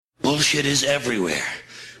Bullshit is everywhere.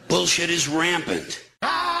 Bullshit is rampant.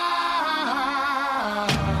 I'm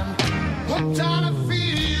hooked on a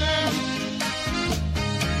feeling.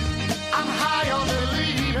 I'm high on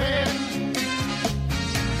believing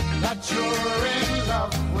that you're in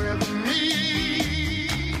love with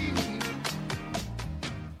me.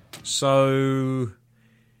 So,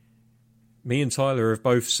 me and Tyler have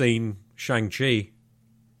both seen Shang-Chi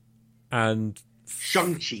and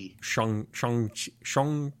Shang-Chi. Shang-Chi.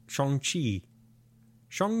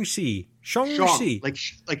 Like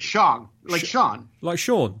Sean. Like Sean. Like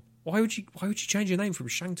Sean. Why would you change your name from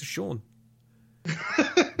Shang to Sean?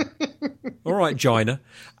 All right, Gina.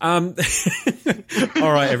 All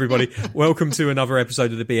right, everybody. Welcome to another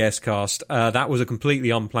episode of the BS Cast. That was a completely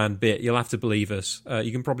unplanned bit. You'll have to believe us.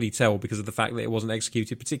 You can probably tell because of the fact that it wasn't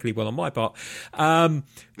executed particularly well on my part.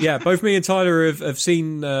 Yeah, both me and Tyler have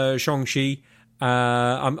seen Shang-Chi.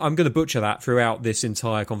 I'm going to butcher that throughout this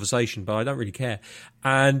entire conversation, but I don't really care.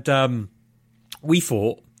 And we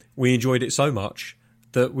thought we enjoyed it so much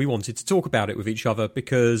that we wanted to talk about it with each other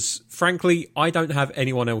because, frankly, I don't have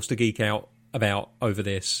anyone else to geek out about over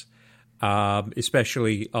this,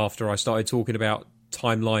 especially after I started talking about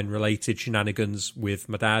timeline-related shenanigans with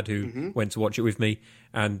my dad, who went to watch it with me,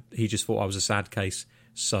 and he just thought I was a sad case.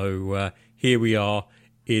 So here we are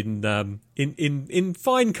in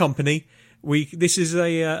fine company. This is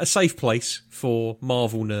a safe place for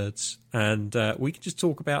Marvel nerds, and we can just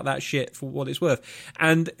talk about that shit for what it's worth.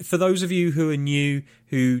 And for those of you who are new,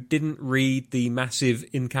 who didn't read the massive,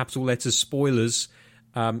 in capital letters, spoilers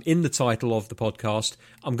in the title of the podcast,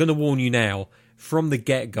 I'm going to warn you now, from the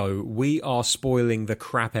get-go, we are spoiling the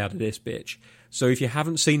crap out of this bitch. So if you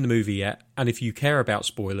haven't seen the movie yet, and if you care about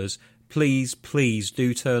spoilers, please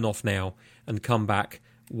do turn off now and come back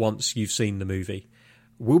once you've seen the movie.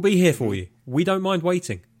 We'll be here for you. We don't mind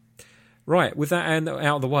waiting. Right, with that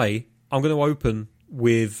out of the way, I'm going to open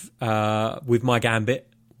with my gambit,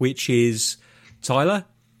 which is, Tyler,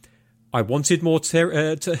 I wanted more...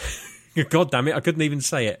 God damn it, I couldn't even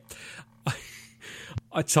say it.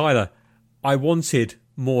 Tyler, I wanted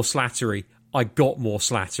more slattery. I got more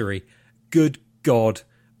slattery. Good God,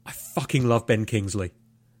 I fucking love Ben Kingsley.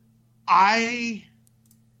 I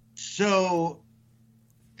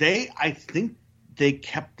think they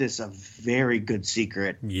kept this a very good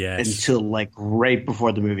secret until like right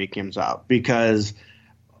before the movie comes out, because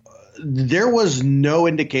there was no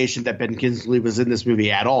indication that Ben Kingsley was in this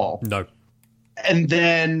movie at all. No. And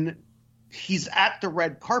then he's at the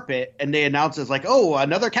red carpet and they announce it's like, oh,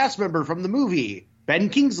 another cast member from the movie, Ben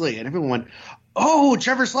Kingsley. And everyone went, oh,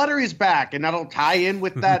 Trevor Slattery's back. And that'll tie in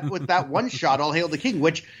with that one shot, All Hail the King,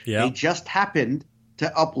 which they just happened to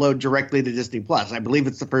upload directly to Disney Plus. I believe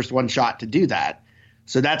it's the first one shot to do that.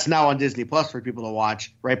 So that's now on Disney Plus for people to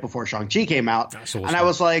watch right before Shang-Chi came out. That's awesome. And I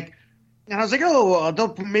was like,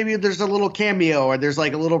 oh, maybe there's a little cameo or there's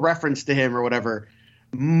like a little reference to him or whatever.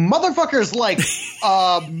 Motherfucker's like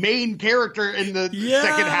a main character in the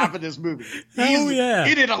second half of this movie. He's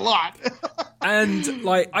in it a lot. And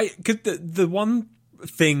like, the one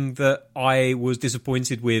thing that I was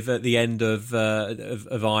disappointed with at the end of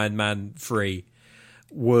Iron Man 3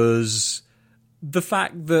 was the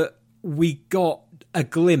fact that we got a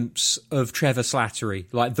glimpse of Trevor Slattery,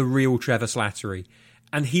 like the real Trevor Slattery,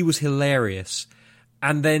 and he was hilarious.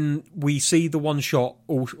 And then we see the one shot,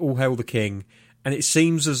 All Hail the King, and it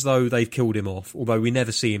seems as though they've killed him off, although we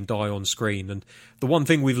never see him die on screen. And the one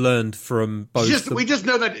thing we've learned from both... we just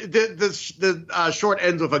know that the short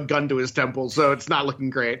ends with a gun to his temple, so it's not looking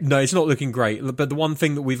great. No, it's not looking great. But the one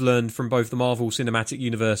thing that we've learned from both the Marvel Cinematic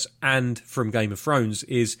Universe and from Game of Thrones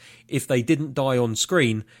is if they didn't die on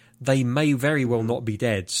screen, they may very well not be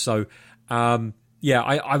dead. So, I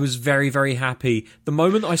was very, very happy. The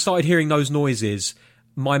moment I started hearing those noises,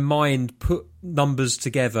 my mind put numbers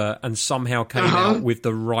together and somehow came out with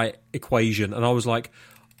the right equation. And I was like,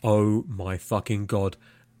 oh my fucking God,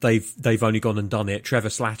 they've only gone and done it. Trevor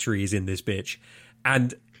Slattery is in this bitch.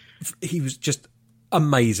 And he was just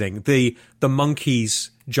amazing. The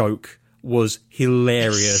monkeys joke was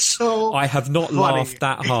hilarious. So I have not laughed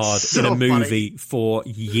that hard in a movie for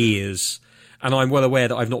years. And I'm well aware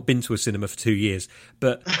that I've not been to a cinema for 2 years,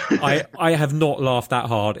 but I have not laughed that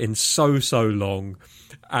hard in so long.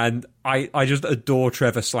 And I just adore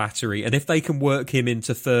Trevor Slattery. And if they can work him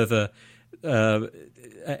into further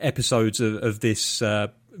episodes of this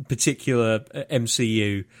particular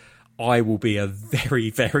MCU, I will be a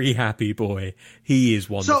very, very happy boy. He is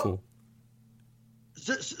wonderful.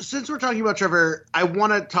 So, since we're talking about Trevor, I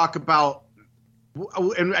want to talk about,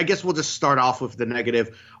 and I guess we'll just start off with the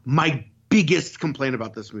negative, my biggest complaint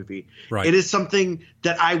about this movie. Right. It is something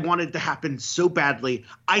that I wanted to happen so badly.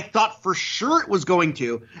 I thought for sure it was going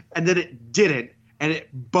to, and then it didn't, and it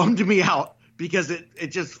bummed me out because it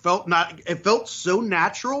just felt it felt so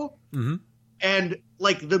natural. Mm-hmm. And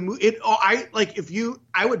like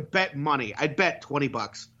I would bet money. I'd bet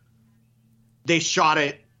 $20 they shot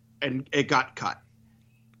it and it got cut.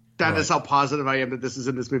 That is how positive I am that this is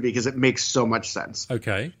in this movie because it makes so much sense.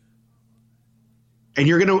 Okay.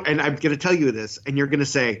 And I'm gonna tell you this, and you're gonna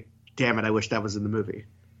say, "Damn it, I wish that was in the movie."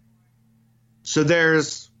 So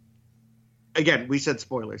again, we said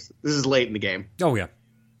spoilers. This is late in the game. Oh yeah.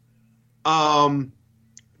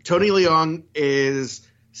 Tony Leung is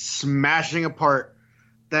smashing apart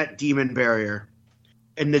that demon barrier,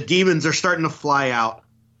 and the demons are starting to fly out,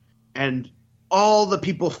 and all the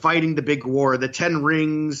people fighting the big war, the 10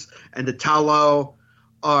 Rings and the Talo,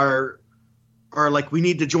 are like, we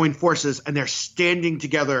need to join forces, and they're standing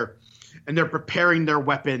together and they're preparing their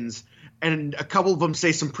weapons, and a couple of them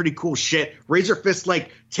say some pretty cool shit. Razor Fist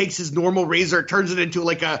like takes his normal razor, turns it into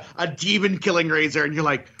like a demon killing razor, and you're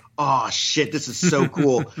like, oh shit, this is so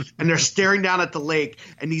cool. And they're staring down at the lake,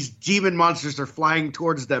 and these demon monsters are flying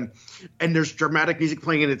towards them, and there's dramatic music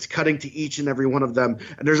playing, and it's cutting to each and every one of them,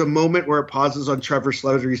 and there's a moment where it pauses on Trevor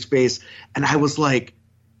Slattery's face, and I was like,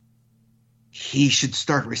 he should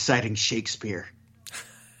start reciting Shakespeare.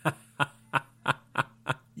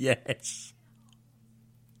 Yes.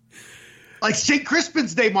 Like St.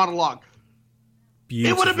 Crispin's Day monologue.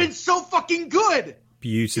 Beautiful. It would have been so fucking good.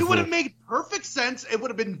 Beautiful. It would have made perfect sense. It would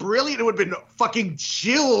have been brilliant. It would have been a fucking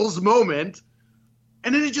chills moment.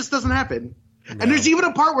 And then it just doesn't happen. No. And there's even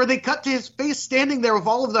a part where they cut to his face standing there with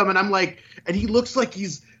all of them, and I'm like, and he looks like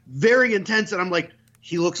he's very intense, and I'm like,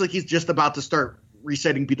 he looks like he's just about to start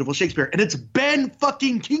reciting beautiful Shakespeare. And it's Ben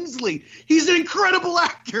fucking Kingsley. He's an incredible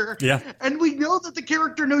actor. Yeah. And we know that the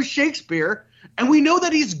character knows Shakespeare, and we know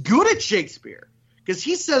that he's good at Shakespeare. Because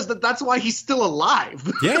he says that that's why he's still alive.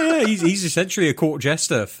 Yeah, he's essentially a court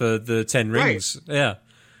jester for the 10 Rings. Right. Yeah.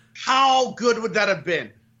 How good would that have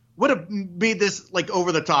been? Would have made this like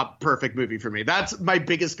over the top perfect movie for me. That's my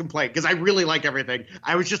biggest complaint because I really like everything.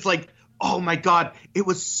 I was just like, oh my God, it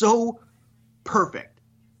was so perfect.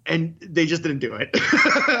 And they just didn't do it.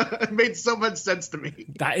 It made so much sense to me.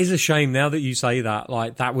 That is a shame now that you say that.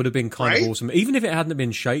 Like, that would have been kind of awesome. Even if it hadn't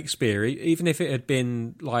been Shakespeare, even if it had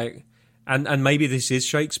been like... And maybe this is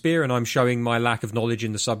Shakespeare and I'm showing my lack of knowledge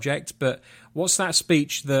in the subject, but what's that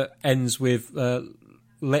speech that ends with,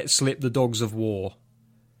 let slip the dogs of war?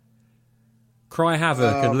 Cry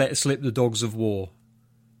havoc and let slip the dogs of war.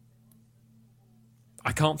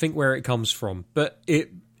 I can't think where it comes from, but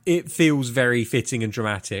it feels very fitting and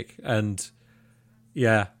dramatic. And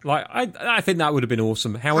yeah, like I think that would have been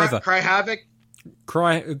awesome. However... Cry havoc?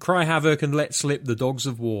 Cry havoc and let slip the dogs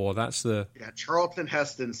of war. That's the... Yeah, Charlton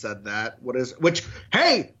Heston said that. Which,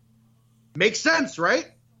 hey, makes sense, right?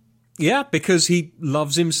 Yeah, because he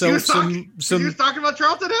loves himself some... He was talking about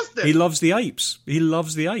Charlton Heston. He loves the apes. He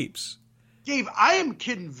loves the apes. Dave, I am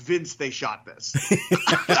convinced they shot this.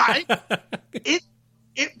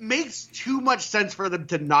 It makes too much sense for them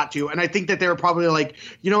to not do. And I think that they were probably like,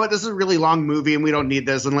 you know what, this is a really long movie and we don't need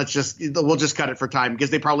this, and we'll just cut it for time, because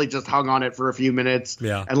they probably just hung on it for a few minutes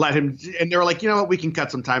and let him, and they were like, you know what, we can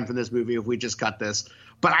cut some time from this movie if we just cut this.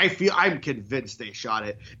 But I'm convinced they shot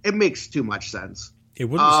it. It makes too much sense. It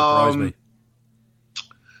wouldn't surprise me.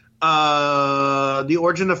 The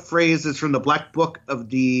origin of phrase is from the Black Book of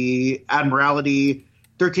the Admiralty,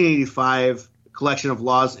 1385. Collection of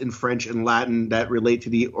laws in French and Latin that relate to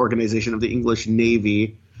the organization of the English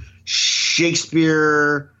Navy.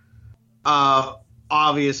 Shakespeare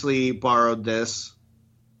obviously borrowed this.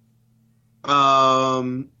 Let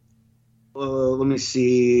me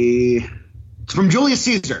see. It's from Julius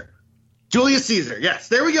Caesar. Julius Caesar. Yes,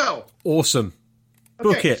 there we go. Awesome.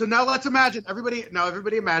 Book it. So now let's imagine. Everybody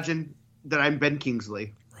imagine that I'm Ben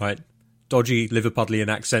Kingsley. Right. Dodgy Liverpudlian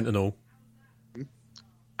accent and all.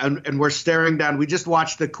 And we're staring down. We just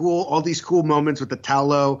watched all these cool moments with the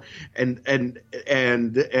Talo and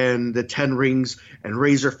the 10 Rings and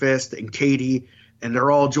Razor Fist and Katie, and they're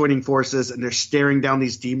all joining forces and they're staring down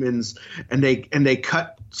these demons, and they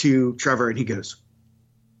cut to Trevor and he goes,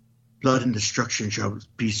 "Blood and destruction shall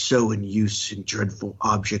be so in use in dreadful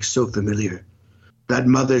objects so familiar that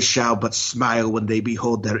mothers shall but smile when they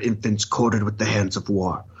behold their infants corded with the hands of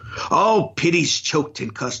war. All pities choked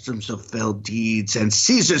in customs of fell deeds, and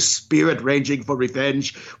Caesar's spirit ranging for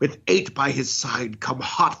revenge, with 8 by his side, come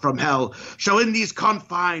hot from hell, shall in these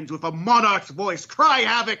confines with a monarch's voice cry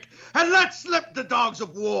havoc, and let slip the dogs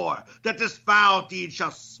of war, that this foul deed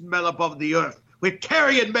shall smell above the earth, with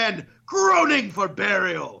carrion men groaning for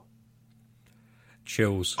burial."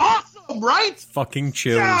 Chills. Awesome, right? Fucking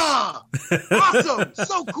chills. Yeah! Awesome!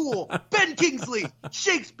 So cool! Ben Kingsley,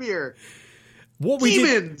 Shakespeare,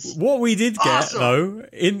 demons. What we did get Awesome.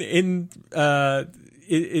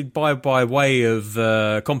 though, by way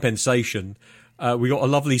of compensation, we got a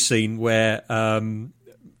lovely scene where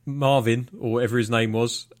Marvin, or whatever his name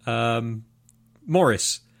was,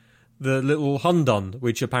 Morris, the little Hundun,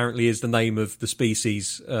 which apparently is the name of the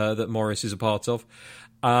species that Morris is a part of.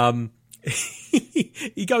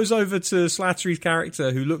 He goes over to Slattery's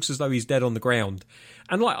character, who looks as though he's dead on the ground,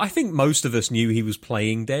 and I think most of us knew he was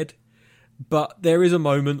playing dead, but there is a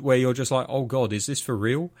moment where you're just like, "Oh God, is this for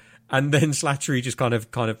real?" And then Slattery just kind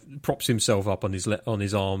of props himself up on his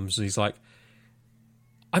arms, and he's like,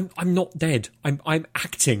 "I'm not dead. I'm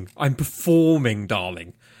acting. I'm performing,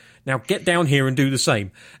 darling. Now get down here and do the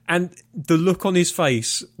same." And the look on his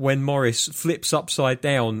face when Morris flips upside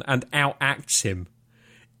down and outacts him.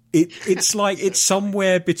 It's like it's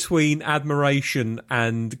somewhere between admiration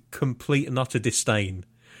and complete and utter disdain,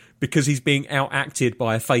 because he's being outacted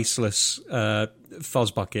by a faceless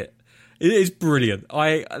fuzzbucket. It is brilliant.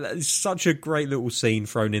 It's such a great little scene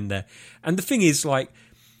thrown in there. And the thing is,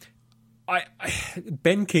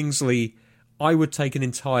 Ben Kingsley, I would take an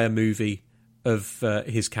entire movie of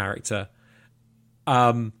his character.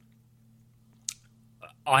 I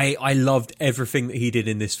loved everything that he did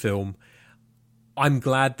in this film. I'm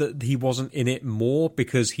glad that he wasn't in it more,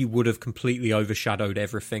 because he would have completely overshadowed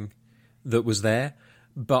everything that was there.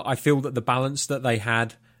 But I feel that the balance that they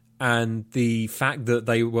had, and the fact that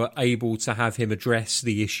they were able to have him address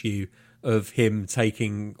the issue of him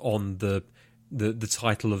taking on the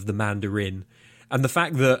title of the Mandarin, and the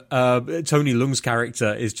fact that Tony Leung's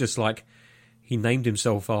character is just like, he named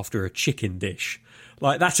himself after a chicken dish.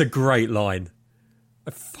 That's a great line.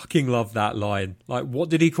 I fucking love that line. What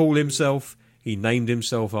did he call himself? He named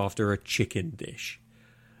himself after a chicken dish.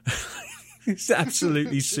 It's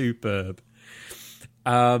absolutely superb.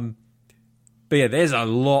 But yeah, there's a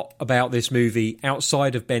lot about this movie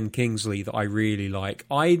outside of Ben Kingsley that I really like.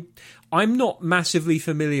 I'm not massively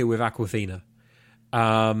familiar with Awkwafina,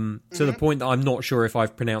 to the point that I'm not sure if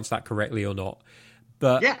I've pronounced that correctly or not.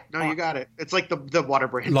 But yeah, no, you got it. It's like the water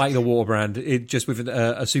brand. Like the water brand, it just with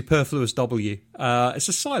a superfluous W. It's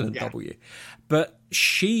a silent W. But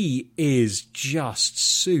she is just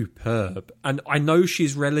superb. And I know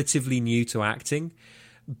she's relatively new to acting,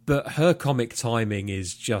 but her comic timing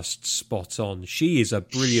is just spot on. She is a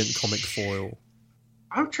brilliant comic foil.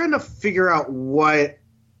 I'm trying to figure out what.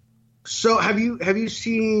 So have you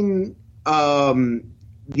seen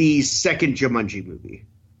the second Jumanji movie?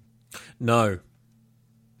 No.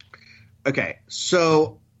 Okay,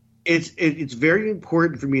 so it's very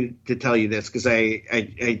important for me to tell you this, because I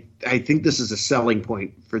think this is a selling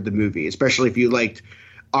point for the movie, especially if you liked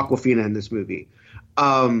Awkwafina in this movie.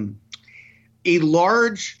 A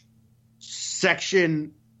large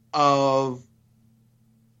section of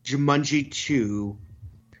Jumanji 2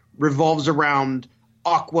 revolves around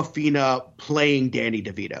Awkwafina playing Danny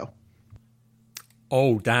DeVito.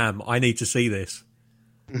 Oh, damn. I need to see this.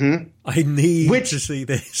 Mm-hmm. I need to see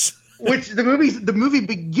this. Which the movie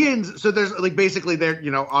begins. So there's basically they're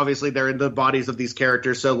obviously they're in the bodies of these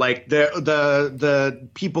characters. So the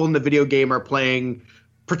people in the video game are playing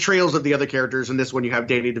portrayals of the other characters. In this one, you have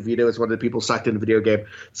Danny DeVito as one of the people sucked in the video game.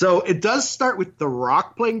 So it does start with The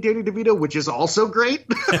Rock playing Danny DeVito, which is also great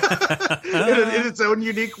in its own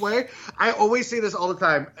unique way. I always say this all the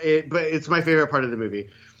time, but it's my favorite part of the movie.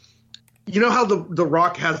 You know how the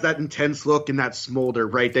Rock has that intense look and that smolder,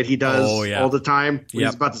 right? That he does all the time when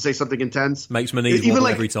he's about to say something intense. Makes my knees wobble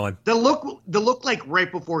every time. The look like right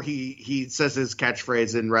before he says his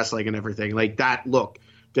catchphrase in wrestling and everything, like that look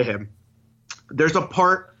to him. There's a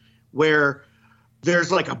part where there's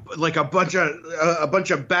like a bunch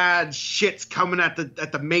of bad shits coming at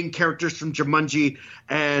the main characters from Jumanji,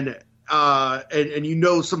 and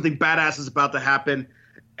something badass is about to happen,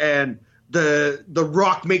 and the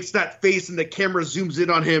Rock makes that face and the camera zooms in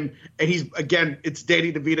on him, and it's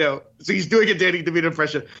Danny DeVito. So he's doing a Danny DeVito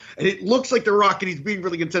impression, and it looks like the Rock, and he's being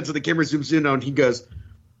really intense, and the camera zooms in on, and he goes,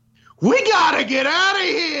 "We gotta get out of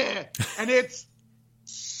here!" And it's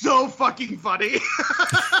so fucking funny.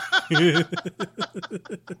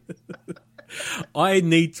 I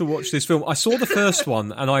need to watch this film. I saw the first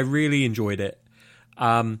one and I really enjoyed it.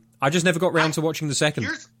 I just never got round to watching the second.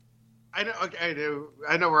 I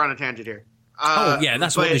know we're on a tangent here.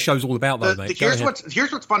 That's what this show's all about, though, mate. Here's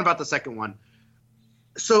what's fun about the second one.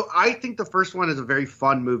 So I think the first one is a very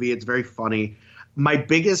fun movie. It's very funny. My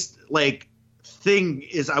biggest thing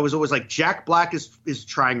is I was always like, Jack Black is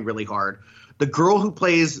trying really hard. The girl who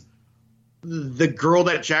plays the girl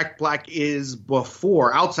that Jack Black is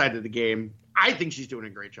before, outside of the game, I think she's doing a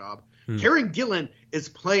great job. Karen Gillan is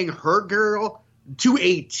playing her girl to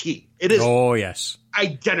a T. It is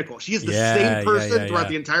identical. She is the same person throughout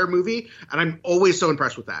the entire movie, and I'm always so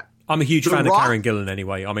impressed with that. I'm a huge fan of Karen Gillan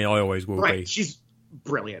anyway. I mean, I always will be. She's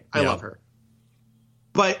brilliant. I love her.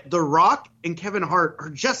 But The Rock and Kevin Hart are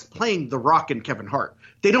just playing The Rock and Kevin Hart.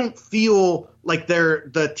 They don't feel like they're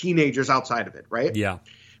the teenagers outside of it, right? Yeah.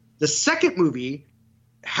 The second movie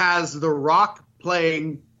has The Rock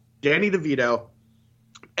playing Danny DeVito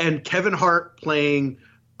and Kevin Hart playing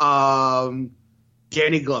Danny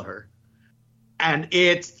Glover. And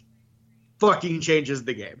it fucking changes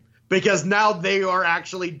the game. Because now they are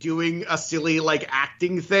actually doing a silly, like,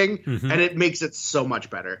 acting thing, and it makes it so much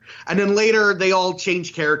better. And then later, they all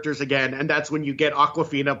change characters again, and that's when you get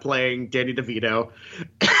Awkwafina playing Danny DeVito.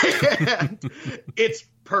 And it's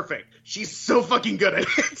perfect. She's so fucking good at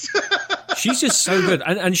it. She's just so good.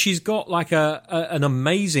 And she's got, like, an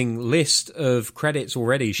amazing list of credits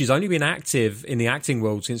already. She's only been active in the acting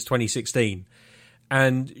world since 2016.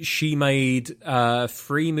 And she made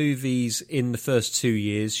 3 movies in the first 2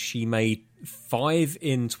 years. She made 5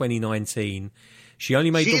 in 2019. She only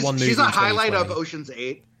made the one movie. She's a highlight of Ocean's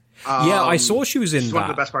 8. Yeah, I saw she was in that. One of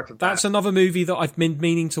the best parts of That's another movie that I've been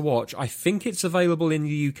meaning to watch. I think it's available in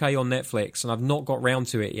the UK on Netflix, and I've not got round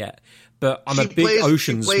to it yet. But I'm a big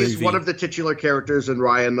Ocean's movie. She plays one of the titular characters in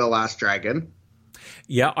Raya and the Last Dragon.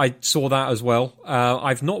 Yeah, I saw that as well.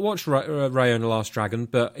 I've not watched Raya and the Last Dragon,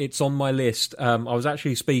 but it's on my list. I was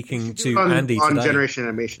actually speaking to Andy today. On Generation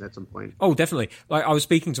Animation at some point. Oh, definitely. Like, I was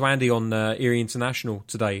speaking to Andy on Erie International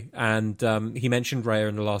today, and he mentioned Raya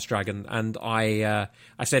and the Last Dragon, and I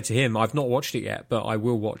said to him, I've not watched it yet, but I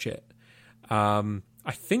will watch it.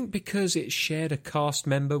 I think because it shared a cast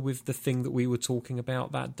member with the thing that we were talking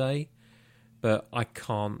about that day, but I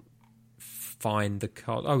can't find the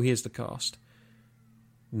cast. Oh, here's the cast.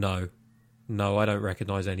 No, I don't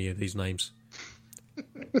recognise any of these names.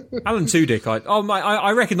 Alan Tudyk,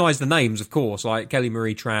 I recognise the names, of course, like Kelly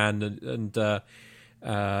Marie Tran and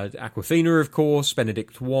Awkwafina, of course,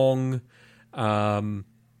 Benedict Wong. I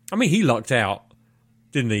mean, he lucked out,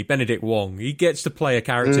 didn't he? Benedict Wong. He gets to play a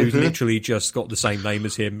character who's literally just got the same name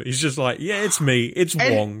as him. He's just like, yeah, it's me, it's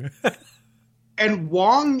Wong. And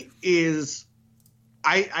Wong is...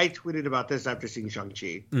 I tweeted about this after seeing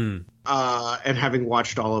Shang-Chi and having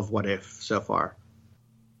watched all of What If so far.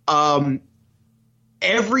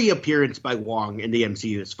 Every appearance by Wong in the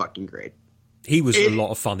MCU is fucking great. He was a lot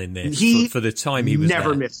of fun in this for the time he was never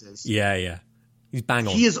there. misses. Yeah. He's bang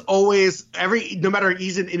on. He is always no matter,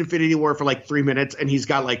 he's in Infinity War for like 3 minutes and he's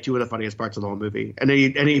got like 2 of the funniest parts of the whole movie. And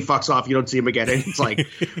then he fucks off. You don't see him again. And it's like,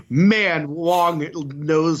 man, Wong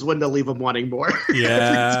knows when to leave him wanting more. Yeah.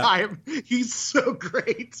 Every time. He's so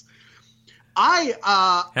great.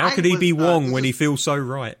 How could he be Wong when he feels so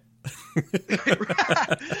right?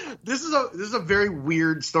 This is a very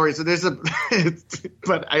weird story. So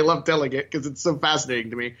but I love telling it because it's so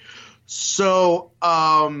fascinating to me. So,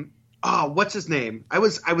 what's his name? I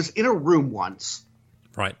was in a room once,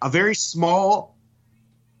 right? A very small,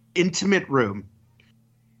 intimate room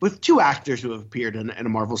with 2 actors who have appeared in a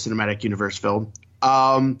Marvel Cinematic Universe film.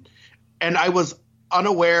 And I was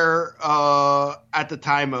unaware at the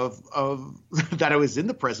time of that I was in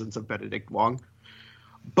the presence of Benedict Wong.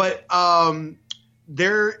 But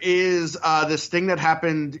there is this thing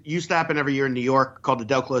that used to happen every year in New York called the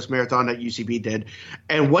Del Close Marathon that UCB did.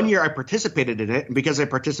 And one year I participated in it. And because I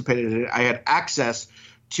participated in it, I had access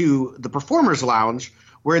to the Performers Lounge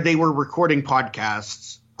where they were recording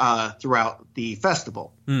podcasts throughout the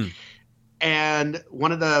festival. And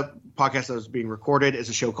one of the podcasts that was being recorded is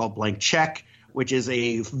a show called Blank Check, which is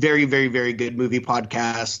a very, very, very good movie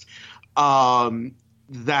podcast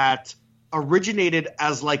that originated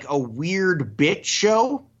as like a weird bit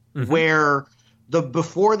show where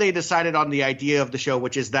before they decided on the idea of the show,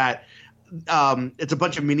 which is that it's a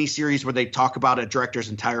bunch of miniseries where they talk about a director's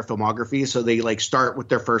entire filmography. So they like start with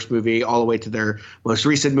their first movie all the way to their most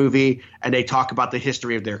recent movie, and they talk about the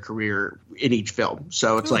history of their career in each film.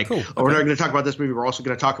 So it's cool. We're not going to talk about this movie. We're also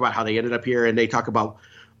going to talk about how they ended up here, and they talk about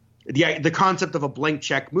the concept of a blank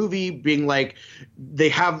check movie being like they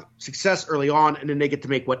have success early on and then they get to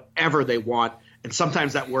make whatever they want. And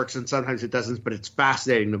sometimes that works and sometimes it doesn't, but it's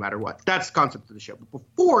fascinating no matter what. That's the concept of the show. But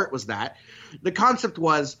before it was that, the concept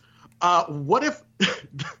was what if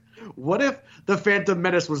The Phantom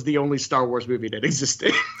Menace was the only Star Wars movie that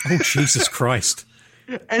existed? Oh, Jesus Christ.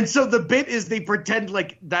 And so the bit is they pretend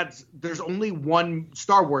like there's only one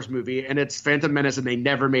Star Wars movie and it's Phantom Menace and they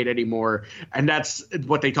never made any more. And that's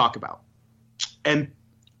what they talk about. And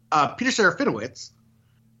Peter Serafinowicz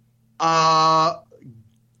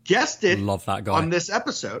guested Love that guy. on this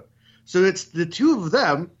episode. So it's the two of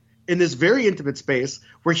them in this very intimate space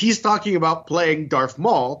where he's talking about playing Darth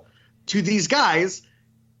Maul to these guys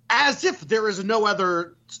as if there is no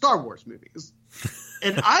other Star Wars movies.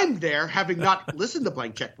 And I'm there having not listened to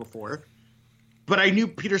Blank Check before, but I knew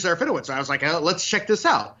Peter Serafinowicz, so I was like, let's check this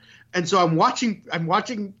out. And so I'm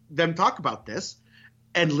watching them talk about this,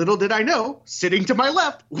 and little did I know, sitting to my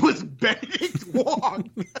left was Benedict Wong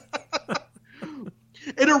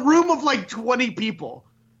in a room of like 20 people.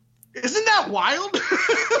 Isn't that wild?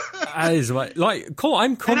 That is like Cole,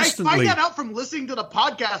 I'm constantly. And I find that out from listening to the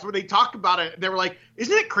podcast where they talk about it. And they were like,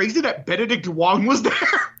 "Isn't it crazy that Benedict Wong was there?"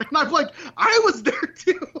 And I'm like, "I was there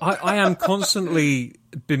too." I am constantly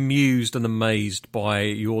bemused and amazed by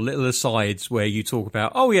your little asides where you talk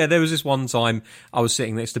about, oh yeah, there was this one time I was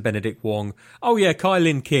sitting next to Benedict Wong. Oh yeah,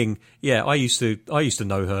 Kai-Lin King. Yeah, I used to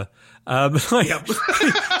know her.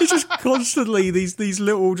 It's just constantly these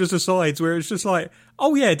little just asides where it's just like,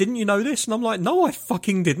 oh yeah, didn't you know this? And I'm like, no, I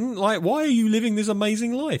fucking didn't. Like, why are you living this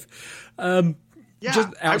amazing life? Just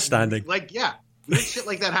outstanding. Shit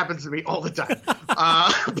like that happens to me all the time.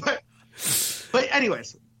 But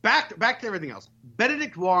anyways, back to everything else.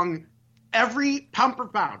 Benedict Wong, every pound for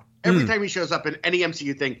pound, every time he shows up in any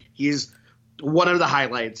MCU thing, he's one of the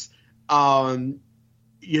highlights.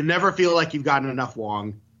 You never feel like you've gotten enough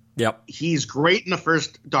Wong. Yep. He's great in the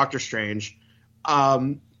first Doctor Strange,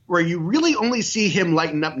 where you really only see him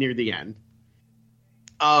lighten up near the end.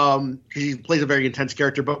 Because he plays a very intense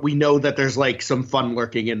character, but we know that there's like some fun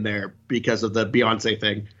lurking in there because of the Beyonce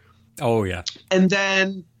thing. Oh, yeah. And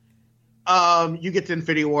then you get to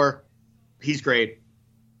Infinity War. He's great.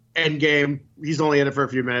 Endgame, he's only in it for a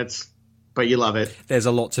few minutes, but you love it. There's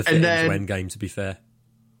a lot to fit into Endgame, to be fair.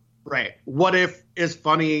 Right. What If is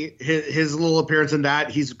funny. His little appearance in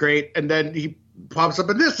that, he's great. And then he pops up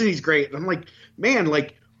in this and he's great. And I'm like, man,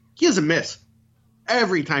 like, he doesn't miss.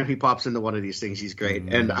 Every time he pops into one of these things, he's great.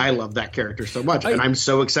 And I love that character so much. And I'm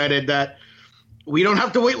so excited that we don't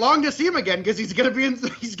have to wait long to see him again because he's gonna be in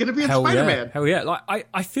Spider-Man. Hell yeah. Like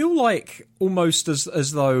I feel like almost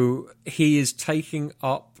as though he is taking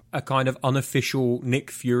up a kind of unofficial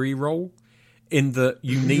Nick Fury role, in that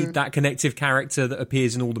you need that connective character that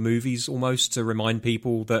appears in all the movies almost to remind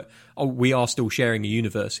people that, oh, we are still sharing a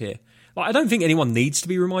universe here. Like, I don't think anyone needs to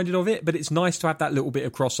be reminded of it, but it's nice to have that little bit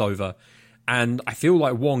of crossover. And I feel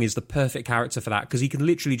like Wong is the perfect character for that because he can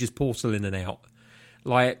literally just portal in and out.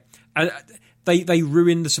 Like, and they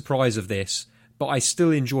ruined the surprise of this, but I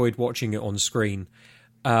still enjoyed watching it on screen.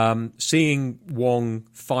 Seeing Wong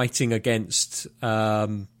fighting against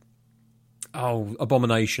Abomination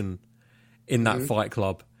in that Fight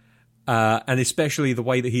Club, and especially the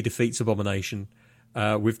way that he defeats Abomination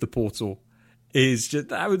with the portal is just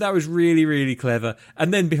that was really, really clever.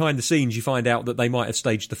 And then behind the scenes, you find out that they might have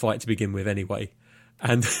staged the fight to begin with anyway.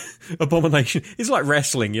 And Abomination, it's like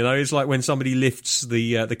wrestling, you know. It's like when somebody lifts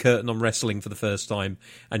the curtain on wrestling for the first time,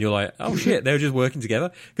 and you're like, oh shit, they're just working together.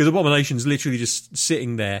 Because Abomination's literally just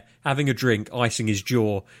sitting there having a drink, icing his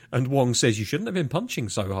jaw, and Wong says, "You shouldn't have been punching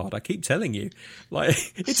so hard. I keep telling you."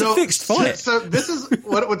 Like, it's a fixed fight. So this is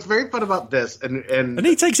what's very fun about this, and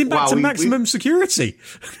he takes him back to maximum security.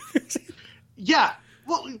 Yeah,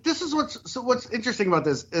 well, this is what's interesting about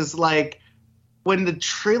this is like when the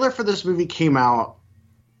trailer for this movie came out.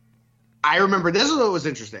 I remember this is what was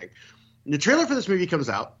interesting. The trailer for this movie comes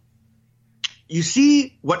out. You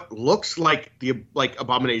see what looks like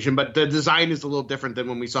Abomination, but the design is a little different than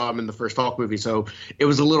when we saw him in the first Hulk movie. So it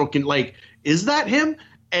was a little like, is that him?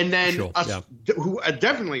 And then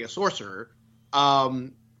definitely a sorcerer,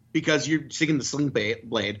 because you're seeing the sling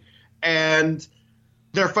blade, and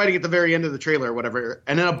they're fighting at the very end of the trailer or whatever.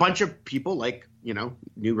 And then a bunch of people, like, you know,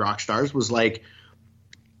 new rock stars, was like,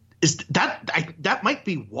 is that might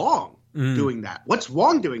be Wong doing that. What's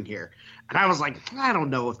Wong doing here? And I was like, I don't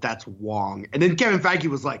know if that's Wong. And then Kevin Feige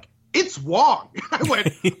was like, it's Wong. I went,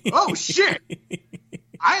 oh shit.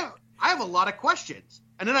 I have a lot of questions.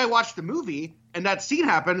 And then I watched the movie and that scene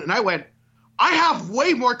happened and I went, I have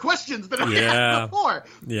way more questions than I had before.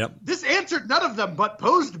 Yep. This answered none of them, but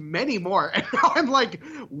posed many more. And now I'm like,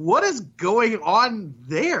 what is going on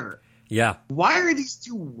there? Yeah. Why are these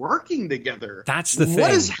two working together? That's the thing.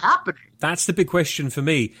 What is happening? That's the big question for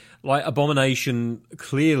me. Like, Abomination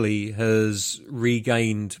clearly has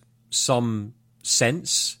regained some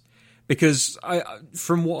sense, because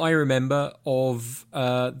from what I remember of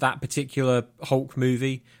that particular Hulk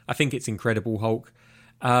movie, I think it's Incredible Hulk,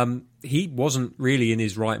 he wasn't really in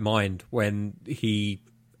his right mind when he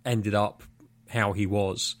ended up how he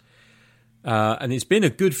was. And it's been a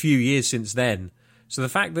good few years since then. So the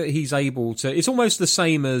fact that he's able to, it's almost the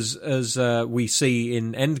same as we see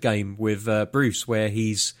in Endgame with Bruce, where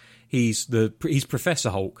he's Professor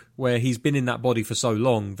Hulk, where he's been in that body for so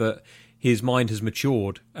long that his mind has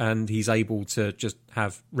matured and he's able to just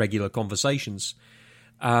have regular conversations.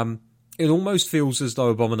 It almost feels as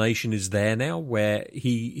though Abomination is there now, where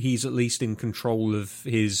he's at least in control of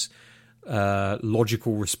his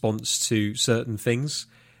logical response to certain things,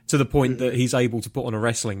 to the point that he's able to put on a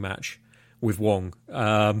wrestling match with Wong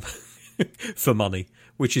for money,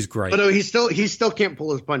 which is great. But no, he still can't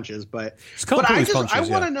pull his punches. But I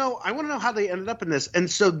want to know how they ended up in this. And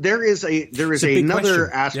so there is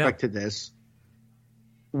another aspect to this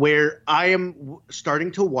where I am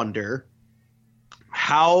starting to wonder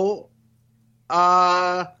how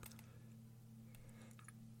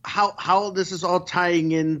this is all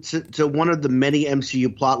tying into one of the many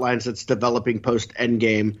MCU plot lines that's developing post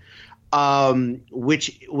Endgame,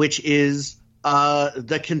 which is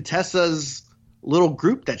the Contessa's little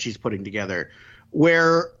group that she's putting together,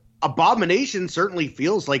 where Abomination certainly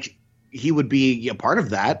feels like he would be a part of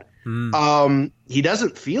that. He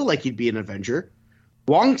doesn't feel like he'd be an Avenger.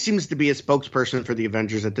 Wong seems to be a spokesperson for the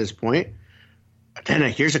Avengers at this point. Then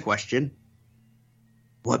here's a question.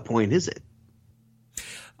 What point is it?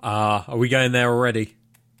 Are we going there already?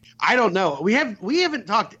 I don't know. We haven't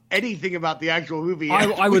talked anything about the actual movie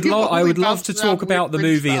yet. I would love to talk about the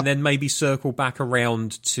movie and then maybe circle back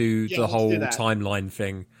around to the whole timeline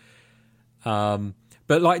thing.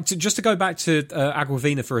 But like just to go back to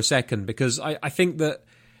Awkwafina for a second, because I think that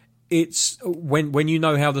it's when you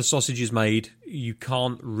know how the sausage is made, you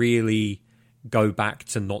can't really go back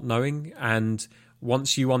to not knowing. And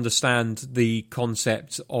once you understand the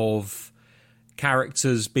concept of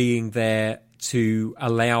characters being there to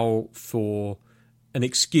allow for an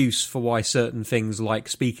excuse for why certain things like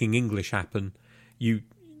speaking English happen, you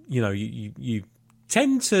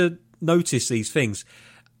tend to notice these things.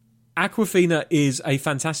 Awkwafina is a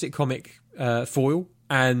fantastic comic foil,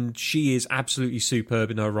 and she is absolutely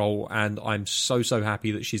superb in her role, and I'm so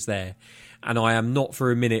happy that she's there. And I am not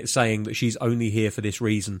for a minute saying that she's only here for this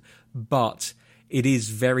reason, but it is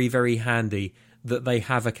very, very handy that they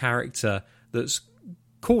have a character that's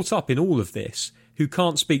caught up in all of this, who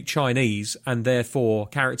can't speak Chinese, and therefore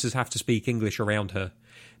characters have to speak English around her.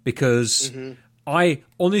 Because I,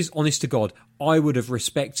 honest to God, I would have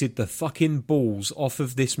respected the fucking balls off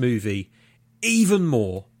of this movie even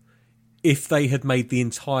more if they had made the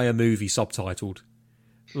entire movie subtitled.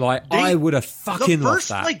 Like, I would have fucking loved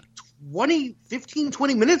that. Like 20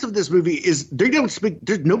 minutes of this movie is they don't speak.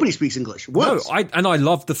 Nobody speaks English. Once. No, I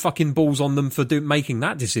love the fucking balls on them for making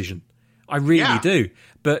that decision. I really do.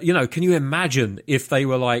 But, can you imagine if they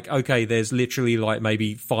were like, okay, there's literally like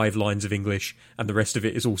maybe 5 lines of English and the rest of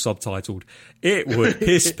it is all subtitled. It would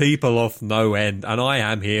piss people off no end, and I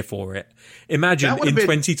am here for it. Imagine in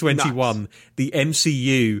 2021, the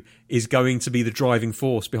MCU is going to be the driving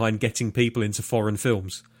force behind getting people into foreign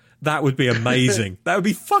films. That would be amazing. That would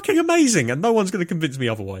be fucking amazing, and no one's going to convince me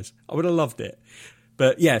otherwise. I would have loved it.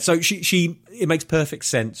 But yeah, so it makes perfect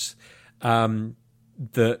sense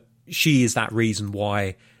that she is that reason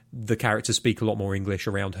why the characters speak a lot more English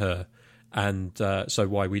around her, and so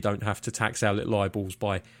why we don't have to tax our little eyeballs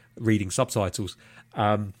by reading subtitles.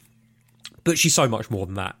 But she's so much more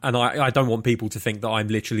than that, and I don't want people to think that I'm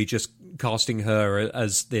literally just casting her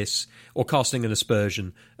as this, or casting an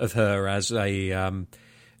aspersion of her as an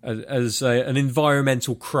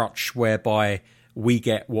environmental crutch whereby we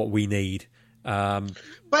get what we need.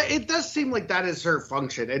 But it does seem like that is her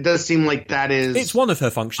function. It does seem like that is... It's one of her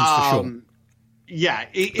functions, for sure. Yeah.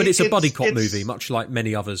 But it's a buddy cop movie, much like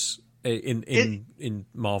many others in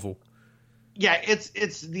Marvel. Yeah,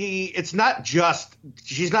 it's not just...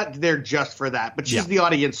 She's not there just for that, but she's the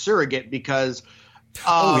audience surrogate, because...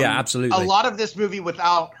 absolutely. A lot of this movie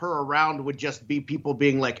without her around would just be people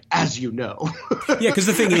being like, as you know. Yeah, because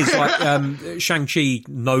the thing is, like, Shang-Chi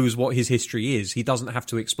knows what his history is. He doesn't have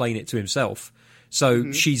to explain it to himself.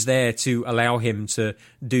 So she's there to allow him to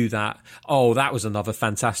do that. Oh, that was another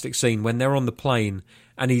fantastic scene when they're on the plane,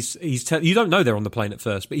 and you don't know they're on the plane at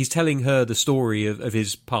first, but he's telling her the story of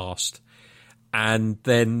his past. And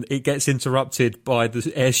then it gets interrupted by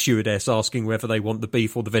the air stewardess asking whether they want the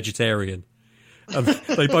beef or the vegetarian.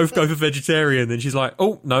 They both go for vegetarian, and she's like,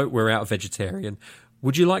 "Oh no, we're out of vegetarian.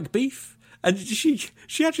 Would you like beef?" And she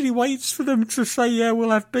actually waits for them to say, "Yeah, we'll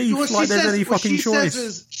have beef." Like there's any fucking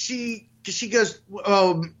choice. She goes,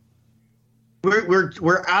 "We're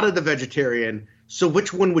out of the vegetarian. So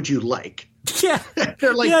which one would you like?" Yeah,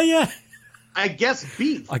 they're like, yeah. I guess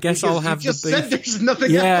beef. I guess I'll have the beef. Said there's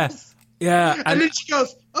nothing else. Yeah, and then she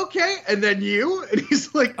goes, okay, and then you, and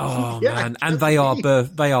he's like, oh yeah, man, and they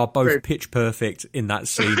are both pitch perfect in that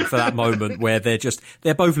scene for that moment where they're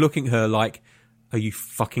both looking at her like, are you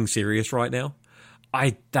fucking serious right now?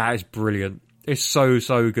 That is brilliant. It's so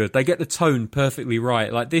good. They get the tone perfectly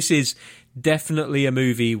right. Like, this is definitely a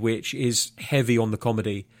movie which is heavy on the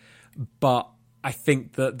comedy, but I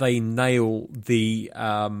think that they nail the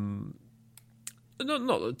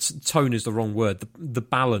not tone is the wrong word. The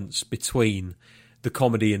balance between the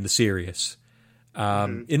comedy and the serious,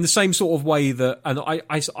 in the same sort of way that, and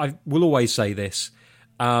I will always say this,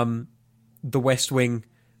 The West Wing,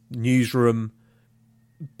 Newsroom,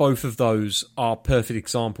 both of those are perfect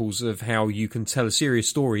examples of how you can tell a serious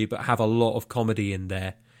story but have a lot of comedy in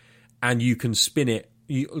there, and you can spin it.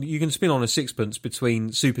 You can spin on a sixpence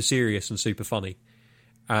between super serious and super funny.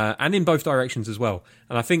 And in both directions as well.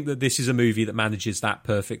 And I think that this is a movie that manages that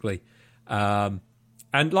perfectly. And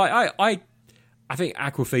like I think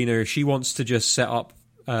Awkwafina, if she wants to just set up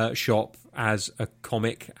shop as a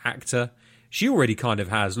comic actor, she already kind of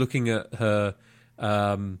has. Looking at her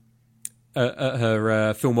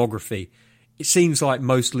filmography, it seems like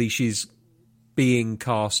mostly she's being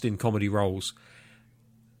cast in comedy roles.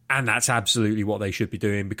 And that's absolutely what they should be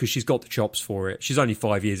doing, because she's got the chops for it. She's only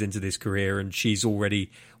 5 years into this career and she's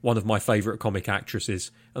already one of my favourite comic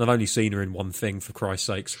actresses. And I've only seen her in one thing, for Christ's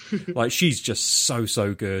sakes. Like, she's just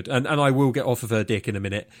so good. And I will get off of her dick in a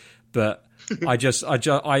minute. But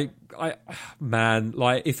man,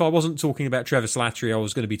 like, if I wasn't talking about Trevor Slattery, I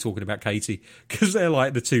was going to be talking about Katie, because they're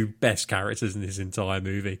like the two best characters in this entire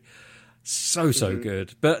movie. So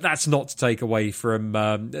good. But that's not to take away from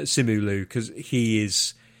Simu Liu, because he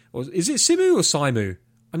is... Is it Simu or Simu?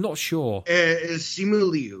 I'm not sure. It's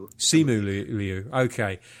Simu Liu. Simu Liu.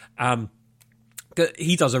 Okay.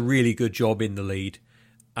 He does a really good job in the lead.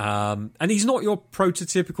 And he's not your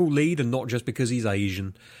prototypical lead, and not just because he's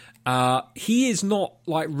Asian. He is not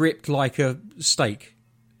like ripped like a steak.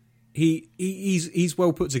 He's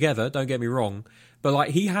well put together, don't get me wrong. But like,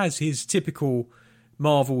 he has his typical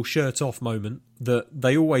Marvel shirt off moment that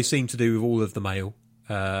they always seem to do with all of the male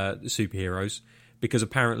superheroes, because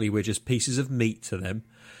apparently we're just pieces of meat to them.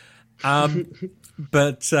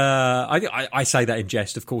 But I say that in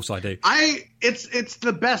jest. Of course I do. It's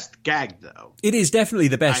the best gag, though. It is definitely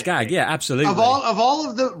the best gag. Yeah, absolutely. Of all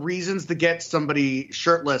of the reasons to get somebody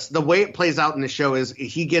shirtless, the way it plays out in the show is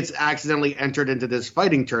he gets accidentally entered into this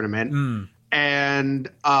fighting tournament, and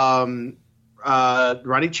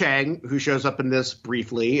Ronnie Chang, who shows up in this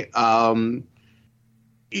briefly,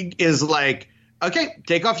 is like, "Okay,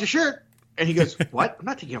 take off your shirt." And he goes, "What? I'm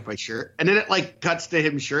not taking off my shirt." And then it like cuts to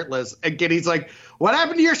him shirtless. And Giddy's like, "What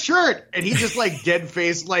happened to your shirt?" And he just like dead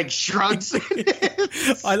face like shrugs.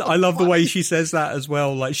 I love the way she says that as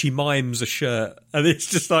well. Like, she mimes a shirt, and it's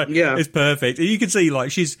just like, it's perfect. And you can see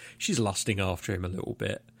like she's lusting after him a little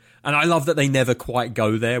bit. And I love that they never quite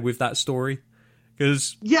go there with that story,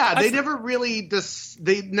 because they never really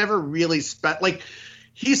like.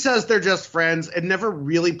 He says they're just friends. It never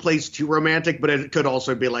really plays too romantic, but it could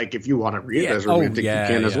also be like, if you want to read it as romantic, you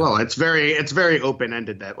can as well. It's very open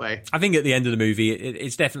ended that way. I think at the end of the movie,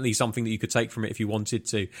 it's definitely something that you could take from it if you wanted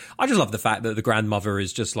to. I just love the fact that the grandmother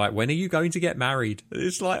is just like, "When are you going to get married?"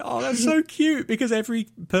 It's like, oh, that's so cute, because every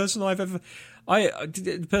person I've ever,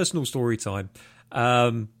 personal story time. I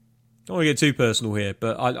don't want to get too personal here,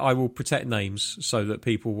 but I will protect names so that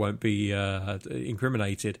people won't be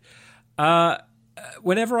incriminated.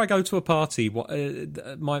 Whenever I go to a party,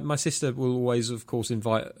 my sister will always, of course,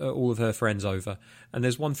 invite all of her friends over. And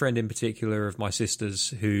there's one friend in particular of my sister's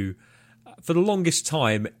who, for the longest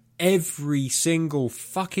time, every single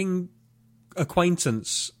fucking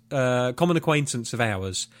acquaintance, common acquaintance of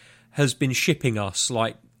ours, has been shipping us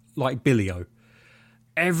like Billy-O.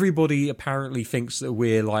 Everybody apparently thinks that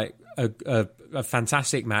we're like a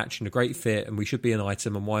fantastic match and a great fit, and we should be an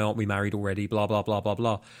item, and why aren't we married already, blah, blah, blah, blah,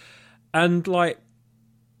 blah. And like,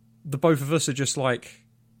 the both of us are just like,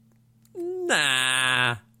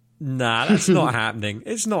 nah, that's not happening.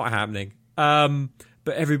 It's not happening.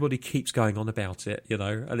 But everybody keeps going on about it, you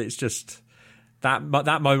know, and it's just that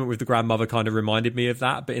moment with the grandmother kind of reminded me of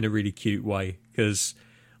that, but in a really cute way, because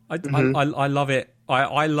I love it.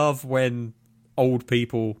 I love when old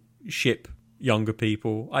people ship younger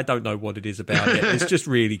people. I don't know what it is about it. It's just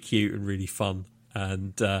really cute and really fun.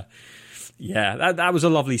 And that was a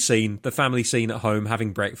lovely scene. The family scene at home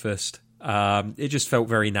having breakfast. It just felt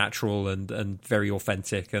very natural and very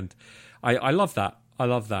authentic. And I love that. I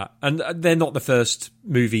love that. And they're not the first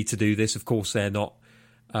movie to do this. Of course they're not.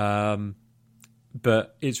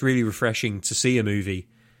 But it's really refreshing to see a movie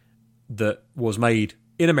that was made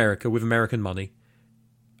in America with American money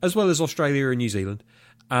as well as Australia and New Zealand.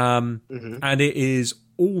 And it is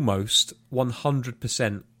almost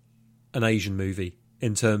 100% an Asian movie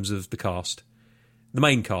in terms of the cast. The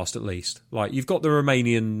main cast, at least. Like, you've got the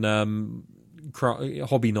Romanian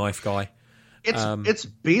hobby knife guy. It's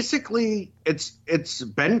basically it's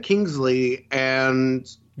Ben Kingsley and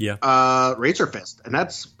Razor Fist, and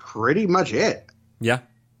that's pretty much it. Yeah.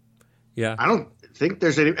 I don't think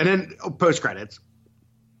there's any, and then post credits.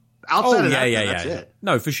 Outside of that, that's it.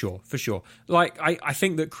 No, for sure. Like, I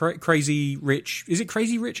think that Crazy Rich, is it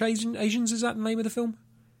Crazy Rich Asians? Is that the name of the film?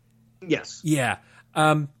 Yes. Yeah.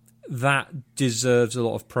 That deserves a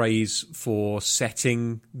lot of praise for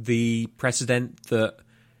setting the precedent that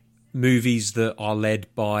movies that are led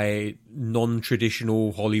by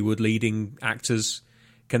non-traditional Hollywood leading actors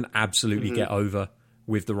can absolutely get over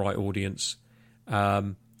with the right audience.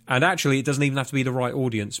 And actually, it doesn't even have to be the right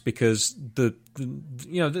audience, because the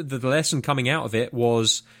lesson coming out of it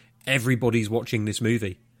was everybody's watching this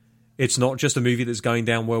movie. It's not just a movie that's going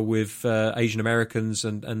down well with Asian Americans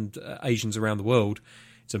and Asians around the world.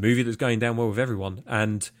 It's a movie that's going down well with everyone.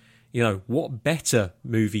 And, what better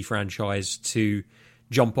movie franchise to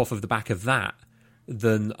jump off of the back of that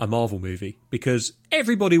than a Marvel movie? Because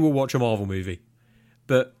everybody will watch a Marvel movie.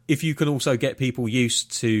 But if you can also get people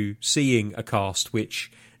used to seeing a cast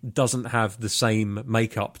which doesn't have the same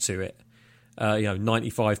makeup to it,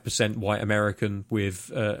 95% white American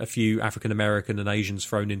with a few African American and Asians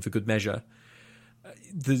thrown in for good measure,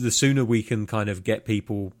 the sooner we can kind of get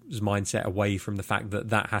people's mindset away from the fact that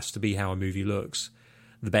that has to be how a movie looks,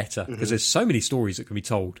 the better. Because there's so many stories that can be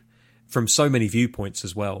told from so many viewpoints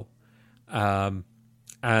as well.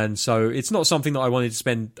 And so it's not something that I wanted to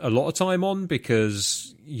spend a lot of time on,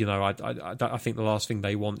 because, I think the last thing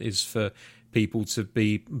they want is for people to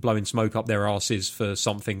be blowing smoke up their asses for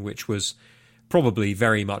something which was probably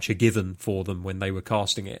very much a given for them when they were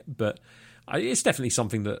casting it. But it's definitely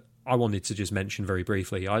something that I wanted to just mention very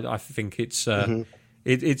briefly. I think it's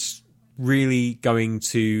it's really going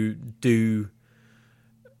to do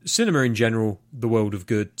cinema in general the world of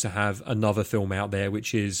good to have another film out there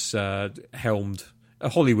which is helmed, a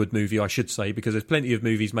Hollywood movie, I should say, because there's plenty of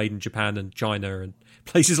movies made in Japan and China and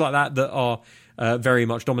places like that that are very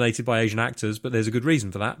much dominated by Asian actors, but there's a good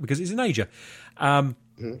reason for that, because it's in Asia.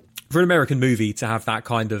 For an American movie to have that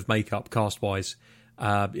kind of makeup cast-wise,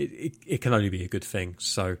 it can only be a good thing.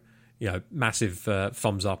 So, massive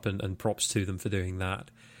thumbs up and props to them for doing that.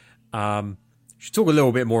 Should talk a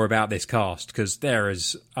little bit more about this cast, because there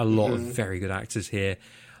is a lot of very good actors here.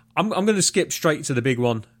 I'm going to skip straight to the big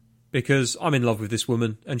one, because I'm in love with this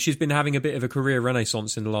woman, and she's been having a bit of a career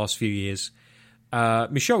renaissance in the last few years.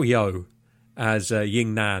 Michelle Yeoh as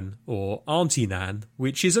Ying Nan, or Auntie Nan,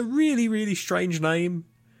 which is a really, really strange name.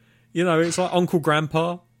 It's like Uncle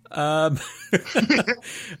Grandpa. So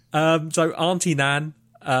Auntie Nan,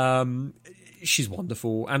 she's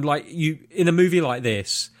wonderful. And in a movie like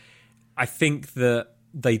this, I think that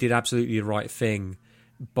they did absolutely the right thing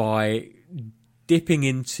by dipping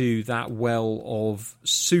into that well of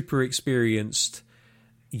super experienced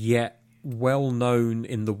yet well known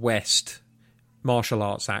in the West martial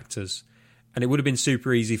arts actors. And it would have been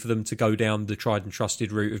super easy for them to go down the tried and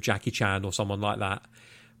trusted route of Jackie Chan or someone like that.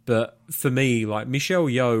 But for me, Michelle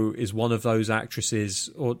Yeoh is one of those actresses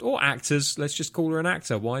or actors. Let's just call her an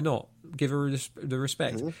actor. Why not? Give her the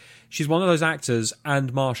respect. She's one of those actors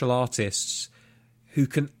and martial artists who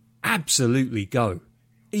can absolutely go,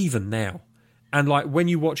 even now. And when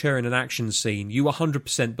you watch her in an action scene, you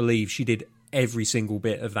 100% believe she did every single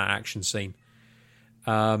bit of that action scene.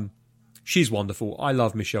 She's wonderful. I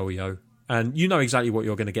love Michelle Yeoh. And you know exactly what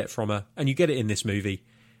you're going to get from her. And you get it in this movie.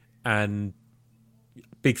 And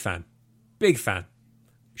big fan. Big fan.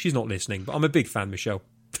 She's not listening, but I'm a big fan, Michelle.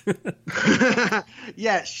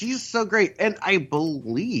 Yeah, she's so great. And I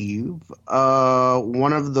believe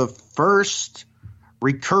one of the first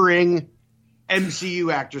recurring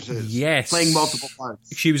MCU actresses. Yes. Playing multiple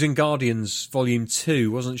parts. She was in Guardians Volume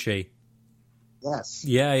 2, wasn't she? Yes.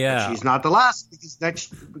 Yeah. But she's not the last,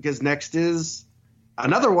 because next is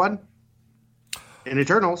another one in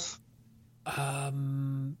Eternals.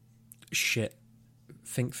 Shit.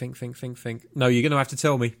 Think. No, you're going to have to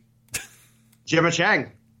tell me. Gemma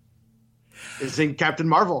Chang is in Captain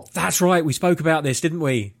Marvel. That's right. We spoke about this, didn't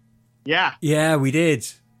we? Yeah. Yeah, we did.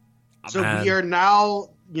 So we are now,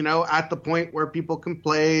 at the point where people can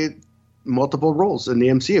play multiple roles in the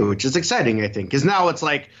MCU, which is exciting, I think. Because now it's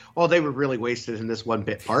like, they were really wasted in this one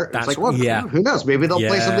bit part. It's who knows? Maybe they'll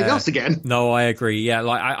play something else again. No, I agree. Yeah,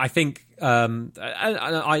 I think,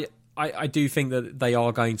 I do think that they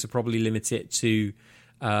are going to probably limit it to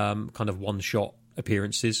kind of one-shot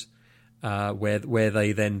appearances. where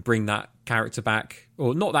they then bring that character back,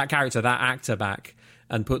 or not that character, that actor back,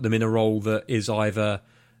 and put them in a role that is either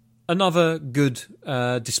another good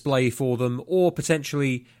display for them, or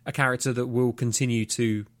potentially a character that will continue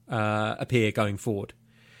to appear going forward.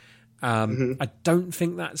 I don't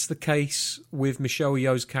think that's the case with Michelle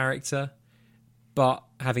Yeoh's character, but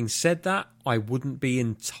having said that, I wouldn't be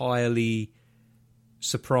entirely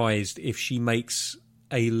surprised if she makes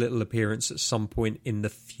a little appearance at some point in the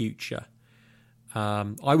future.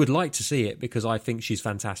 I would like to see it because I think she's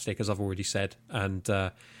fantastic, as I've already said, and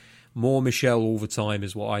more Michelle all the time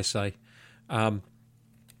is what I say. But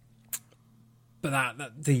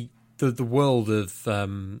the world of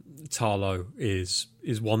Tarlo is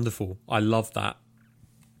wonderful. I love that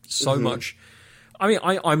so much. I mean,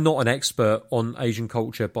 I'm not an expert on Asian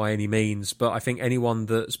culture by any means, but I think anyone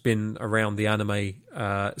that's been around the anime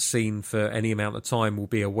scene for any amount of time will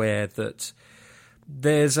be aware that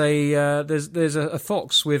there's a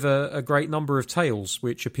fox with a great number of tails,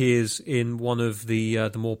 which appears in one of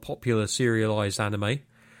the more popular serialized anime,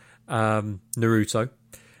 Naruto.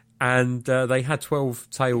 And they had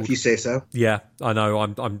 12-tailed. If you say so. Yeah, I know.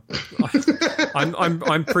 I'm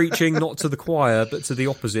preaching not to the choir, but to the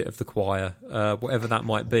opposite of the choir, whatever that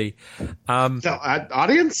might be.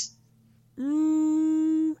 Audience?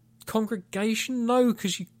 Congregation? No,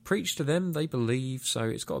 because you preach to them, they believe, so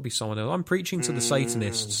it's got to be someone else. I'm preaching to the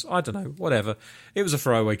Satanists. I don't know, whatever. It was a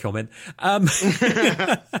throwaway comment. But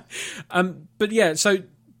yeah, so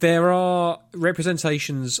there are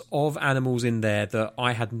representations of animals in there that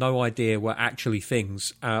I had no idea were actually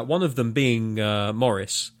things. One of them being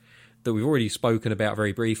Morris, that we've already spoken about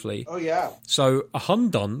very briefly. Oh, yeah. So a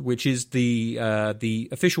Hundun, which is the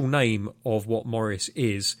official name of what Morris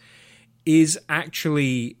is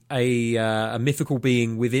actually a mythical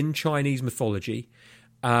being within Chinese mythology.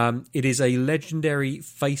 It is a legendary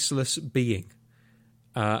faceless being,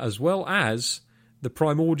 as well as the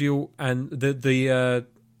primordial and the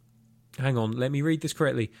hang on, let me read this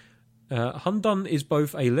correctly. Hundun is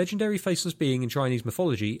both a legendary faceless being in Chinese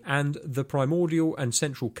mythology and the primordial and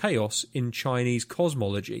central chaos in Chinese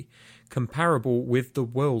cosmology, comparable with the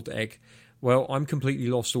world egg. Well, I'm completely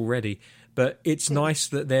lost already, but it's nice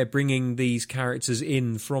that they're bringing these characters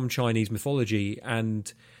in from Chinese mythology,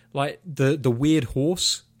 and like the weird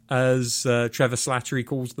horse, as Trevor Slattery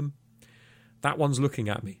calls them. That one's looking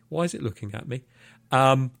at me. Why is it looking at me?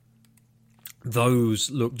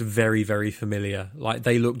 Those looked very, very familiar. Like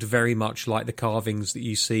they looked very much like the carvings that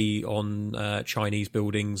you see on Chinese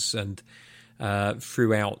buildings and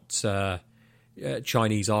throughout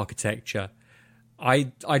Chinese architecture.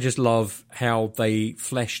 I just love how they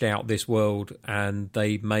fleshed out this world and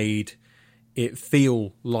they made it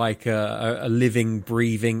feel like a living,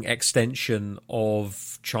 breathing extension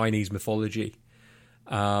of Chinese mythology.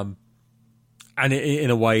 And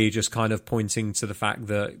in a way, just kind of pointing to the fact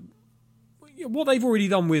that what they've already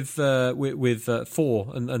done with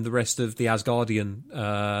Thor and the rest of the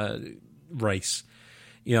Asgardian race,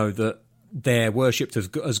 you know, that they're worshipped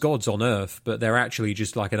as gods on Earth, but they're actually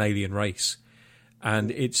just like an alien race.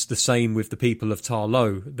 And it's the same with the people of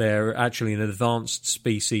Tarlo. They're actually an advanced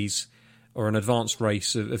species, or an advanced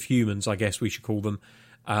race of humans, I guess we should call them,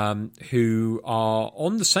 who are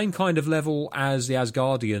on the same kind of level as the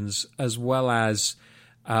Asgardians, as well as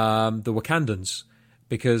the Wakandans.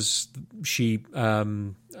 Because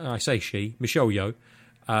Michelle Yeoh,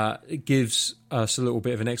 gives us a little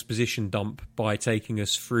bit of an exposition dump by taking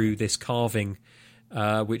us through this carving,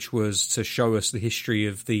 which was to show us the history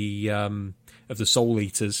of the Soul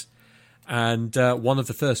Eaters. And one of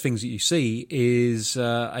the first things that you see is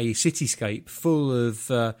a cityscape full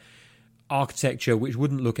of architecture which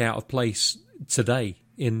wouldn't look out of place today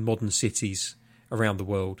in modern cities around the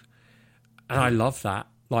world. And I love that.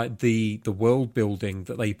 Like the world building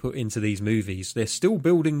that they put into these movies, they're still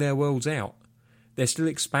building their worlds out. They're still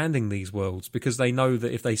expanding these worlds because they know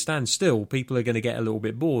that if they stand still, people are going to get a little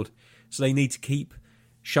bit bored. So they need to keep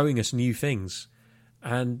showing us new things.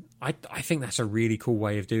 And I think that's a really cool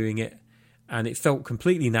way of doing it. And it felt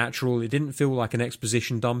completely natural. It didn't feel like an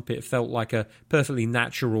exposition dump. It felt like a perfectly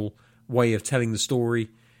natural way of telling the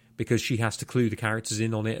story, because she has to clue the characters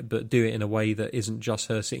in on it, but do it in a way that isn't just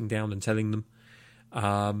her sitting down and telling them.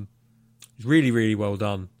 Really, really well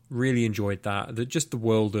done. Really enjoyed that. Just the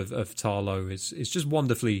world of Tarlo is just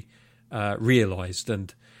wonderfully realised.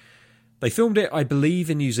 And they filmed it, I believe,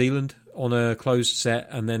 in New Zealand on a closed set,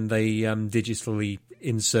 and then they digitally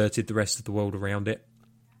inserted the rest of the world around it.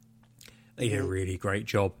 They did a really great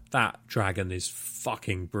job. That dragon is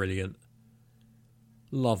fucking brilliant.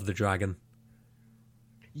 Love the dragon.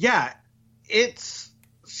 Yeah, it's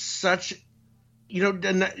such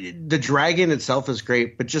the dragon itself is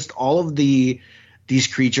great, but just all of these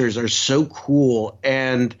creatures are so cool.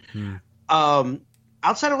 And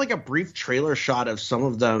outside of like a brief trailer shot of some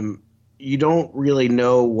of them, you don't really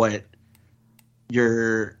know what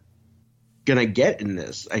you're gonna get in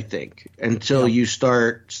this, I think, until you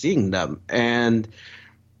start seeing them and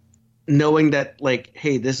knowing that, like,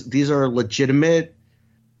 hey, these are legitimate,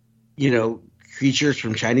 creatures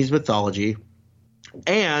from Chinese mythology,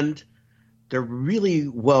 and they're really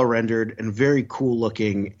well rendered and very cool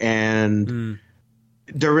looking, and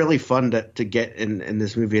they're really fun to get in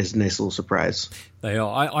this movie as a nice little surprise. They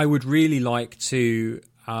are. I would really like to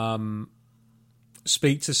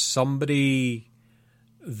speak to somebody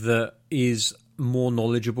that is more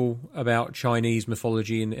knowledgeable about Chinese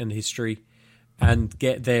mythology and history and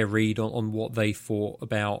get their read on what they thought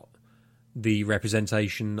about the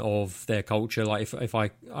representation of their culture. Like if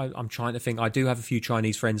I'm trying to think, I do have a few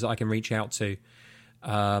Chinese friends that I can reach out to.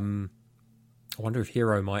 I wonder if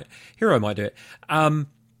Hero might do it.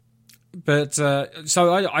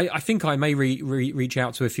 So I think I may reach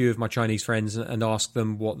out to a few of my Chinese friends and ask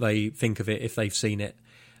them what they think of it if they've seen it.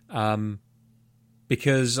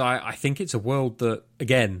 Because I think it's a world that,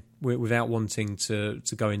 again, without wanting to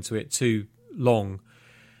go into it too long,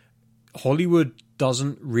 Hollywood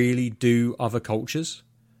doesn't really do other cultures.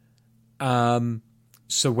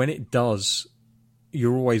 So when it does,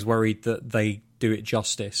 you're always worried that they do it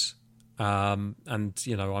justice. And,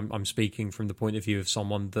 I'm speaking from the point of view of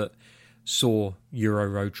someone that saw Euro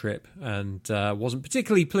Road Trip and wasn't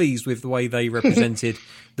particularly pleased with the way they represented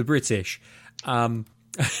the British.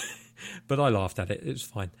 But I laughed at it. It was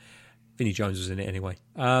fine. Vinnie Jones was in it anyway.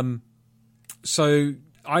 So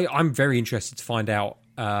I'm very interested to find out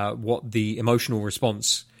what the emotional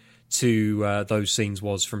response to those scenes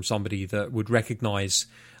was from somebody that would recognise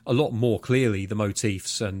a lot more clearly the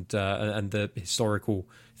motifs and the historical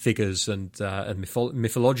figures and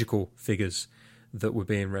mythological figures that were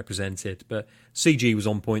being represented. But CG was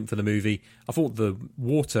on point for the movie. I thought the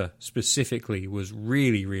water specifically was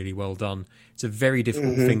really, really well done. It's a very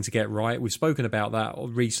difficult thing to get right. We've spoken about that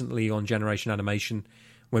recently on Generation Animation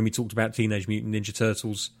when we talked about Teenage Mutant Ninja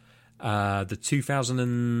Turtles, the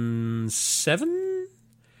 2007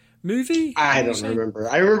 movie? I don't remember.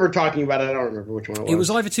 I remember talking about it. I don't remember which one it was. It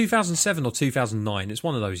was either 2007 or 2009. It's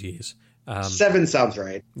one of those years. 7 sounds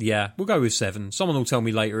right. Yeah, we'll go with 7. Someone will tell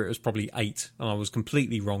me later it was probably 8, and I was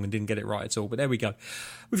completely wrong and didn't get it right at all. But there we go.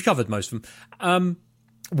 We've covered most of them.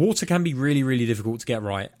 Water can be really, really difficult to get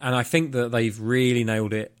right, and I think that they've really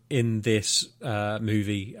nailed it in this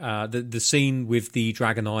movie. The scene with the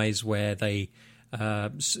dragon eyes where they,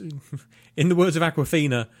 in the words of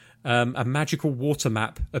Aquafina, a magical water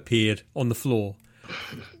map appeared on the floor.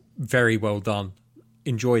 Very well done.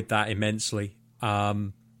 Enjoyed that immensely.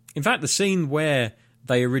 In fact, the scene where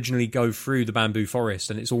they originally go through the bamboo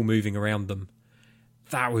forest and it's all moving around them,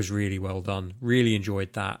 that was really well done. Really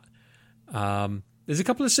enjoyed that. There's a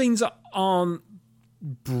couple of scenes that aren't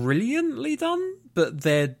brilliantly done, but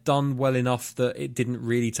they're done well enough that it didn't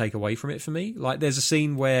really take away from it for me. Like, there's a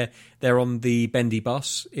scene where they're on the bendy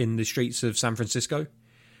bus in the streets of San Francisco,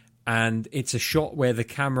 and it's a shot where the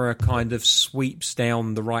camera kind of sweeps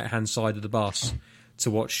down the right-hand side of the bus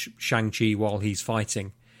to watch Shang-Chi while he's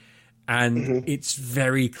fighting. And it's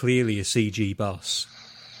very clearly a CG bus.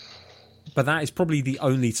 But that is probably the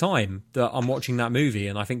only time that I'm watching that movie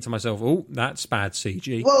and I think to myself, oh, that's bad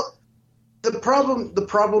CG. Well, the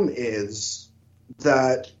problem is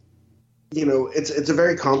that, it's a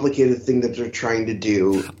very complicated thing that they're trying to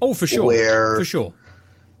do. Oh, for sure. For sure.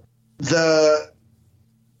 The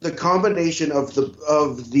combination of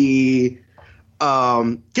the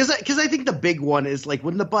because I think the big one is like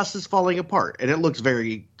when the bus is falling apart and it looks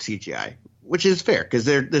very CGI, which is fair because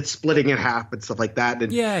it's splitting in half and stuff like that.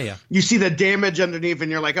 And yeah, you see the damage underneath and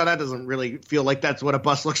you're like, oh, that doesn't really feel like that's what a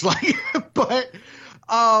bus looks like. but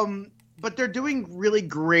they're doing really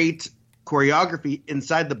great choreography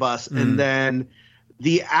inside the bus, and then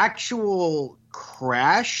the actual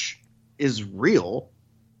crash is real.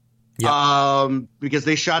 Yep. Because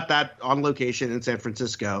they shot that on location in San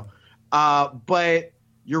Francisco. But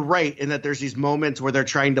you're right in that there's these moments where they're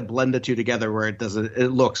trying to blend the two together where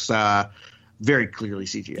it looks very clearly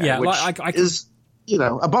CGI, which is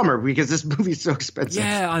a bummer because this movie's so expensive.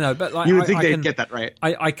 Yeah, I know, but you would think they'd get that right.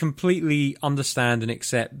 I completely understand and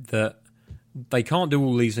accept that they can't do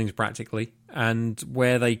all these things practically, and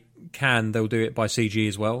where they can, they'll do it by CG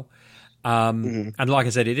as well. And like I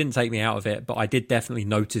said, it didn't take me out of it, but I did definitely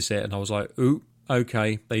notice it, and I was like, ooh.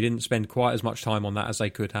 Okay, they didn't spend quite as much time on that as they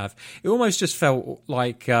could have. It almost just felt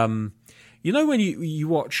like, You know when you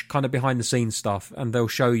watch kind of behind the scenes stuff and they'll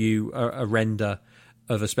show you a render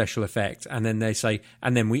of a special effect and then they say,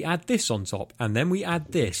 and then we add this on top, and then we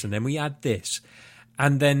add this, and then we add this.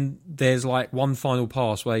 And then there's like one final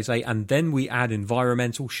pass where they say, and then we add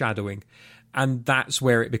environmental shadowing. And that's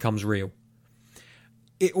where it becomes real.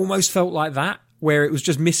 It almost felt like that, where it was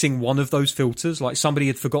just missing one of those filters. Like somebody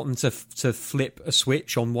had forgotten to flip a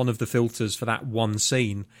switch on one of the filters for that one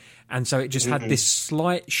scene. And so it just had this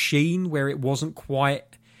slight sheen where it wasn't quite...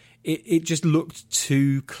 It just looked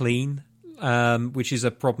too clean, which is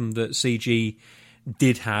a problem that CG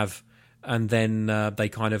did have. And then they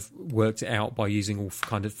kind of worked it out by using all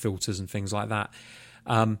kind of filters and things like that.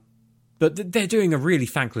 But they're doing a really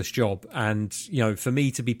thankless job. And, you know, for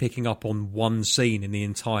me to be picking up on one scene in the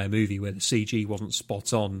entire movie where the CG wasn't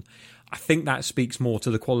spot on, I think that speaks more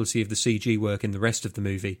to the quality of the CG work in the rest of the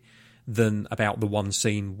movie than about the one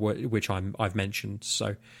scene which I've mentioned.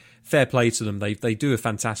 So fair play to them. They do a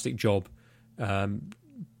fantastic job,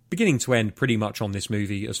 beginning to end pretty much on this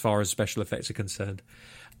movie as far as special effects are concerned.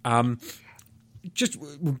 Just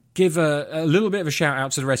give a little bit of a shout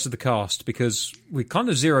out to the rest of the cast, because we kind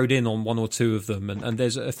of zeroed in on one or two of them, and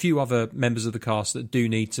there's a few other members of the cast that do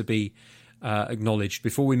need to be acknowledged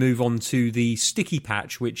before we move on to the sticky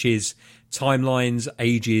patch, which is timelines,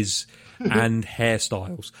 ages, and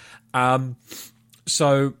hairstyles.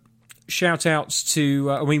 So shout outs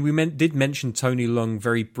to, we did mention Tony Leung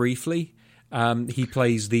very briefly. He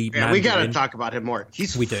plays the Mandarin. We got to talk about him more.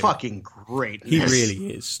 He's fucking great. He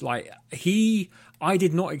really is. Like I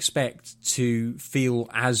did not expect to feel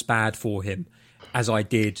as bad for him as I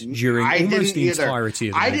did during almost the entirety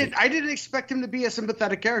of the movie. I didn't expect him to be a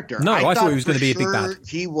sympathetic character. No, I thought he was going to be a big bad.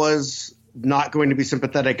 He was not going to be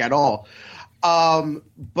sympathetic at all.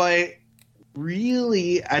 But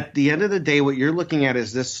really, at the end of the day, what you're looking at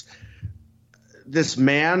is this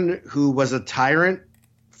man who was a tyrant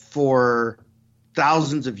for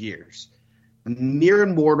thousands of years, near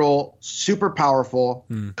immortal, super powerful,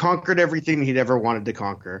 conquered everything he'd ever wanted to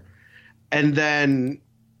conquer. And then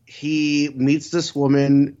he meets this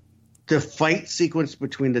woman. The fight sequence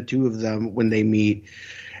between the two of them when they meet,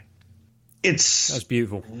 that's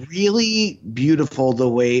beautiful. Really beautiful the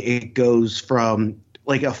way it goes from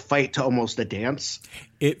like a fight to almost a dance.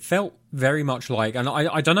 It felt very much like, and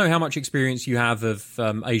I don't know how much experience you have of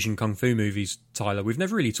Asian Kung Fu movies, Tyler. We've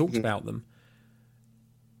never really talked about them.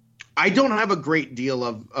 I don't have a great deal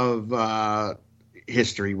of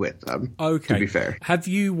history with them, to be fair. Have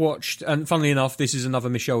you watched, and funnily enough, this is another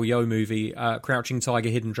Michelle Yeoh movie, Crouching Tiger,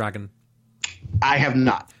 Hidden Dragon? I have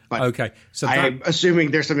not. But okay. So I'm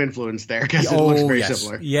assuming there's some influence there because it looks very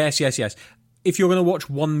similar. Yes. If you're going to watch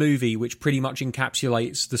one movie which pretty much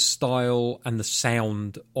encapsulates the style and the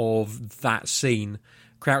sound of that scene,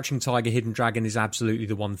 Crouching Tiger, Hidden Dragon is absolutely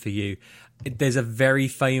the one for you. There's a very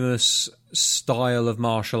famous style of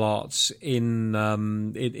martial arts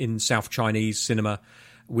in South Chinese cinema,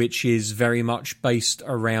 which is very much based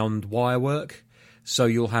around wire work. So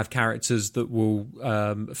you'll have characters that will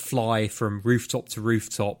fly from rooftop to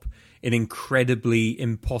rooftop in incredibly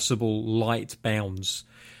impossible light bounds.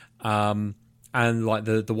 And like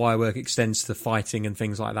the wire work extends to fighting and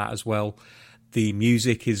things like that as well. The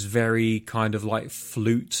music is very kind of like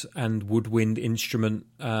flute and woodwind instrument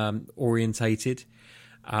orientated.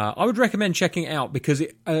 I would recommend checking it out because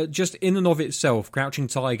it just in and of itself, Crouching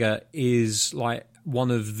Tiger is like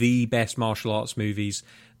one of the best martial arts movies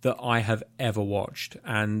that I have ever watched,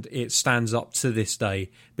 and it stands up to this day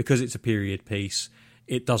because it's a period piece.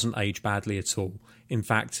 It doesn't age badly at all. In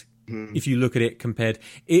fact, if you look at it compared,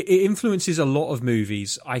 it influences a lot of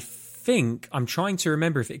movies. I think, I'm trying to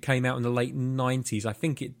remember if it came out in the late 90s. I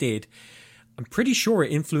think it did. I'm pretty sure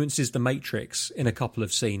it influences The Matrix in a couple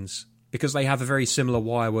of scenes because they have a very similar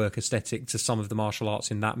wire work aesthetic to some of the martial arts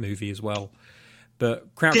in that movie as well.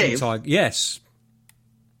 But Crouching Tiger, yes.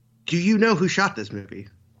 Do you know who shot this movie?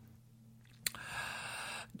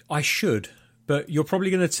 I should, but you're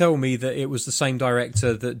probably going to tell me that it was the same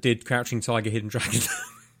director that did Crouching Tiger, Hidden Dragon.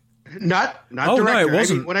 Not director. No, it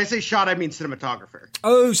wasn't. When I say shot, I mean cinematographer.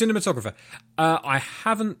 Oh, cinematographer. I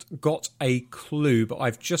haven't got a clue, but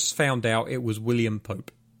I've just found out it was William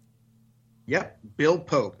Pope. Yep, Bill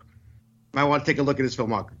Pope. Might want to take a look at his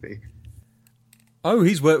filmography. Oh,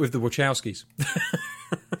 he's worked with the Wachowskis.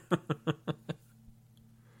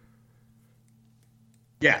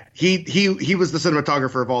 Yeah, he was the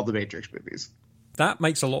cinematographer of all the Matrix movies. That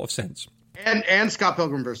makes a lot of sense. And Scott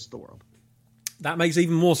Pilgrim vs. the World. That makes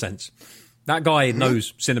even more sense. That guy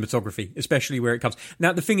knows cinematography, especially where it comes.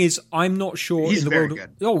 Now, the thing is, I'm not sure He's in the very world. good.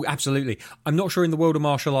 Oh, absolutely. I'm not sure in the world of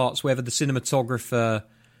martial arts whether the cinematographer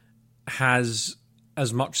has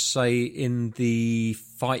as much say in the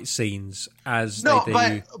fight scenes as No,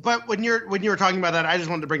 they do. but when you were talking about that, I just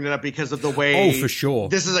wanted to bring that up because of the way. Oh, for sure.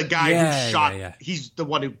 This is a guy Yeah, who shot. yeah. He's the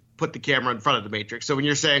one who put the camera in front of the Matrix. So when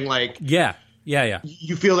you're saying like, Yeah.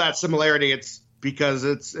 you feel that similarity, it's because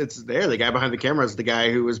it's there. The guy behind the camera is the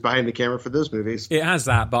guy who was behind the camera for those movies. It has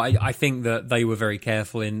that, but I think that they were very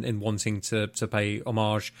careful in wanting to pay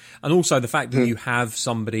homage. And also the fact that you have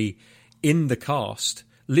somebody in the cast,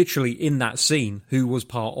 literally in that scene, who was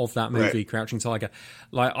part of that movie, Right. Crouching Tiger.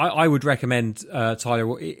 Like, I would recommend,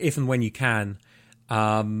 Tyler, if and when you can,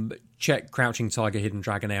 check Crouching Tiger, Hidden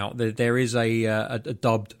Dragon out. There is a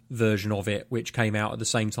dubbed version of it, which came out at the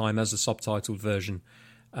same time as the subtitled version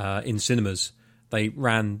in cinemas. They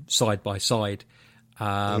ran side by side.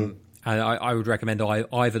 And I would recommend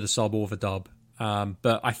either the sub or the dub.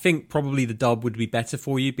 But I think probably the dub would be better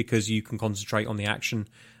for you because you can concentrate on the action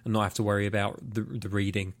and not have to worry about the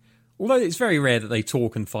reading. Although it's very rare that they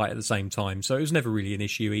talk and fight at the same time, so it was never really an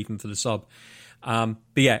issue even for the sub. But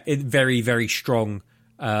yeah, very, very strong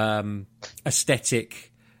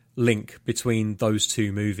aesthetic link between those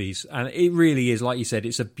two movies. And it really is, like you said,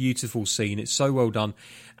 it's a beautiful scene. It's so well done.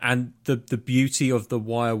 And the beauty of the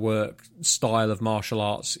wire work style of martial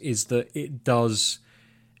arts is that it does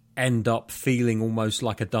end up feeling almost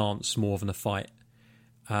like a dance more than a fight.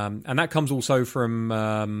 And that comes also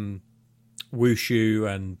from Wushu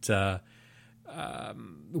and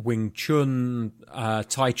Wing Chun.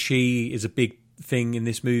 Tai Chi is a big thing in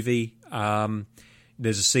this movie.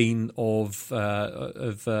 There's a scene of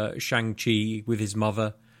Shang-Chi with his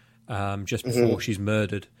mother just before she's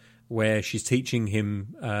murdered, where she's teaching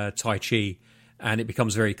him Tai Chi, and it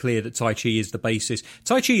becomes very clear that Tai Chi is the basis.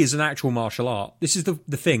 Tai Chi is an actual martial art. This is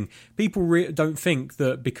the thing. People don't think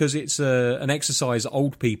that because it's an exercise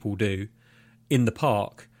old people do in the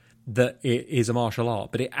park that it is a martial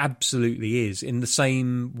art, but it absolutely is, in the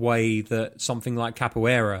same way that something like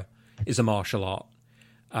capoeira is a martial art.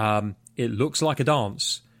 It looks like a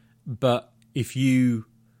dance, but if you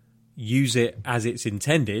use it as it's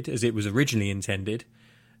intended, as it was originally intended,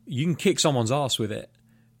 you can kick someone's ass with it.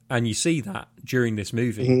 And you see that during this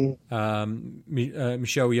movie. Michelle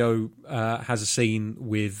Yeoh has a scene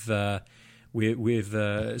with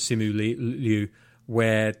Simu Liu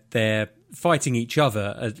where they're fighting each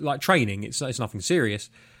other, like training. It's nothing serious,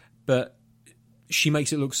 but she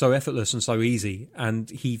makes it look so effortless and so easy. And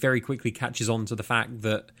he very quickly catches on to the fact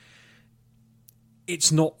that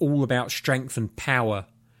it's not all about strength and power.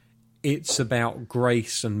 It's about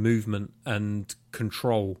grace and movement and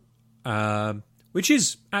control. Which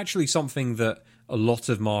is actually something that a lot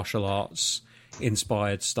of martial arts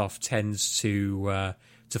inspired stuff tends to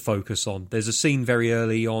focus on. There's a scene very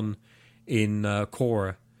early on in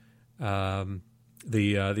Korra,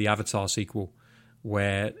 the Avatar sequel,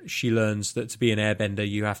 where she learns that to be an airbender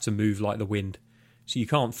you have to move like the wind. So you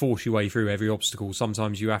can't force your way through every obstacle.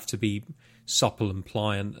 Sometimes you have to be supple and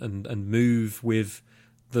pliant and move with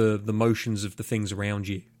the motions of the things around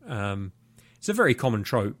you. It's a very common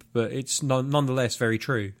trope, but it's nonetheless very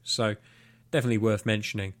true. So definitely worth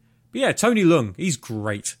mentioning. But yeah, Tony Leung, he's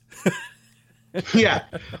great. Yeah,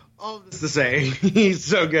 all this to say, he's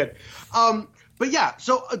so good. But yeah,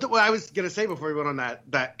 so what I was gonna say before we went on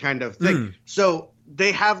that kind of thing. So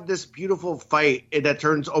they have this beautiful fight that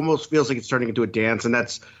almost feels like it's turning into a dance, and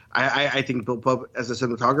that's I think Bill Pope as a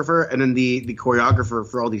cinematographer, and then the choreographer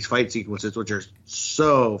for all these fight sequences, which are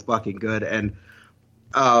so fucking good. And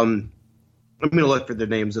I'm going to look for the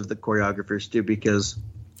names of the choreographers too, because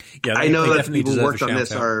I know that people who worked on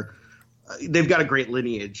this they've got a great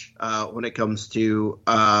lineage when it comes to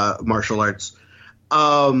martial arts.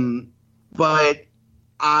 But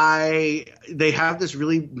they have this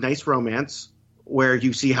really nice romance where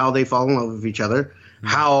you see how they fall in love with each other,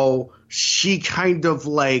 how she kind of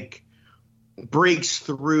like breaks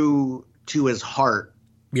through to his heart.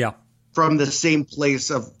 Yeah. From the same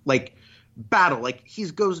place of like battle, like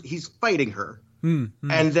he's fighting her, and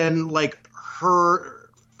then like her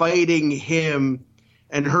fighting him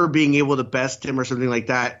and her being able to best him or something like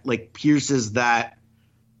that, like pierces that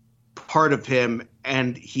part of him,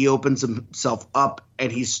 and he opens himself up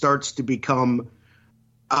and he starts to become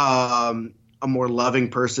a more loving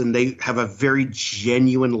person. They have a very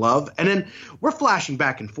genuine love, and then we're flashing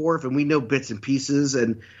back and forth and we know bits and pieces,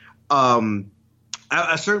 and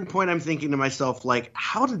at a certain point, I'm thinking to myself, like,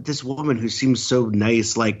 how did this woman who seems so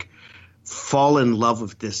nice, like, fall in love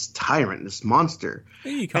with this tyrant, this monster?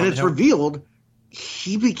 And it's revealed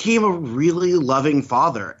he became a really loving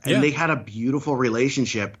father, and they had a beautiful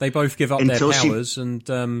relationship. They both give up their powers and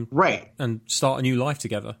right, and start a new life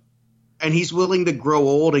together. and he's willing to grow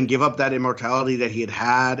old and give up that immortality that he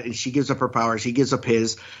had, and she gives up her powers, he gives up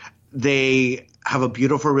his. They have a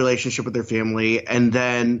beautiful relationship with their family, and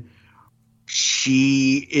then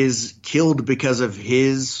she is killed because of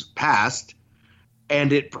his past,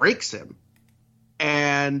 and it breaks him.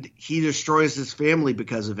 And he destroys his family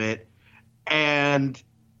because of it. And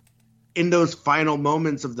in those final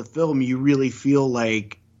moments of the film, you really feel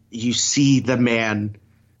like you see the man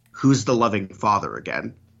who's the loving father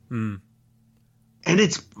again. And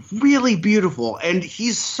it's really beautiful. And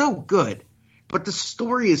he's so good. But the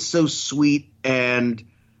story is so sweet, and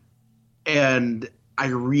I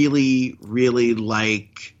really, really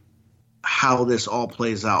like how this all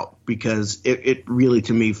plays out, because it really,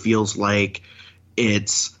 to me, feels like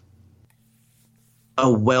it's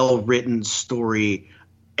a well-written story,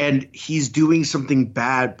 and he's doing something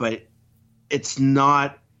bad, but it's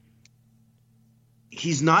not –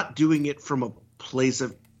 he's not doing it from a place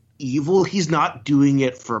of evil. He's not doing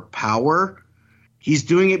it for power. He's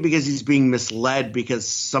doing it because he's being misled, because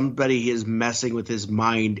somebody is messing with his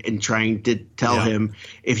mind and trying to tell him,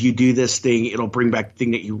 if you do this thing, it'll bring back the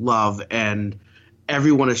thing that you love. And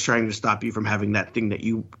everyone is trying to stop you from having that thing that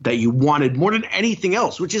you wanted more than anything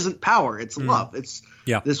else, which isn't power. It's love. It's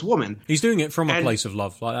this woman. He's doing it from a place of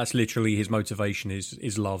love. Like, that's literally his motivation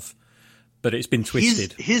is love. But it's been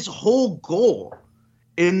twisted. His whole goal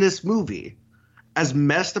in this movie, as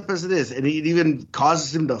messed up as it is, and it even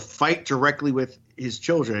causes him to fight directly with his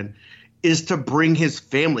children, is to bring his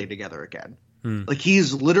family together again. Like,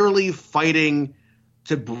 he's literally fighting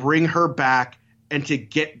to bring her back and to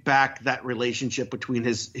get back that relationship between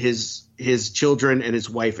his children and his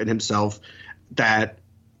wife and himself. That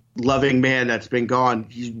loving man that's been gone,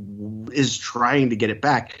 he is trying to get it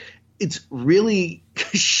back. It's really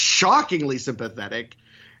shockingly sympathetic.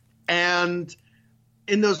 And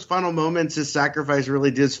in those final moments, his sacrifice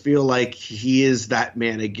really does feel like he is that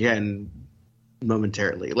man again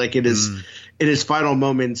momentarily. Like, it is in his final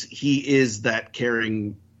moments, he is that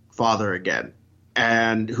caring father again,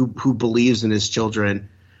 and who believes in his children.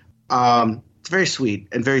 It's very sweet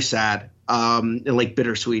and very sad, and like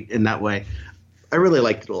bittersweet in that way. I really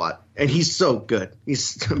liked it a lot. And he's so good.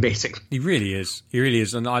 He's amazing. He really is. He really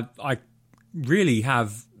is. And I really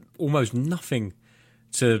have almost nothing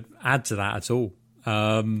to add to that at all.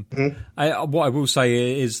 What I will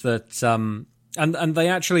say is that, and they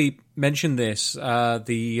actually mentioned this,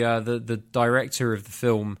 the director of the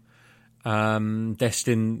film,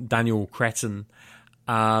 Destin Daniel Cretton,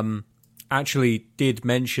 actually did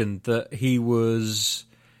mention that he was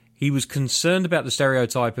concerned about the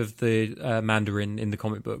stereotype of the Mandarin in the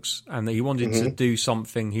comic books, and that he wanted to do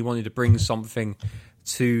something. He wanted to bring something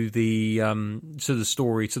to the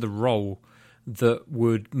story, to the role, that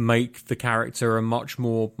would make the character a much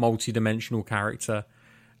more multi-dimensional character.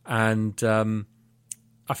 And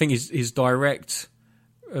I think his direct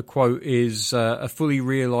quote is, a fully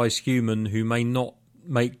realised human who may not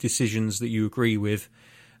make decisions that you agree with,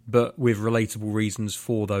 but with relatable reasons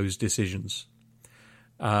for those decisions.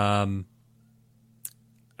 And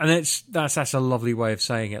that's a lovely way of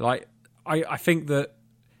saying it. Like, I think that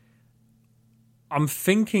I'm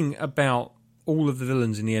thinking about all of the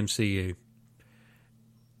villains in the MCU,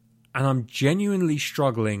 and I'm genuinely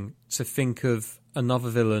struggling to think of another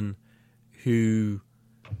villain who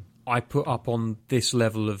I put up on this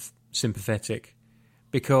level of sympathetic.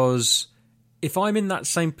 Because if I'm in that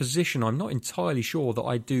same position, I'm not entirely sure that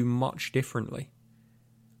I do much differently,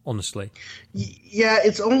 honestly. Yeah,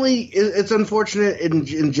 it's unfortunate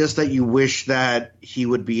in just that you wish that he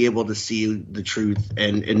would be able to see the truth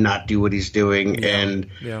and not do what he's doing, and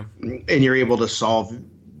you're able to solve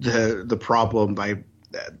the problem by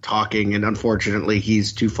talking, and unfortunately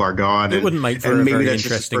he's too far gone. It wouldn't make for a very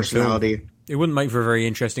interesting film. It wouldn't make for a very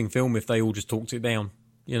interesting film if they all just talked it down,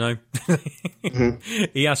 you know.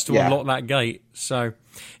 He has to unlock that gate. So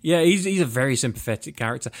yeah, he's a very sympathetic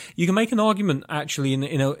character. You can make an argument, actually,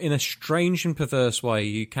 in a strange and perverse way.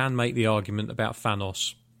 You can make the argument about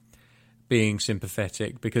Thanos being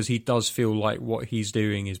sympathetic, because he does feel like what he's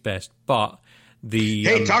doing is best. But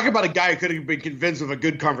talk about a guy who could have been convinced of a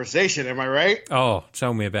good conversation. Am I right? Oh,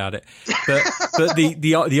 tell me about it. But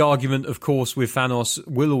the argument, of course, with Thanos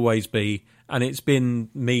will always be, and it's been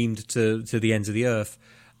memed to the ends of the earth,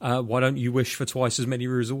 why don't you wish for twice as many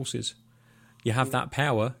resources? You have that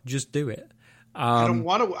power, just do it. I don't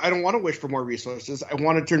want to wish for more resources. I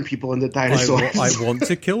want to turn people into dinosaurs. I want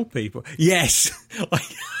to kill people. Yes.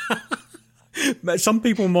 Some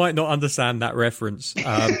people might not understand that reference.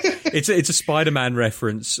 It's a Spider-Man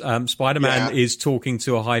reference. Spider-Man is talking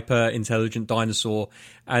to a hyper-intelligent dinosaur,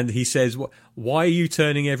 and he says, "Why are you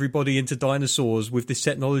turning everybody into dinosaurs? With this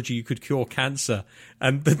technology, you could cure cancer."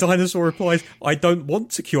 And the dinosaur replies, "I don't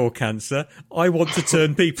want to cure cancer. I want to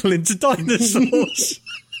turn people into dinosaurs."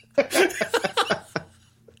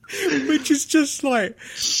 Which is just like...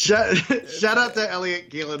 Shout out to Elliot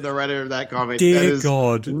Galen, the writer of that comic. Dear that is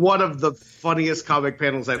God. one of the funniest comic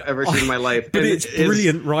panels I've ever seen in my life. But and it's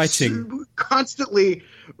brilliant writing. Constantly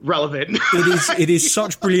relevant. It is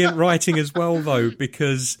such brilliant writing as well, though,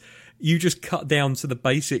 because you just cut down to the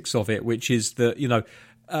basics of it, which is that,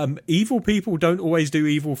 evil people don't always do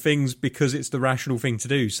evil things because it's the rational thing to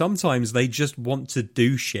do. Sometimes they just want to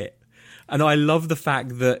do shit. And I love the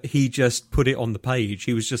fact that he just put it on the page.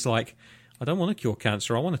 He was just like, I don't want to cure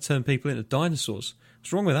cancer. I want to turn people into dinosaurs.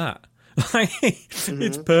 What's wrong with that?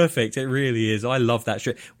 It's perfect. It really is. I love that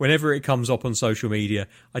shit. Whenever it comes up on social media,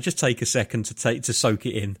 I just take a second to soak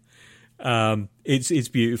it in. It's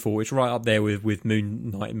beautiful. It's right up there with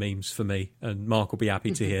Moon Knight memes for me. And Mark will be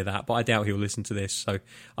happy to hear that. But I doubt he'll listen to this. So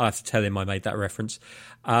I have to tell him I made that reference.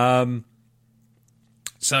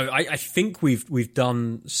 So I think we've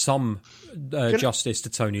done some justice to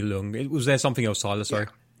Tony Leung. Was there something else, Tyler? Sorry.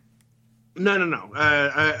 No.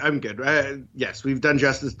 I'm good. Yes, we've done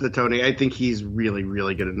justice to Tony. I think he's really,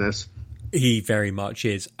 really good in this. He very much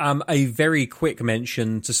is. A very quick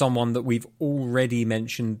mention to someone that we've already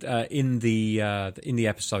mentioned in the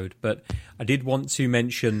episode, but I did want to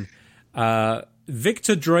mention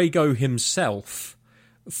Victor Drago himself,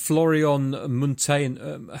 Florian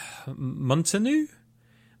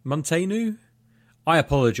Montenu? I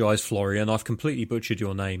apologise, Florian. I've completely butchered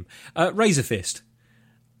your name. Razor Fist.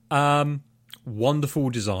 Wonderful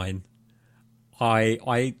design.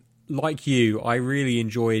 I like you. I really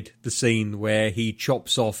enjoyed the scene where he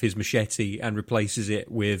chops off his machete and replaces it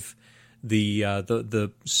with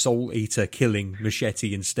the Soul Eater killing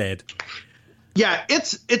machete instead. Yeah,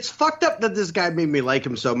 it's fucked up that this guy made me like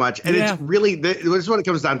him so much, and it's really this is what it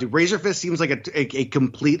comes down to. Razor Fist seems like a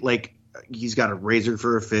complete, like, he's got a razor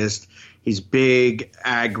for a fist. He's big,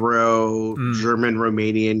 aggro, German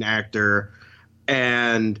Romanian actor,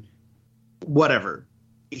 and whatever.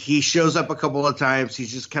 He shows up a couple of times.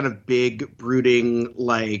 He's just kind of big, brooding,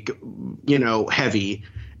 like, heavy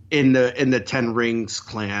in the Ten Rings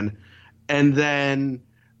clan, and then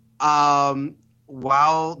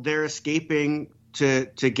while they're escaping to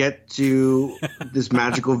get to this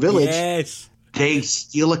magical village, they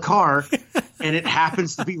steal a car, and it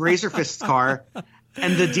happens to be Razor Fist's car.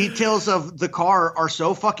 And the details of the car are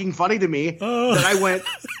so fucking funny to me that I went,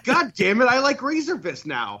 God damn it, I like Razor Fist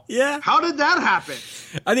now. Yeah. How did that happen?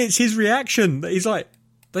 And it's his reaction. He's like,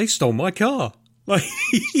 they stole my car. Like,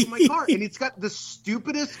 my car, and it's got the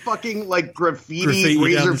stupidest fucking, like, graffiti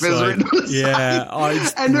Razor Fist written on the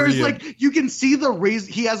side. And there's brilliant. Like, you can see the razor.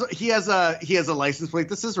 He has a license plate.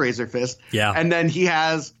 This is Razor Fist. Yeah. And then he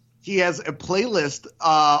has a playlist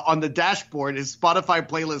on the dashboard, his Spotify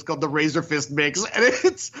playlist called the Razor Fist Mix, and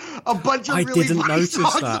it's a bunch of really funny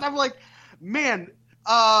songs. That. And I'm like, man.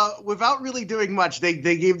 Without really doing much, they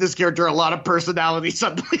gave this character a lot of personality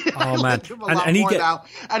suddenly. Oh man, and he now.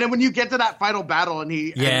 And then when you get to that final battle, and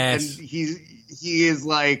he is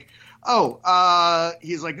like,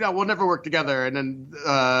 he's like, no, we'll never work together. And then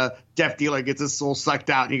Death Dealer gets his soul sucked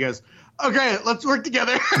out, and he goes, okay, let's work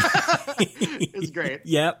together. It's great.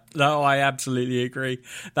 Yep. No, I absolutely agree.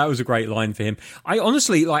 That was a great line for him. I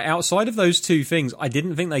honestly, like, outside of those two things, I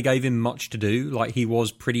didn't think they gave him much to do. Like, he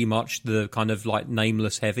was pretty much the kind of, like,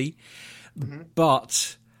 nameless heavy. Mm-hmm.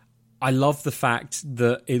 But I love the fact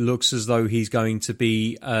that it looks as though he's going to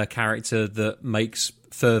be a character that makes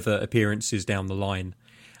further appearances down the line.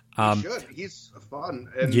 He should. He's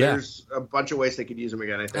fun, and there's a bunch of ways they could use him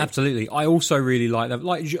again, I think. Absolutely. I also really like that.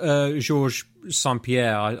 Like Georges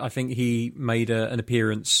St-Pierre, I think he made an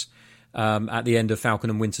appearance at the end of Falcon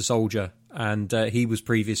and Winter Soldier, and he was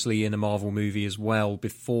previously in a Marvel movie as well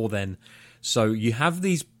before then. So you have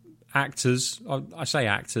these actors, I say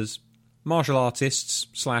actors, martial artists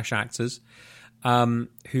 / actors,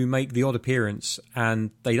 who make the odd appearance,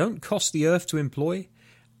 and they don't cost the earth to employ,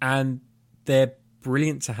 and they're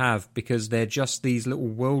brilliant to have because they're just these little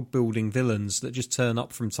world-building villains that just turn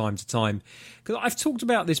up from time to time. Because I've talked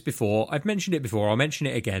about this before, I've mentioned it before, I'll mention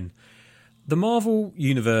it again. The Marvel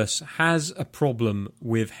Universe has a problem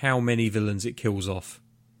with how many villains it kills off.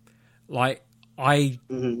 Like, I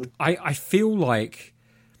feel like,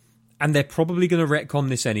 and they're probably going to retcon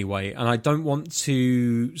this anyway, and I don't want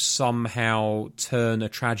to somehow turn a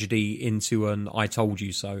tragedy into an I told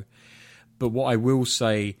you so. But what I will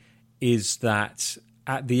say is that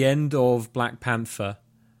at the end of Black Panther,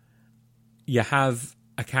 you have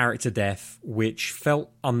a character death which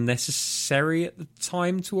felt unnecessary at the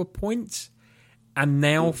time to a point, and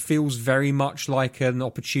now feels very much like an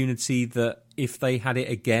opportunity that if they had it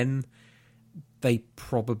again, they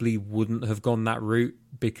probably wouldn't have gone that route,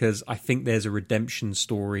 because I think there's a redemption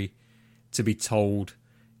story to be told,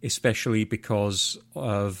 especially because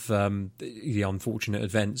of the unfortunate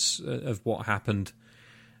events of what happened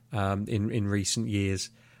in recent years.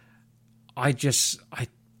 I don't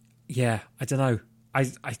know. I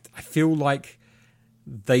feel like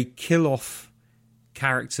they kill off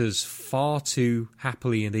characters far too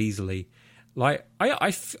happily and easily. Like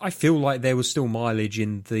I feel like there was still mileage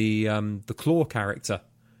in the Claw character,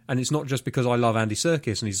 and it's not just because I love Andy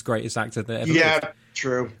Serkis and he's the greatest actor that ever lived.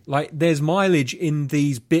 True. Like, there's mileage in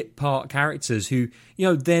these bit part characters who, you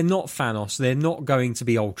know, they're not Thanos, they're not going to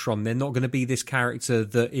be Ultron, they're not going to be this character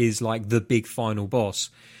that is like the big final boss.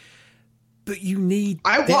 But you need.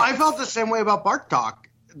 I felt the same way about Bartok,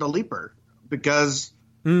 the Leaper, because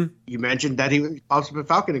you mentioned that he pops up in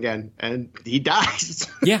Falcon again, and he dies.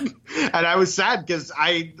 Yeah, and I was sad because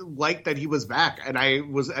I liked that he was back, and I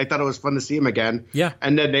thought it was fun to see him again. Yeah,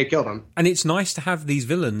 and then they killed him. And it's nice to have these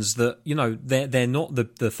villains that, you know, they're not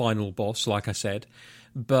the final boss, like I said,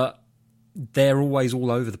 but they're always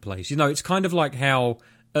all over the place. You know, it's kind of like how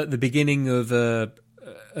at the beginning of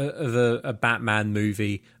a Batman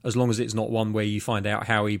movie, as long as it's not one where you find out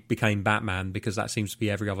how he became Batman, because that seems to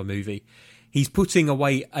be every other movie, he's putting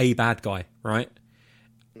away a bad guy, right?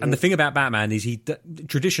 And the thing about Batman is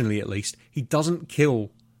traditionally at least, he doesn't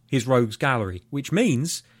kill his rogues gallery, which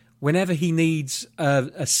means whenever he needs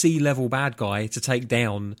a C-level bad guy to take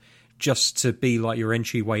down just to be like your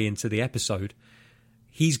entryway into the episode,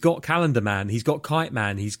 he's got Calendar Man, he's got Kite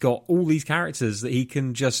Man, he's got all these characters that he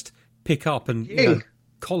can just pick up and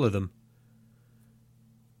collar them.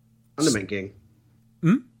 Condiment King.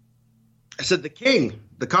 I said the King.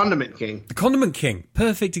 The Condiment King. The Condiment King.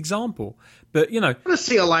 Perfect example. But, you know, I want to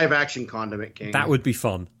see a live-action Condiment King. That would be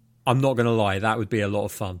fun. I'm not going to lie. That would be a lot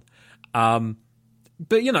of fun.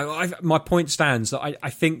 But, you know, my point stands that I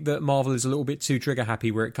think that Marvel is a little bit too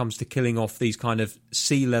trigger-happy where it comes to killing off these kind of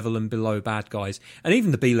C-level and below bad guys, and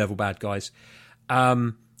even the B-level bad guys.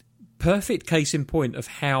 Perfect case in point of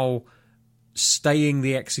how staying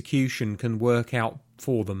the execution can work out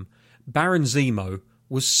for them. Baron Zemo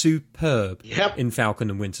was superb in Falcon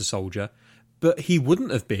and Winter Soldier, but he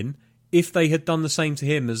wouldn't have been if they had done the same to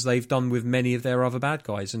him as they've done with many of their other bad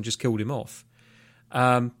guys and just killed him off.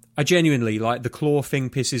 I genuinely, like, the Claw thing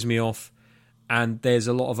pisses me off, and there's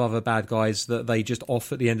a lot of other bad guys that they just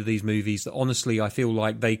off at the end of these movies that honestly I feel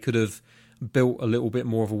like they could have built a little bit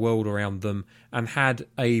more of a world around them and had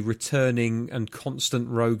a returning and constant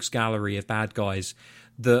rogues gallery of bad guys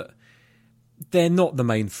that they're not the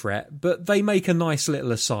main threat, but they make a nice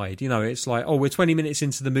little aside. You know, it's like, oh, we're 20 minutes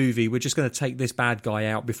into the movie, we're just going to take this bad guy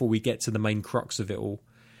out before we get to the main crux of it all.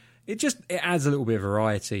 It adds a little bit of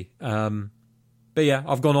variety. But yeah,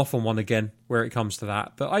 I've gone off on one again where it comes to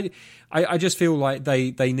that. But I just feel like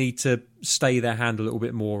they need to stay their hand a little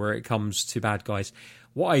bit more where it comes to bad guys.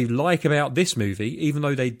 What I like about this movie, even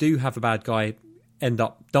though they do have a bad guy end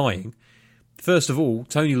up dying, first of all,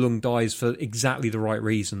 Tony Leung dies for exactly the right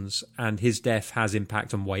reasons, and his death has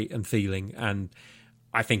impact on weight and feeling, and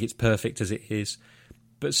I think it's perfect as it is.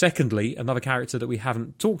 But secondly, another character that we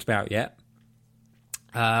haven't talked about yet,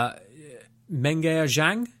 Meng'er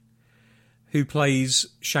Zhang, who plays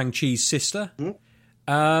Shang-Chi's sister.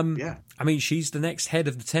 I mean, she's the next head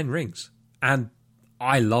of the Ten Rings, and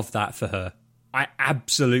I love that for her. I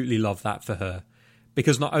absolutely love that for her.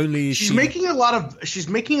 Because not only is she's making a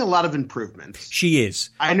lot of improvements. She is.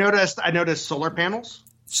 I noticed solar panels.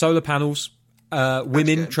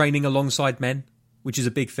 Women training alongside men, which is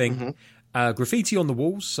a big thing. Graffiti on the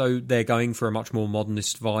walls, so they're going for a much more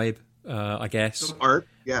modernist vibe, I guess. Some art,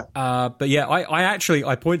 yeah. But yeah,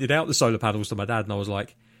 I pointed out the solar panels to my dad, and I was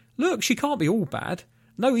like, look, she can't be all bad.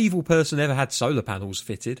 No evil person ever had solar panels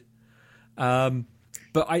fitted.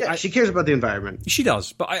 But she cares about the environment. She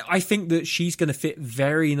does. But I think that she's going to fit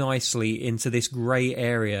very nicely into this grey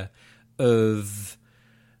area of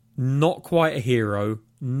not quite a hero,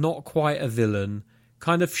 not quite a villain,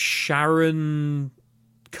 kind of Sharon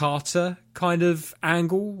Carter kind of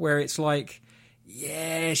angle where it's like,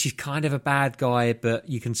 yeah, she's kind of a bad guy, but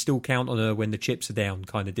you can still count on her when the chips are down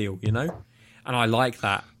kind of deal, you know? And I like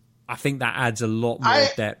that. I think that adds a lot more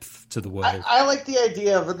depth to the world. I like the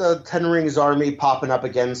idea of the Ten Rings army popping up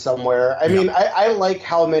again somewhere. I mean, I like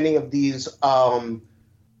how many of these,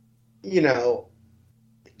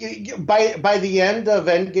 by the end of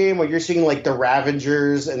Endgame, when you're seeing like the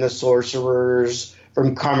Ravengers and the Sorcerers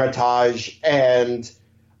from Carmitage and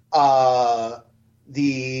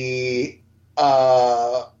the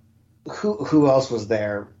who else was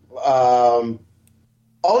there?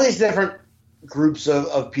 All these different groups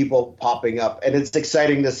of people popping up, and it's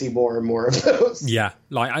exciting to see more and more of those. Yeah,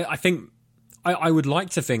 like I think I would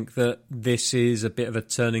like to think that this is a bit of a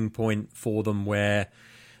turning point for them, where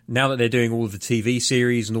now that they're doing all of the TV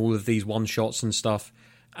series and all of these one shots and stuff,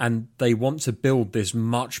 and they want to build this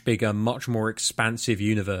much bigger, much more expansive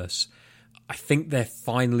universe. I think they're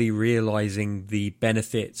finally realizing the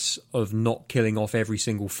benefits of not killing off every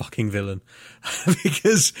single fucking villain,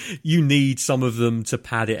 because you need some of them to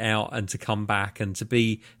pad it out and to come back and to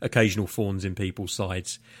be occasional thorns in people's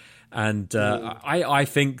sides. And I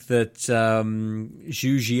think that Zhu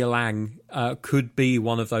Jialang could be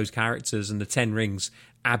one of those characters, and the Ten Rings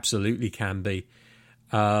absolutely can be.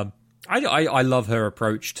 I love her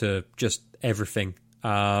approach to just everything.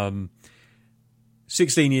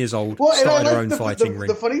 16 years old, started her own fighting ring.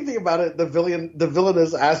 The funny thing about it, the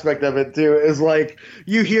villainous aspect of it too, is like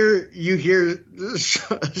you hear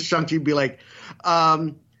Shang-Chi be like,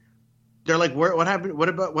 they're like, what happened?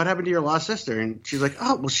 What happened to your lost sister? And she's like,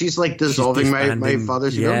 oh, well, she's like dissolving my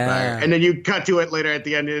father's empire. And then you cut to it later at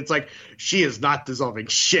the end, and it's like, she is not dissolving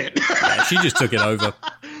shit. Yeah, she just took it over.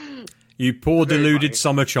 You poor deluded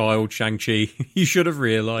summer child, Shang-Chi. You should have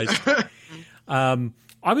realized.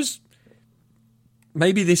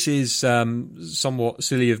 Maybe this is somewhat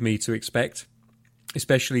silly of me to expect,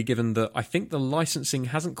 especially given that I think the licensing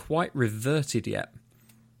hasn't quite reverted yet.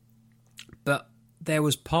 But there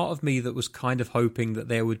was part of me that was kind of hoping that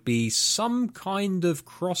there would be some kind of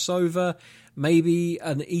crossover, maybe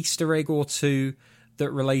an Easter egg or two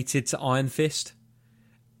that related to Iron Fist.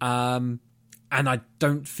 And I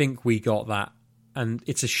don't think we got that. And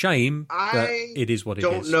it's a shame, but it is what it is.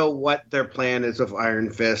 I don't know what their plan is of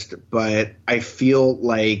Iron Fist, but I feel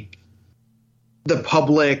like the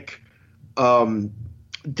public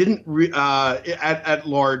didn't at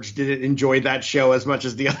large didn't enjoy that show as much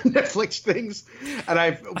as the other Netflix things, and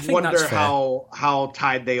I wonder how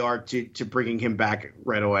tied they are to bringing him back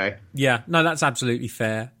right away. Yeah, no, that's absolutely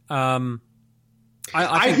fair. I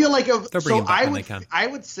feel like I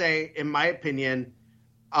would say, in my opinion,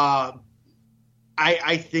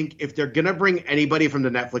 I think if they're going to bring anybody from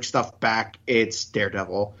the Netflix stuff back, it's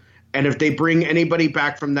Daredevil. And if they bring anybody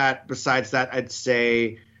back from that besides that, I'd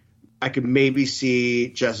say I could maybe see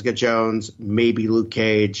Jessica Jones, maybe Luke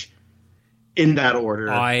Cage, in that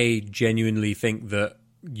order. I genuinely think that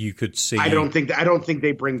you could see... I don't think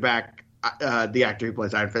they bring back the actor who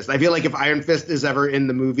plays Iron Fist. I feel like if Iron Fist is ever in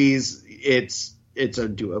the movies, it's a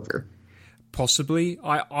do-over. Possibly.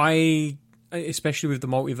 I especially with the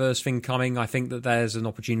multiverse thing coming, I think that there's an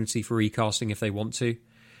opportunity for recasting if they want to.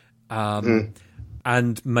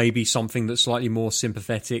 And maybe something that's slightly more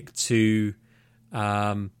sympathetic to...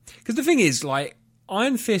 Because the thing is, like,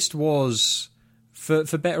 Iron Fist was, for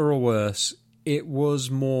better or worse, it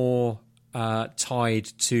was more tied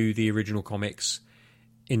to the original comics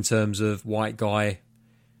in terms of white guy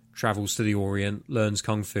travels to the Orient, learns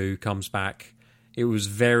Kung Fu, comes back. It was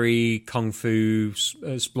very Kung Fu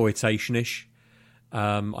exploitation-ish.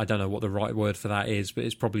 I don't know what the right word for that is, but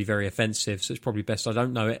it's probably very offensive, so it's probably best I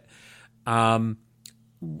don't know it.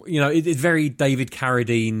 It's very David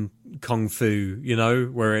Carradine Kung Fu,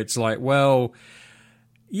 where it's like, well,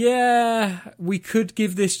 yeah, we could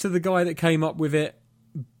give this to the guy that came up with it,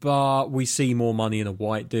 but we see more money in a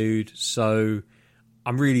white dude, so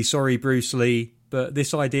I'm really sorry, Bruce Lee, but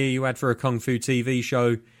this idea you had for a Kung Fu TV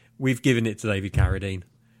show, we've given it to David Carradine.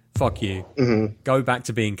 Fuck you. Mm-hmm. Go back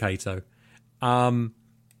to being Kato. There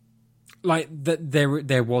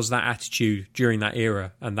was that attitude during that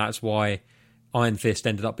era, and that's why Iron Fist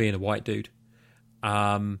ended up being a white dude.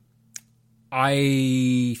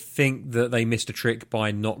 I think that they missed a trick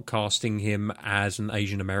by not casting him as an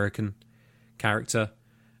Asian American character.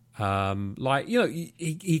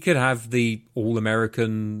 He could have the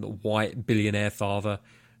all-American white billionaire father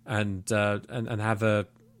and have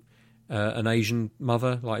an Asian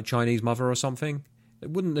mother, like a Chinese mother or something. It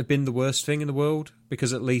wouldn't have been the worst thing in the world,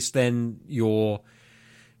 because at least then you're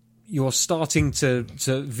starting to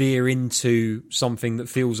veer into something that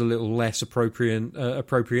feels a little less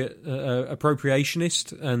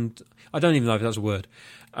appropriationist, and I don't even know if that's a word.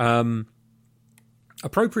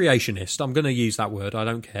 Appropriationist. I'm going to use that word. I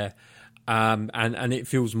don't care. And it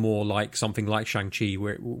feels more like something like Shang-Chi,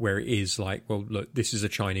 where it is like, well, look, this is a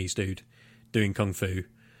Chinese dude doing Kung Fu,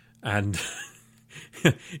 and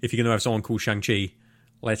if you're going to have someone called Shang-Chi,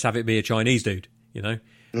 let's have it be a Chinese dude,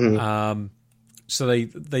 So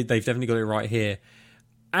they've definitely got it right here.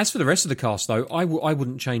 As for the rest of the cast, though, I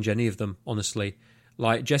wouldn't change any of them, honestly.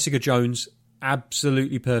 Like, Jessica Jones,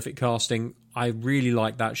 absolutely perfect casting. I really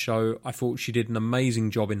liked that show. I thought she did an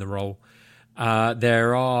amazing job in the role.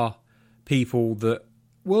 There are people that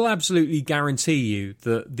will absolutely guarantee you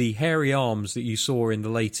that the hairy arms that you saw in the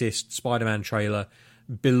latest Spider-Man trailer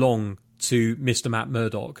belong to Mr. Matt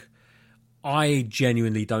Murdock. I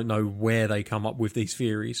genuinely don't know where they come up with these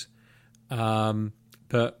theories.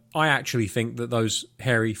 But I actually think that those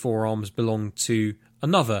hairy forearms belong to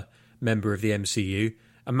another member of the MCU,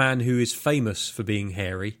 a man who is famous for being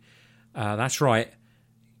hairy. That's right.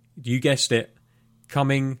 You guessed it.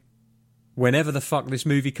 Coming whenever the fuck this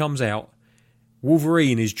movie comes out,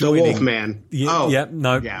 Wolverine is joining... The Wolfman.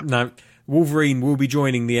 No. Wolverine will be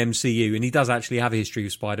joining the MCU, and he does actually have a history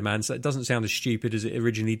with Spider-Man, so it doesn't sound as stupid as it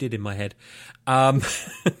originally did in my head. No,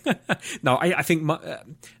 I think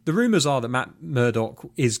the rumours are that Matt Murdock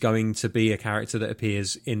is going to be a character that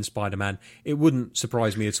appears in Spider-Man. It wouldn't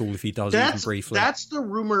surprise me at all if he does, even briefly. That's the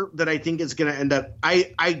rumor that I think is going to end up...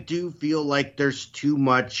 I do feel like there's too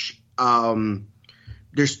much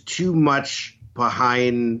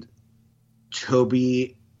behind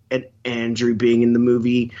Toby and Andrew being in the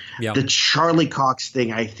movie. Yeah. The Charlie Cox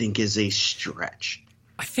thing, I think, is a stretch.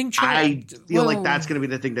 I think I feel like that's going to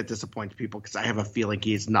be the thing that disappoints people, because I have a feeling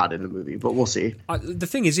he's not in the movie, but we'll see. The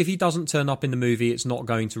thing is, if he doesn't turn up in the movie, it's not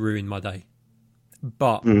going to ruin my day.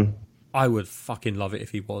 But I would fucking love it if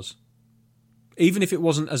he was. Even if it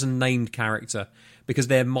wasn't as a named character, because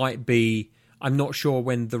there might be... I'm not sure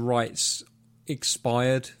when the rights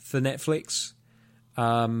expired for Netflix.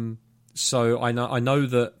 So I know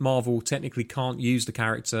that Marvel technically can't use the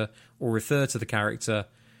character or refer to the character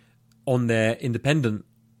on their independent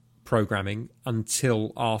programming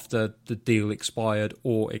until after the deal expired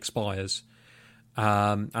or expires.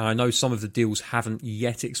 And I know some of the deals haven't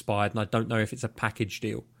yet expired, and I don't know if it's a package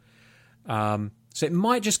deal. So it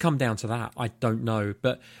might just come down to that. I don't know.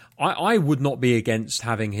 But I would not be against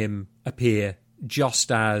having him appear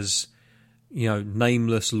just as,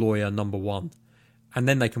 nameless lawyer number one. And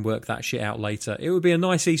then they can work that shit out later. It would be a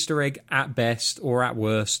nice Easter egg at best or at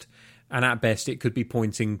worst. And at best, it could be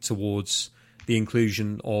pointing towards the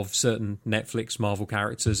inclusion of certain Netflix Marvel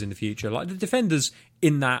characters in the future. Like the Defenders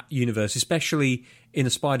in that universe, especially in a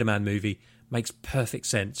Spider-Man movie, makes perfect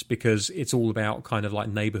sense because it's all about kind of like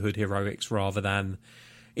neighborhood heroics rather than...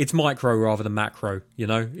 It's micro rather than macro,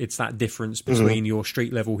 It's that difference between your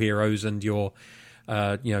street-level heroes and your,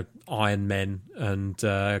 Iron Men and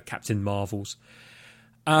Captain Marvels.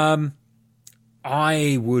 I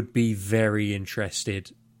would be very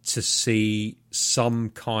interested to see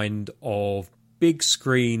some kind of big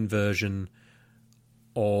screen version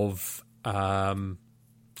of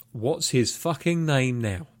what's his fucking name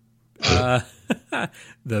now?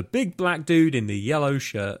 The big black dude in the yellow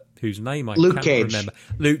shirt whose name I can't remember.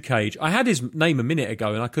 Luke Cage. I had his name a minute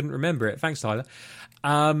ago and I couldn't remember it. Thanks, Tyler.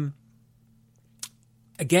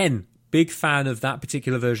 Again, big fan of that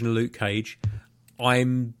particular version of Luke Cage.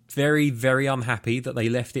 I'm very, very unhappy that they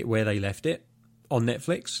left it where they left it on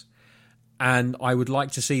Netflix. And I would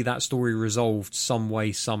like to see that story resolved some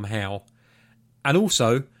way, somehow. And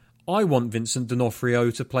also, I want Vincent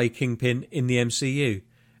D'Onofrio to play Kingpin in the MCU.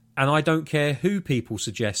 And I don't care who people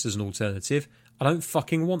suggest as an alternative. I don't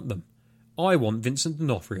fucking want them. I want Vincent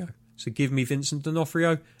D'Onofrio. So give me Vincent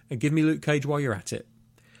D'Onofrio and give me Luke Cage while you're at it.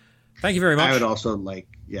 Thank you very much. I would also like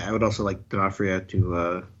D'Onofrio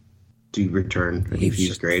to return. I think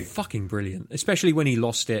he's great. Fucking brilliant. Especially when he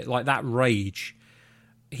lost it. Like that rage.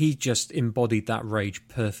 He just embodied that rage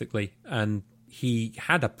perfectly. And he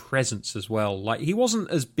had a presence as well. Like he wasn't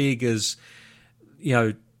as big as,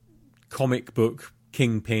 comic book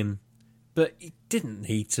Kingpin, but he didn't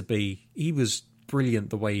need to be. He was brilliant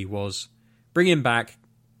the way he was. Bring him back.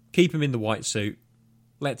 Keep him in the white suit.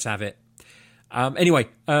 Let's have it. Anyway,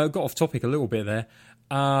 got off topic a little bit there.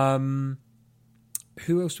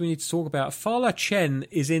 Who else do we need to talk about? Fala Chen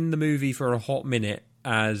is in the movie for a hot minute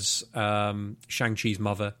as Shang-Chi's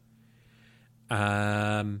mother.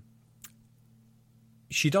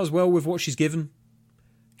 She does well with what she's given.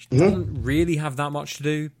 She doesn't really have that much to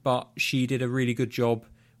do, but she did a really good job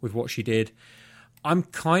with what she did. I'm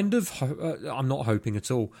kind of... I'm not hoping at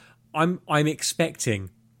all. I'm expecting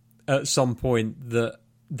at some point that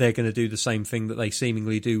they're going to do the same thing that they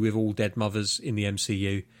seemingly do with all dead mothers in the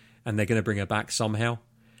MCU, and they're going to bring her back somehow.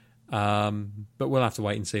 But we'll have to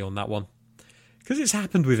wait and see on that one. Because it's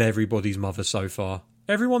happened with everybody's mother so far.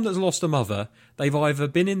 Everyone that's lost a mother, they've either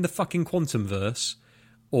been in the fucking quantum verse,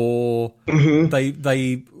 or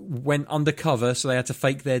they went undercover so they had to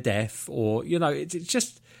fake their death, or, it's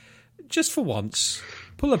just... Just for once,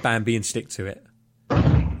 pull a Bambi and stick to it.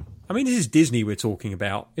 I mean, this is Disney we're talking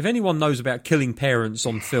about. If anyone knows about killing parents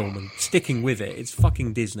on film and sticking with it, it's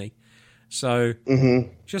fucking Disney. So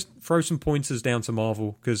just throw some pointers down to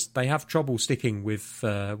Marvel, because they have trouble sticking with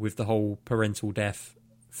the whole parental death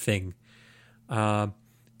thing.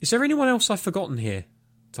 Is there anyone else I've forgotten here,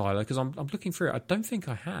 Tyler? Because I'm looking through it. I don't think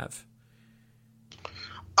I have.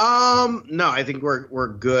 No, I think we're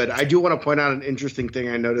good. I do want to point out an interesting thing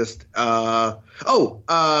I noticed.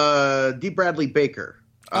 D. Bradley Baker.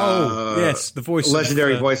 Yes, the voice,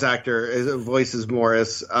 legendary voice actor, voices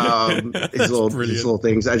Morris. His little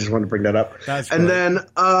things. I just wanted to bring that up. That's and great.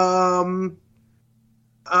 then,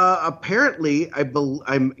 apparently,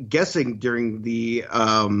 I'm guessing during the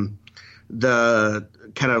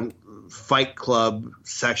kind of Fight Club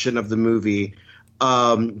section of the movie,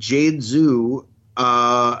 Jade Zhu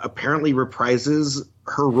apparently reprises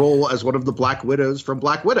her role as one of the Black Widows from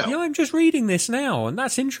Black Widow. Yeah, I'm just reading this now, and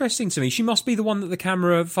that's interesting to me. She must be the one that the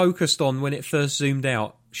camera focused on when it first zoomed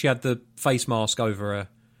out. She had the face mask over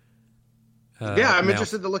her. Yeah, I'm mouth.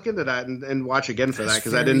 interested to look into that and watch again for that,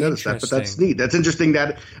 because I didn't notice that. But that's neat. That's interesting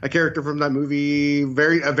that a character from that movie, a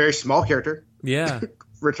very small character,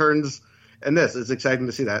 returns in this. It's exciting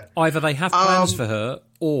to see that. Either they have plans for her,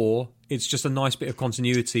 or it's just a nice bit of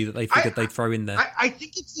continuity that they figured they'd throw in there. I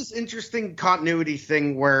think it's this interesting continuity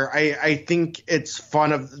thing where I think it's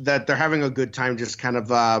fun that they're having a good time just kind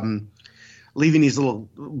of leaving these little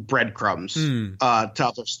breadcrumbs to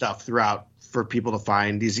other stuff throughout for people to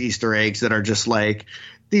find, these Easter eggs that are just like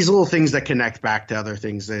these little things that connect back to other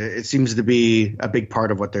things. It seems to be a big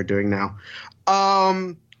part of what they're doing now.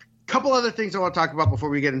 Couple other things I want to talk about before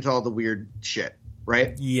we get into all the weird shit.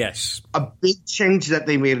 Right? Yes. A big change that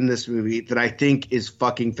they made in this movie that I think is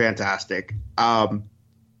fucking fantastic.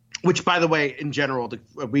 Which, by the way, in general,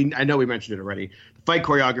 I know we mentioned it already. The fight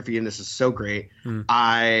choreography in this is so great.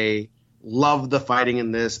 I love the fighting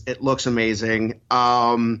in this. It looks amazing.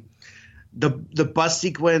 The bus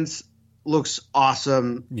sequence looks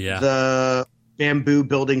awesome. Yeah. The bamboo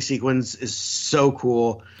building sequence is so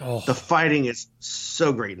cool. Oh. The fighting is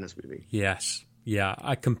so great in this movie. Yes. Yeah,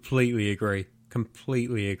 I completely agree. But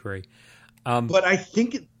I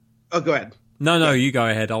think go ahead. No, you go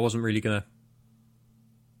ahead. I wasn't really gonna.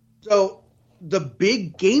 So the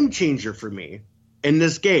big game changer for me in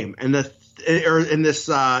this game in this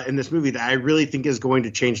movie that I really think is going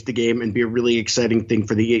to change the game and be a really exciting thing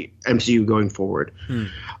for the MCU going forward.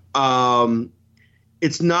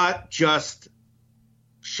 It's not just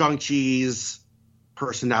Shang-Chi's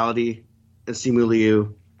personality and Simu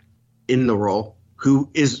Liu in the role, who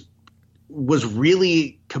was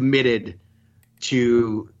really committed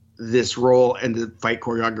to this role and the fight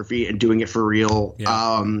choreography and doing it for real,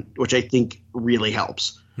 which I think really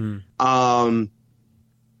helps. Unlike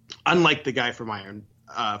the guy from Iron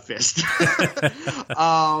Fist.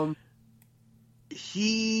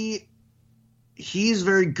 He's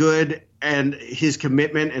very good, and his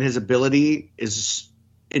commitment and his ability is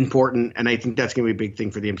important, and I think that's going to be a big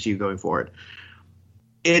thing for the MCU going forward.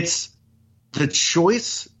 It's the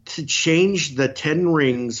choice to change the 10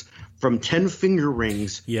 rings from 10 finger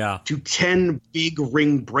rings to 10 big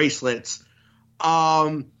ring bracelets.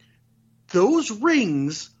 Those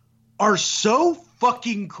rings are so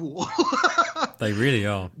fucking cool. They really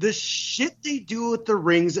are. The shit they do with the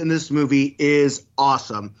rings in this movie is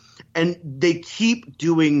awesome. And they keep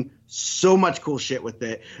doing so much cool shit with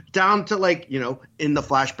it, down to in the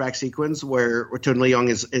flashback sequence where Tony Leung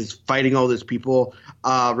is fighting all these people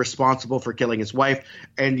responsible for killing his wife.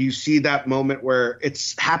 And you see that moment where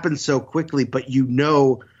it's happened so quickly, but he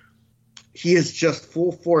has just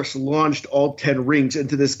full force launched all 10 rings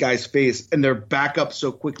into this guy's face, and they're back up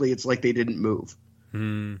so quickly it's like they didn't move.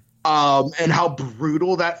 And how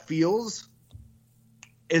brutal that feels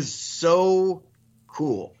is so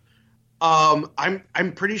cool.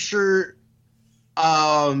 I'm pretty sure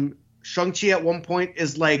Shang-Chi at one point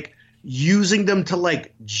is using them to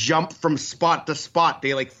jump from spot to spot.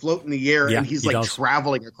 They float in the air, and he's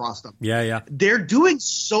traveling across them. They're doing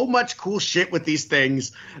so much cool shit with these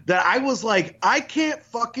things that I was I can't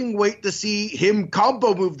fucking wait to see him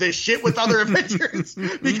combo move this shit with other Avengers,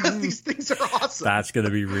 because these things are awesome. That's going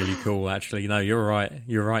to be really cool, actually. No, you're right.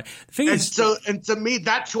 The thing is, and to me,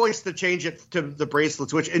 that choice to change it to the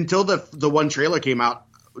bracelets, which until the one trailer came out,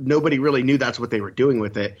 nobody really knew that's what they were doing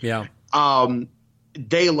with it.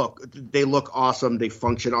 They look awesome. They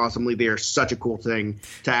function awesomely. They are such a cool thing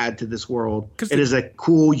to add to this world. It is a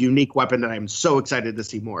cool, unique weapon that I'm so excited to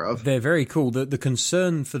see more of. They're very cool. The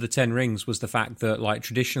concern for the 10 rings was the fact that,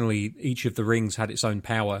 traditionally, each of the rings had its own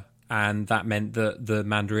power, and that meant that the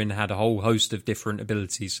Mandarin had a whole host of different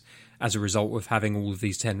abilities as a result of having all of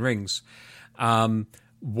these 10 rings.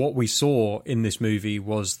 What we saw in this movie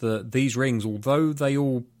was that these rings, although they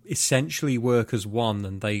all essentially work as one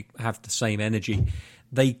and they have the same energy,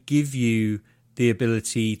 they give you the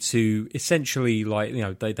ability to essentially, like, you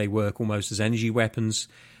know, they work almost as energy weapons.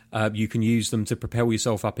 You can use them to propel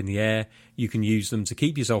yourself up in the air. You can use them to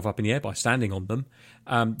keep yourself up in the air by standing on them.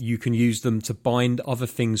 You can use them to bind other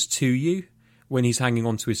things to you when he's hanging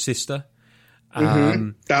on to his sister.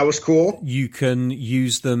 That was cool. You can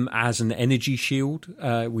use them as an energy shield.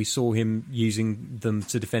 We saw him using them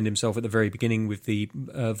to defend himself at the very beginning with the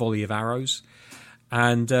volley of arrows.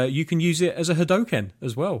 And you can use it as a Hadoken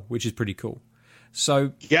as well, which is pretty cool.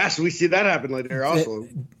 So yes, we see that happen later also.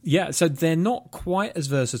 Yeah, so they're not quite as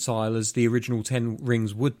versatile as the original 10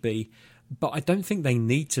 rings would be, but I don't think they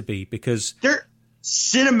need to be because they're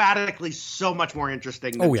cinematically so much more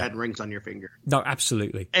interesting than 10 rings on your finger. No,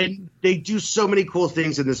 absolutely. And they do so many cool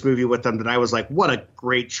things in this movie with them that I was like, what a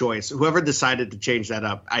great choice. Whoever decided to change that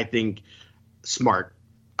up, I think smart.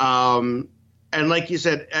 And like you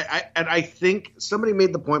said, I think somebody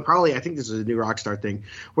made the point, probably, I think this is a new Rockstar thing,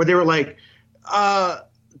 where they were like,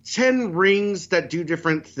 10 rings that do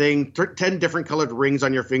different things, 10 different colored rings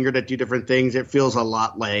on your finger that do different things. It feels a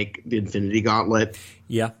lot like the Infinity Gauntlet.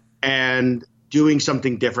 Yeah. And doing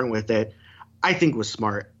something different with it, I think was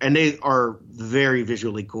smart. And they are very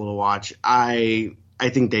visually cool to watch. I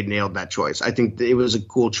think they nailed that choice. I think it was a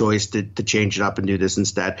cool choice to change it up and do this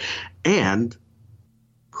instead. And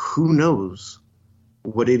who knows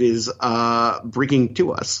what it is bringing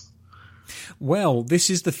to us. Well, this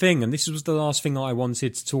is the thing, and this was the last thing I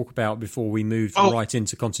wanted to talk about before we moved right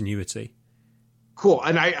into continuity. Cool,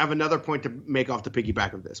 and I have another point to make off the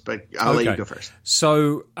piggyback of this, but I'll let you go first.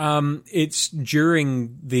 So it's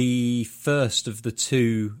during the first of the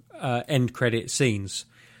two end credit scenes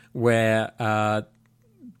where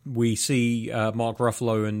we see Mark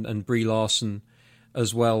Ruffalo and Brie Larson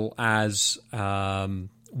as well as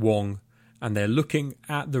Wong, and they're looking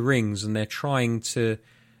at the rings and they're trying to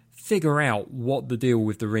figure out what the deal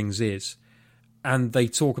with the rings is. And they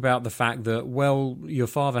talk about the fact that, well, your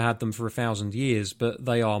father had them for 1,000 years, but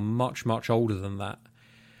they are much, much older than that.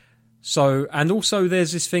 So, and also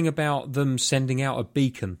there's this thing about them sending out a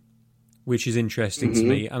beacon, which is interesting to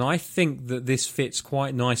me. And I think that this fits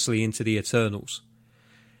quite nicely into the Eternals.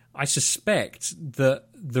 I suspect that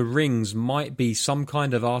the rings might be some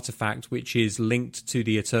kind of artifact which is linked to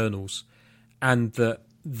the Eternals, and that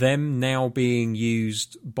them now being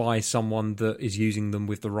used by someone that is using them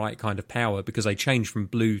with the right kind of power, because they change from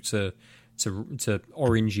blue to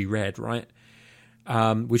orangey red, right?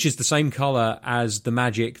 Which is the same color as the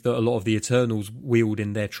magic that a lot of the Eternals wield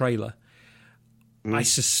in their trailer. I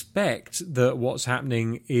suspect that what's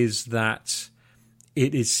happening is that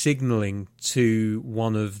it is signaling to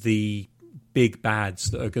one of the big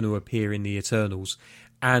bads that are going to appear in the Eternals,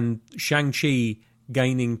 and Shang-Chi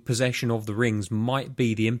gaining possession of the rings might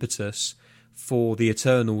be the impetus for the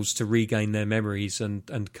Eternals to regain their memories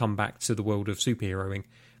and come back to the world of superheroing.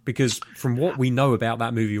 Because from what we know about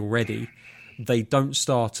that movie already, they don't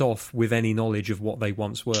start off with any knowledge of what they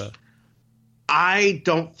once were. I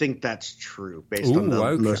don't think that's true based on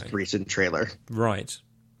the most recent trailer. Right.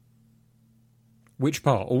 Which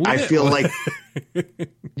part? I feel like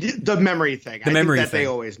the memory thing. I think that they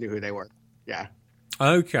always knew who they were. Yeah.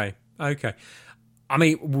 Okay. I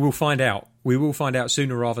mean, we'll find out. We will find out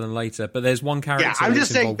sooner rather than later. But there's one character. Yeah, I'm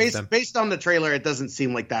just saying, based on the trailer, it doesn't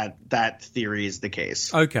seem like that theory is the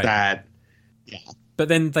case. Okay. But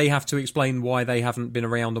then they have to explain why they haven't been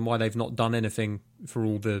around and why they've not done anything for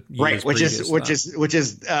all the years. Right, which is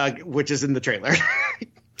in the trailer.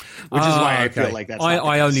 Which is why I feel like that's.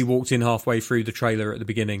 I only walked in halfway through the trailer at the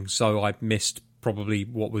beginning, so I missed probably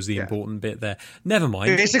what was the important bit there. Never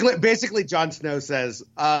mind. Basically, Jon Snow says,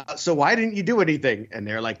 "So why didn't you do anything?" And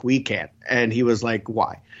they're like, "We can't." And he was like,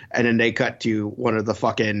 "Why?" And then they cut to one of the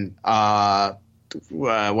fucking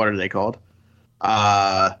what are they called?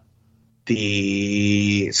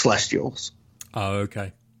 The Celestials. Oh,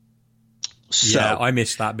 okay. So, yeah, I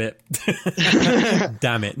missed that bit.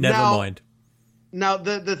 Damn it. Never mind. Now,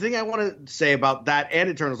 the thing I want to say about that and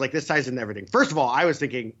Eternals, like this ties into everything. First of all, I was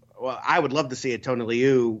thinking, well, I would love to see a Tony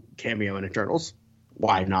Liu cameo in Eternals.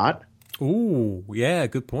 Why not? Ooh, yeah,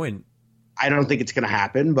 good point. I don't think it's going to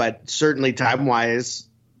happen, but certainly time-wise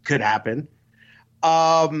could happen.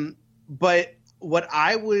 But what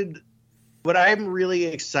I'm really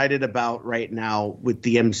excited about right now with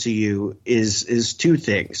the MCU is two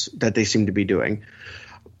things that they seem to be doing.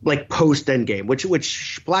 like post Endgame,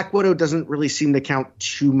 which Black Widow doesn't really seem to count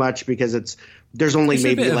too much because there's only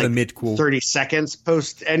maybe like 30 seconds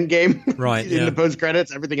post Endgame, right? in the post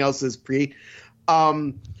credits. Everything else is pre.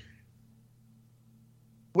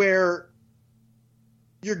 Where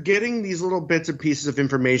you're getting these little bits and pieces of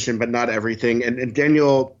information, but not everything. And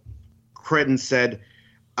Daniel Cretton said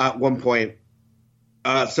at one point,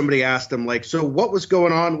 somebody asked him, like, so what was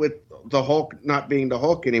going on with the Hulk not being the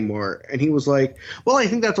Hulk anymore? And he was like, well, I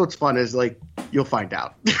think that's what's fun is, like, you'll find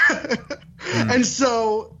out. And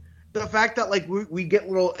so the fact that, like, we get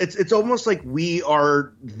little – it's almost like we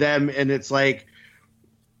are them, and it's like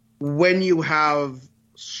when you have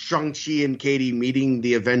Shang-Chi and Katie meeting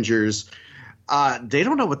the Avengers – they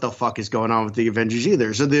don't know what the fuck is going on with the Avengers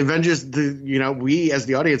either. So the Avengers, we as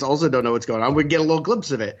the audience also don't know what's going on. We get a little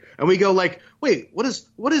glimpse of it, and we go like, "Wait,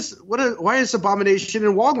 why is Abomination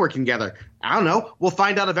and Wong working together?" I don't know. We'll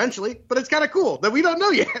find out eventually, but it's kind of cool that we don't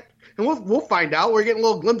know yet, and we'll find out. We're getting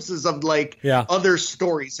little glimpses of other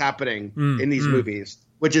stories happening in these movies,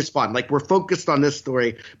 which is fun. Like, we're focused on this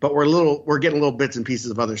story, but we're getting little bits and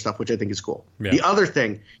pieces of other stuff, which I think is cool. Yeah. The other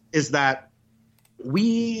thing is that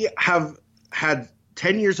we have had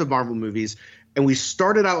 10 years of Marvel movies, and we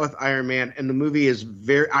started out with Iron Man, and the movie is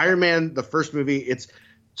Iron Man, the first movie, it's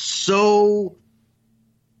a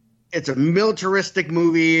militaristic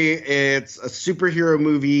movie, it's a superhero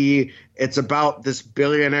movie, it's about this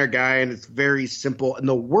billionaire guy, and it's very simple, and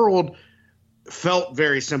the world felt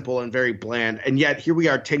very simple and very bland, and yet here we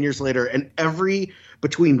are 10 years later, and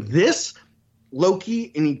between this,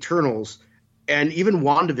 Loki, and Eternals, and even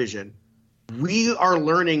WandaVision, we are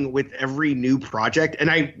learning with every new project.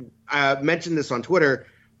 And I mentioned this on Twitter,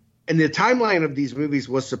 and the timeline of these movies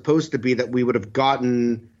was supposed to be that we would have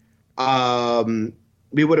gotten Falcon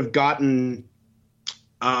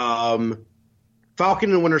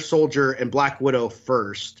and Winter Soldier and Black Widow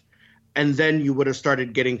first, and then you would have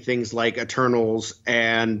started getting things like Eternals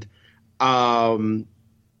and WandaVision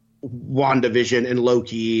and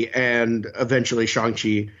Loki and eventually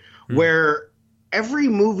Shang-Chi, where every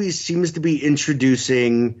movie seems to be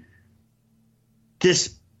introducing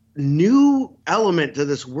this new element to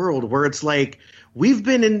this world where it's like, we've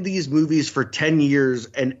been in these movies for 10 years,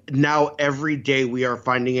 and now every day we are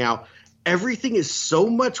finding out everything is so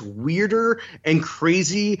much weirder and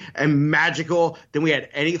crazy and magical than we had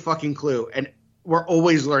any fucking clue. And we're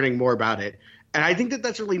always learning more about it. And I think that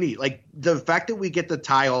that's really neat. Like, the fact that we get to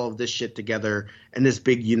tie all of this shit together in this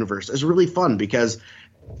big universe is really fun, because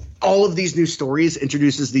all of these new stories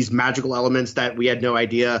introduces these magical elements that we had no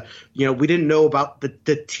idea. We didn't know about the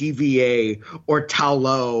TVA or Ta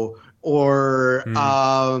Lo or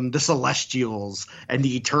the Celestials and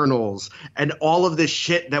the Eternals and all of this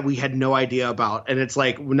shit that we had no idea about. And it's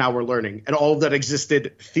like, now we're learning. And all of that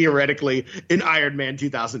existed theoretically in Iron Man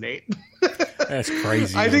 2008. That's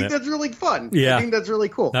crazy. I think that's really fun. Yeah. I think that's really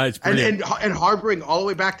cool. No, it's brilliant. And harboring all the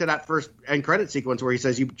way back to that first end credit sequence where he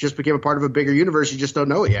says you just became a part of a bigger universe, you just don't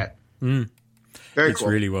know it yet. Very cool. It's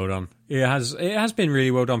really well done. It has been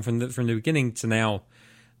really well done from the beginning to now.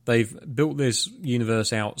 They've built this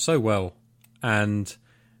universe out so well, and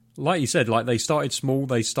like you said, like, they started small,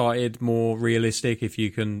 they started more realistic. If you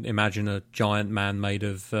can imagine a giant man made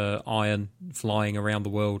of iron flying around the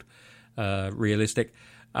world, realistic.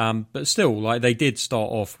 But still, like, they did start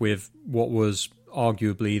off with what was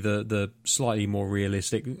arguably the slightly more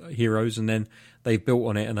realistic heroes, and then they've built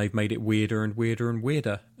on it and they've made it weirder and weirder and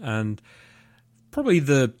weirder. And probably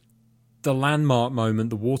the landmark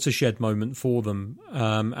moment, the watershed moment for them,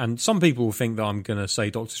 and some people will think that I'm going to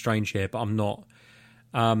say Doctor Strange here, but I'm not.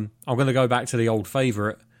 I'm going to go back to the old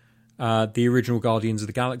favourite, the original Guardians of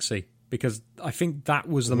the Galaxy, because I think that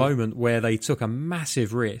was the moment where they took a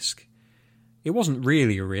massive risk. It wasn't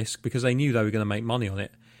really a risk because they knew they were going to make money on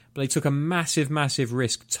it, but they took a massive, massive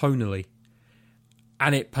risk tonally,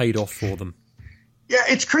 and it paid off for them. Yeah,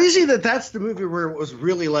 it's crazy that that's the movie where it was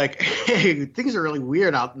really like, hey, things are really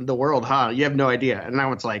weird out in the world, huh? You have no idea. And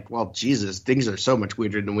now it's like, well, Jesus, things are so much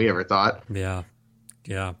weirder than we ever thought. Yeah.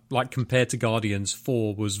 Like, compared to Guardians,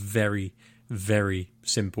 4 was very, very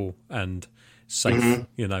simple and safe,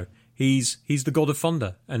 He's the god of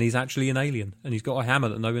thunder, and he's actually an alien, and he's got a hammer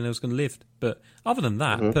that no one else can lift. But other than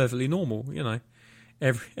that, perfectly normal,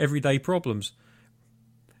 everyday problems.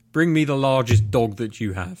 Bring me the largest dog that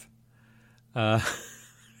you have.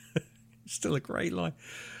 Still a great line.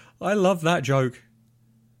 I love that joke.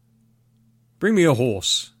 Bring me a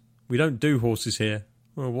horse. We don't do horses here.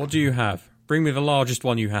 Well, what do you have? Bring me the largest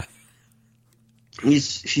one you have.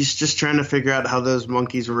 He's just trying to figure out how those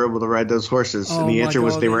monkeys were able to ride those horses, and the answer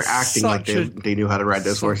was they were acting like they knew how to ride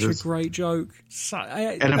those horses. Such a great joke.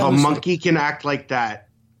 And if a monkey can act like that,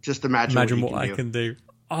 Just imagine what I do. can do.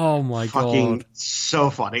 Oh my Fucking God. so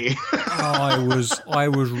funny. I was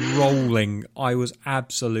rolling. I was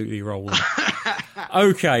absolutely rolling.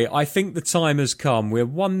 Okay, I think the time has come. We're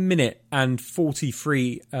 1 minute and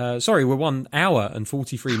 43. We're 1 hour and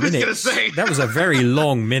 43 minutes. I was gonna say. That was a very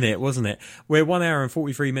long minute, wasn't it? We're 1 hour and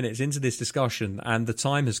 43 minutes into this discussion, and the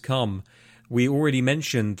time has come. We already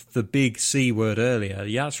mentioned the big C word earlier.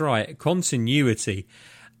 Yeah, that's right. Continuity.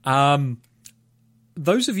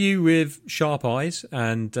 Those of you with sharp eyes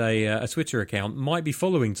and a Twitter account might be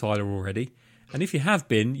following Tyler already. And if you have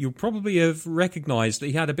been, you'll probably have recognised that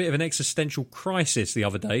he had a bit of an existential crisis the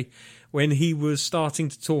other day when he was starting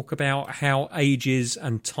to talk about how ages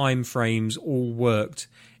and time frames all worked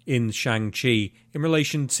in Shang-Chi in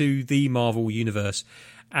relation to the Marvel Universe.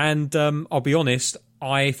 And I'll be honest,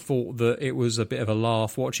 I thought that it was a bit of a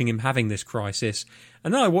laugh watching him having this crisis.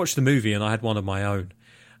 And then I watched the movie and I had one of my own.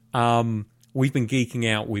 We've been geeking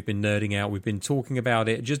out, we've been nerding out, we've been talking about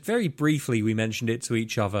it. Just very briefly, we mentioned it to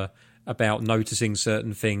each other about noticing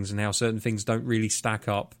certain things and how certain things don't really stack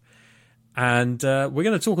up. And we're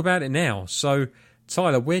going to talk about it now. So,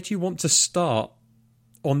 Tyler, where do you want to start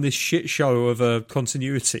on this shit show of a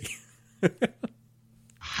continuity?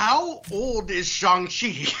 How old is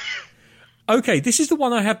Shang-Chi? Okay, this is the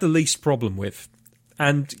one I have the least problem with.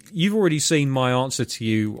 And you've already seen my answer to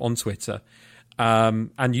you on Twitter.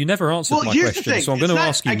 And you never answered my question, so I'm going to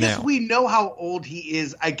ask you now. I guess we know how old he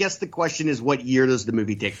is. I guess the question is, what year does the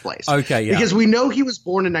movie take place? Okay, yeah. Because we know he was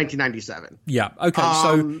born in 1997. Yeah, okay,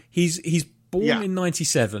 so he's born in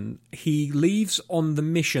 97. He leaves on the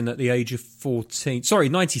mission at the age of 14. Sorry,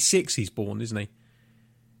 96 he's born, isn't he?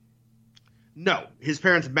 No, his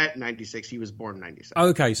parents met in 96. He was born in 97.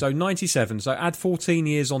 Okay, so 97. So add 14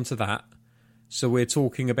 years onto that. So we're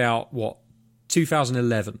talking about,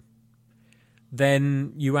 2011.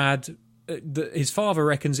 Then you add, his father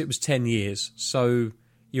reckons it was 10 years. So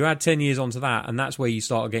you add 10 years onto that, and that's where you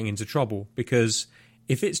start getting into trouble. Because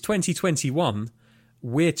if it's 2021,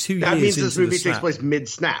 we're 2 years into the snap. That means this movie takes place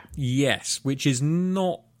mid-snap. Yes, which is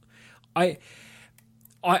not... I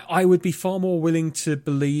would be far more willing to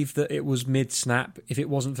believe that it was mid-snap if it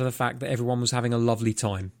wasn't for the fact that everyone was having a lovely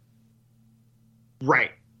time.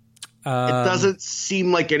 Right. It doesn't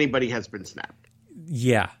seem like anybody has been snapped.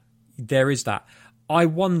 Yeah. There is that. I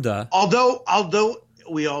wonder... Although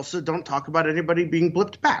we also don't talk about anybody being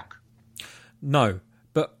blipped back. No,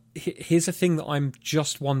 but here's a thing that I'm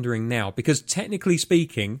just wondering now, because technically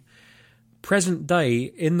speaking, present day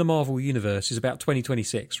in the Marvel Universe is about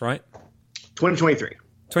 2026, right? 2023.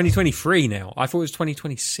 2023 now. I thought it was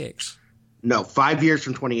 2026. No, 5 years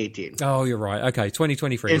from 2018. Oh, you're right. Okay,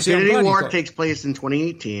 2023. Infinity War takes place in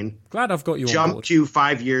 2018. Glad I've got you on Jump board. to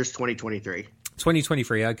 5 years, 2023.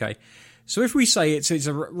 2023, okay. So if we say it's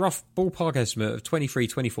a rough ballpark estimate of 23,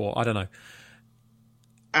 24, I don't know.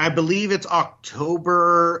 I believe it's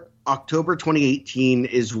October 2018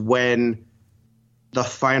 is when the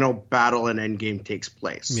final battle in Endgame takes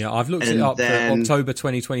place. Yeah, I've looked it up. October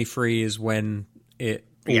 2023 is when it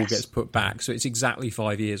all gets put back. So it's exactly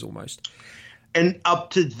 5 years almost. And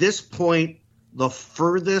up to this point, the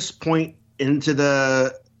furthest point into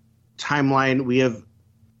the timeline we have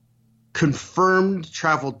confirmed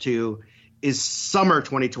travel to is summer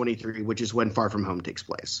 2023, which is when Far From Home takes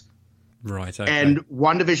place. Right. Okay. And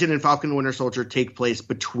WandaVision and Falcon and Winter Soldier take place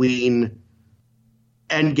between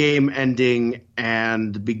Endgame ending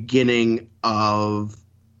and the beginning of,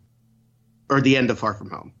 or the end of Far From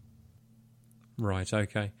Home. Right.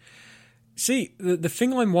 Okay. See, the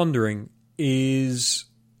thing I'm wondering is,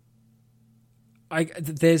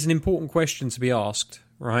 there's an important question to be asked,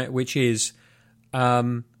 right? Which is,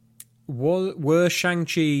 were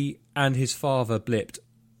Shang-Chi and his father blipped,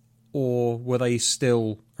 or were they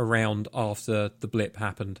still around after the blip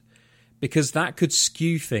happened? Because that could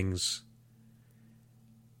skew things.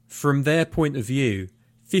 From their point of view,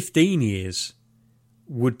 15 years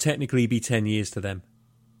would technically be 10 years to them.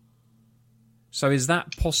 So is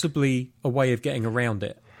that possibly a way of getting around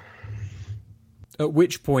it? At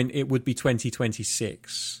which point it would be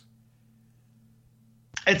 2026.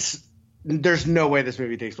 There's no way this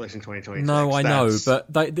movie takes place in 2026. No, I know,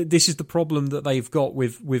 but this is the problem that they've got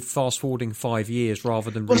with fast-forwarding 5 years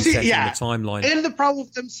rather than resetting the timeline. And the problem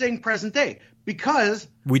with them saying present day, because...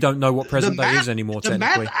 we don't know what present day is anymore,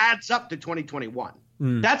 technically. The math adds up to 2021.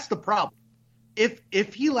 That's the problem.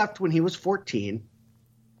 If he left when he was 14,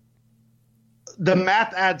 the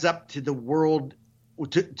math adds up to the world,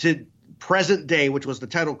 to present day, which was the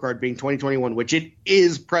title card being 2021, which it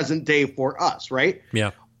is present day for us, right?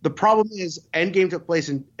 Yeah. The problem is Endgame took place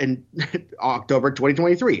in October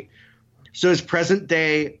 2023. So is present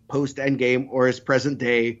day post Endgame, or is present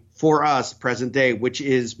day for us present day, which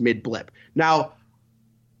is mid blip? Now,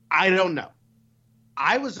 I don't know.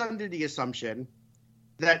 I was under the assumption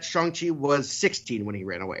that Shang-Chi was 16 when he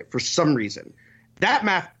ran away for some reason. That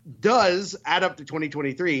math does add up to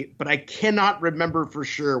 2023, but I cannot remember for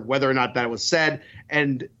sure whether or not that was said.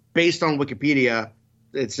 And based on Wikipedia,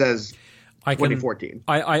 it says 2014.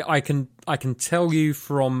 I can tell you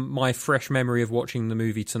from my fresh memory of watching the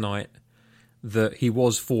movie tonight that he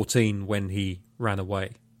was 14 when he ran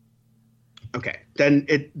away. Okay, then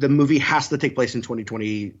the movie has to take place in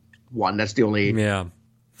 2021. That's the only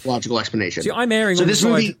logical explanation. See, I'm erring on this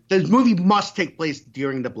movie must take place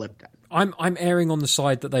during the blip. Then I'm erring on the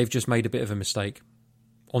side that they've just made a bit of a mistake.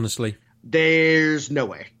 Honestly, there's no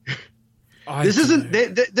way. This isn't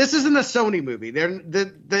a Sony movie.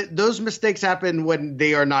 Those mistakes happen when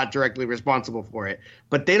they are not directly responsible for it.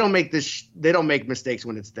 But they don't make they don't make mistakes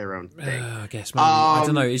when it's their own thing. I guess maybe. I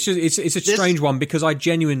don't know. It's just it's a strange one because I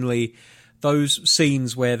genuinely, those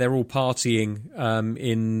scenes where they're all partying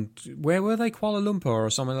in, where were they, Kuala Lumpur or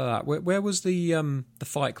something like that. Where was the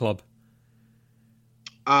fight club?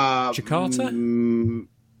 Jakarta?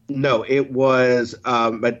 No, it was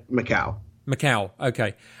Macau. Macau.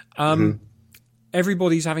 Okay.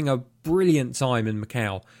 Everybody's having a brilliant time in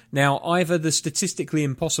Macau. Now, either the statistically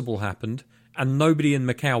impossible happened and nobody in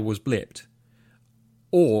Macau was blipped,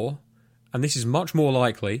 or, and this is much more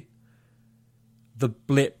likely, the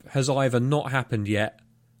blip has either not happened yet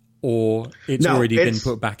or it's already been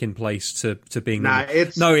put back in place to being...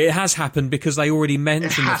 No, it has happened because they already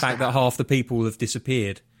mentioned the fact that half the people have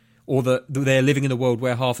disappeared, or that they're living in a world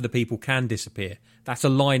where half of the people can disappear. That's a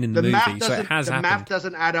line in the movie, so it has happened. The math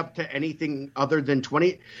doesn't add up to anything other than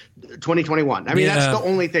 2021. I mean, that's the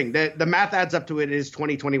only thing. The math adds up to it is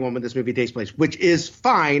 2021 when this movie takes place, which is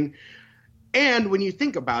fine. And when you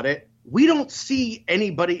think about it, we don't see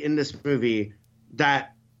anybody in this movie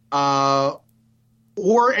that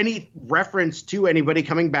or any reference to anybody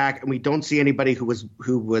coming back, and we don't see anybody who was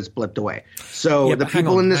blipped away. So the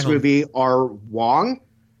people in this movie are Wong,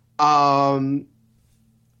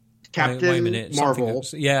 Captain wait a minute. Marvel.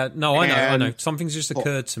 I know. Something's just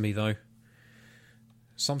occurred to me, though.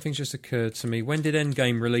 Something's just occurred to me. When did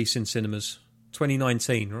Endgame release in cinemas?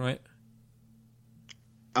 2019, right?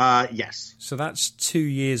 Yes. So that's 2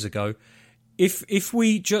 years ago. If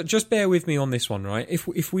we just bear with me on this one, right?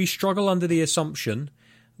 If we struggle under the assumption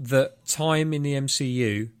that time in the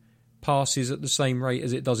MCU passes at the same rate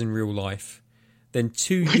as it does in real life, then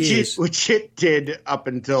 2 years, which it did up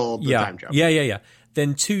until the time jump. Yeah.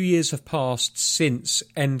 Then 2 years have passed since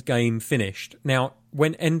Endgame finished. Now,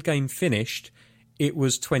 when Endgame finished, it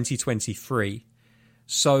was 2023.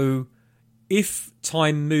 So if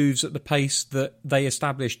time moves at the pace that they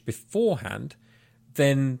established beforehand,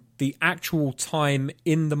 then the actual time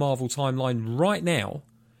in the Marvel timeline right now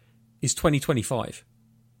is 2025,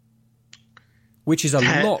 which is a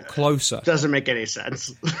lot closer. Doesn't make any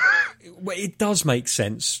sense. Well, it does make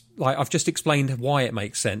sense. Like, I've just explained why it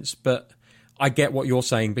makes sense, but I get what you're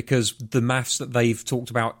saying because the maths that they've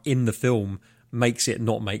talked about in the film makes it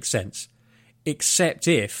not make sense. Except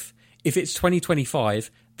if it's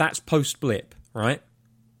 2025, that's post-blip, right?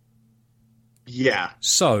 Yeah.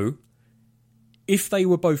 So, if they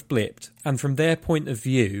were both blipped, and from their point of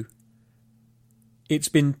view, it's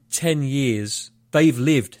been 10 years, they've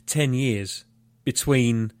lived 10 years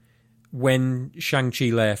between when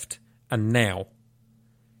Shang-Chi left and now,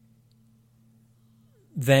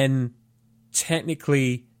 then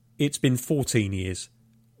technically it's been 14 years,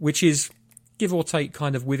 which is, give or take,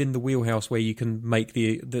 kind of within the wheelhouse where you can make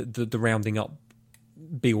the rounding up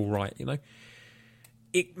be all right, you know?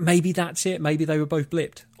 Maybe that's it. Maybe they were both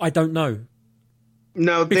blipped. I don't know.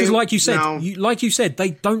 No, because like you said,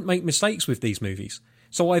 they don't make mistakes with these movies.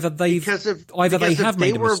 So either they have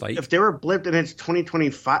made a mistake. If they were blipped and it's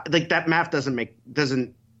 2025, like that math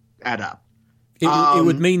doesn't add up. It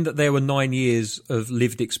would mean that there were 9 years of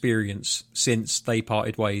lived experience since they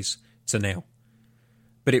parted ways to now.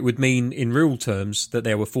 But it would mean, in real terms, that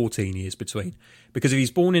there were 14 years between. Because if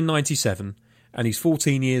he's born in 97 and he's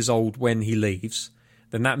 14 years old when he leaves,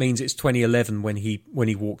 then that means it's 2011 when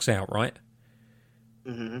he walks out, right?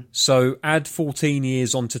 Mm-hmm. So add 14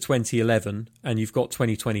 years onto 2011 and you've got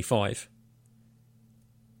 2025.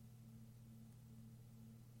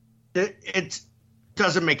 It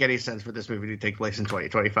doesn't make any sense for this movie to take place in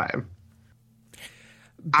 2025.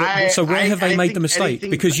 So where have they made the mistake?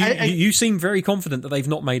 Because you seem very confident that they've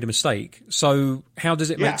not made a mistake. So how does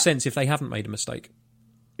it make sense if they haven't made a mistake?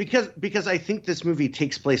 because I think this movie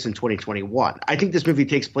takes place in 2021. I think this movie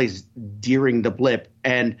takes place during the blip,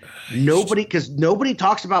 and nobody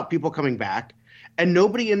talks about people coming back, and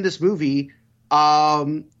nobody in this movie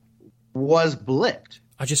was blipped.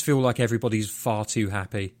 I just feel like everybody's far too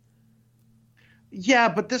happy. Yeah,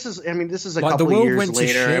 but this is a Like, couple the world years went to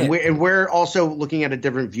later, shit. and we're also looking at a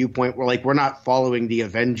different viewpoint. We're not following the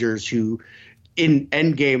Avengers who, in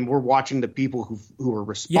Endgame, we're watching the people who are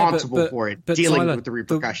responsible for it, dealing Tyler, with the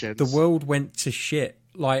repercussions. The world went to shit.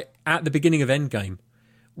 Like, at the beginning of Endgame,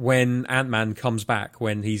 when Ant-Man comes back,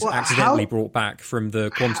 when he's accidentally brought back from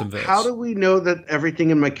the Quantumverse. How do we know that everything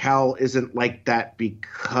in Macau isn't like that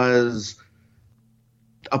because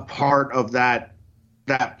a part of that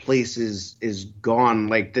place is gone?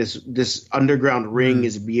 Like, this underground ring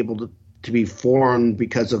is able to be formed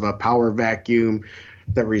because of a power vacuum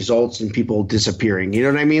that results in people disappearing. You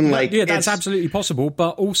know what I mean? Like, yeah, that's absolutely possible.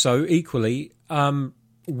 But also, equally,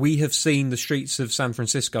 we have seen the streets of San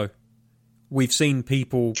Francisco. We've seen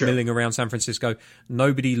people milling around San Francisco.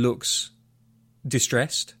 Nobody looks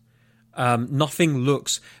distressed. Nothing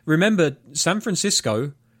looks... Remember, San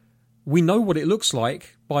Francisco, we know what it looks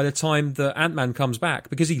like by the time that Ant-Man comes back,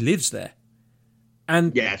 because he lives there.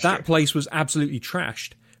 And that place was absolutely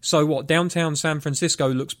trashed. So what, downtown San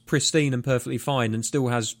Francisco looks pristine and perfectly fine and still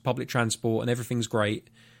has public transport and everything's great,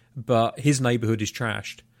 but his neighborhood is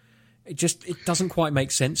trashed. It doesn't quite make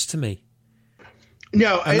sense to me.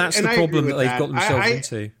 No, and that's the problem that they've got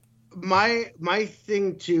themselves into. My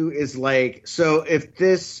thing too is like, so if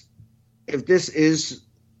this is,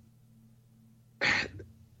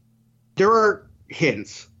 there are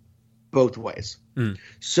hints both ways.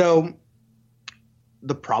 So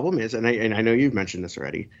the problem is, and I know you've mentioned this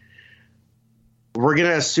already, we're going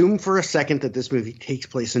to assume for a second that this movie takes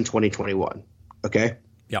place in 2021. Okay?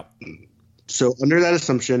 Yep. So under that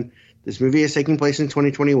assumption, this movie is taking place in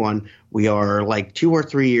 2021. We are like 2 or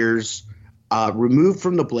 3 years removed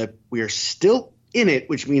from the blip. We are still in it,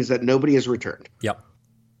 which means that nobody has returned. Yep.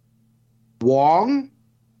 Wong,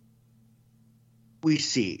 we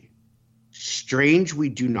see. Strange, we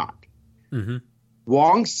do not. Mm-hmm.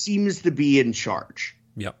 Wong seems to be in charge.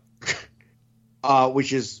 Yep.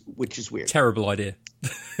 Which is weird. Terrible idea.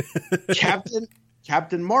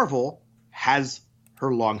 Captain Marvel has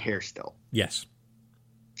her long hair still. Yes.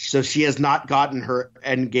 So she has not gotten her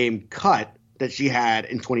Endgame cut that she had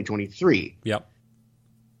in 2023. Yep.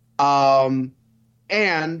 And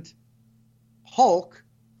Hulk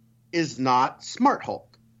is not Smart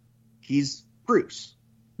Hulk. He's Bruce.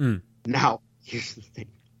 Now, here's the thing.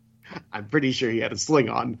 I'm pretty sure he had a sling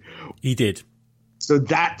on. He did. So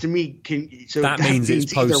that to me that means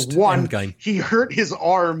it's post Endgame. He hurt his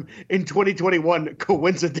arm in 2021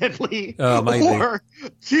 coincidentally, maybe. or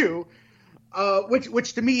two,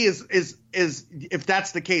 which to me is if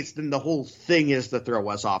that's the case, then the whole thing is to throw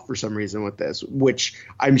us off for some reason with this, which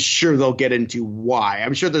I'm sure they'll get into why.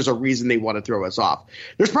 I'm sure there's a reason they want to throw us off.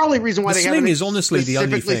 There's probably a reason why they haven't is honestly the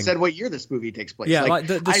only thing. said what year this movie takes place. Yeah, like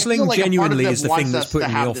the sling genuinely is the thing that's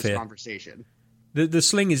putting me off here. Conversation. The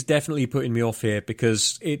sling is definitely putting me off here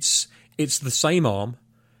because it's the same arm,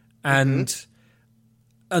 and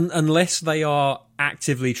unless they are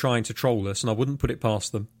actively trying to troll us, and I wouldn't put it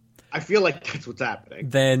past them, I feel like that's what's happening.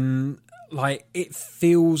 Then, like, it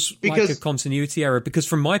feels like a continuity error. Because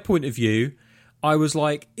from my point of view, I was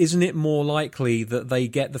like, isn't it more likely that they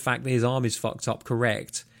get the fact that his arm is fucked up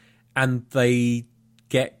correct, and they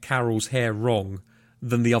get Carol's hair wrong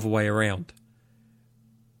than the other way around?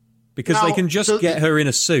 Because they can just get her in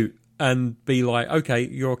a suit and be like, okay,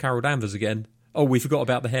 you're Carol Danvers again. Oh, we forgot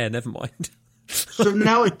about the hair. Never mind. So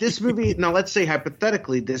now this movie, let's say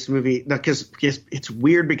hypothetically this movie, because it's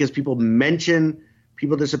weird because people mention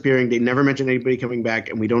people disappearing. They never mention anybody coming back,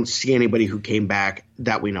 and we don't see anybody who came back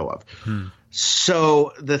that we know of.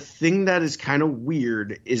 So the thing that is kind of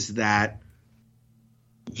weird is that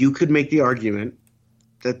you could make the argument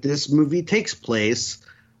that this movie takes place.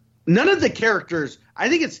 None of the characters, I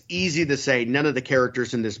think it's easy to say none of the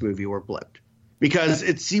characters in this movie were blipped. Because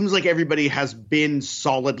it seems like everybody has been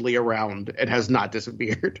solidly around and has not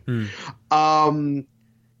disappeared. And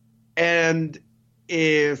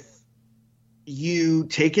if you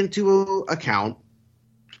take into account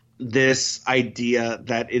this idea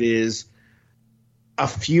that it is a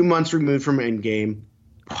few months removed from Endgame,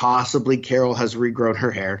 possibly Carol has regrown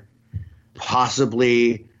her hair,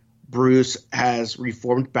 possibly Bruce has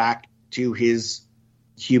reformed back to his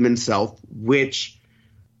human self, which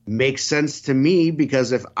makes sense to me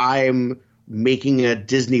because if I'm making a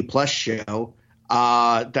Disney Plus show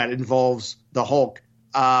that involves the Hulk,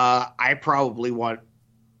 I probably want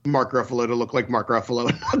Mark Ruffalo to look like Mark Ruffalo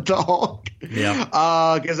and not the Hulk.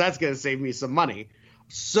 Yeah. Because that's going to save me some money.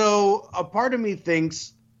 So a part of me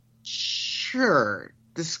thinks, sure,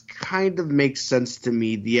 this kind of makes sense to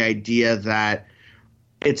me. The idea that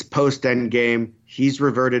it's post-Endgame, he's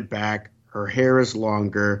reverted back, her hair is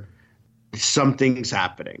longer, something's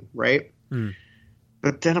happening, right?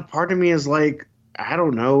 But then a part of me is like, I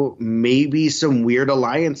don't know, maybe some weird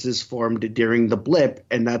alliances formed during the blip,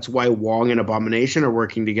 and that's why Wong and Abomination are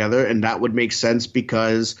working together, and that would make sense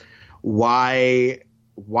because why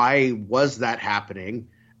was that happening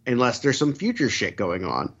unless there's some future shit going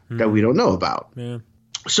on that we don't know about? Yeah.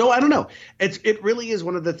 So I don't know. It really is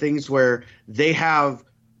one of the things where they have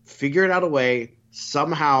figured out a way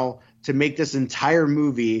somehow to make this entire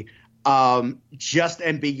movie just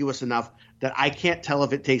ambiguous enough that I can't tell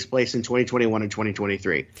if it takes place in 2021 or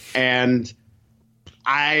 2023. And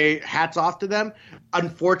hats off to them.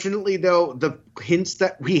 Unfortunately, though, the hints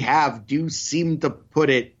that we have do seem to put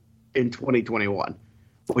it in 2021,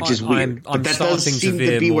 which is weird. I'm but that starting does to seem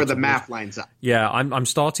veer to be more where the towards- math lines up. Yeah, I'm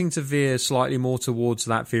starting to veer slightly more towards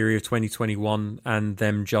that theory of 2021 and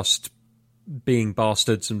them just being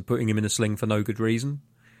bastards and putting him in a sling for no good reason.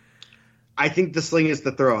 I think the sling is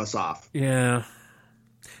to throw us off. Yeah.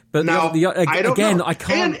 But Now, I don't again, know. I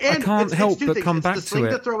can't it's help two but things. come It's back the sling to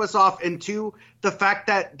to it. throw us off, and two, the fact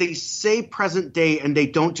that they say present day and they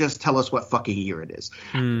don't just tell us what fucking year it is.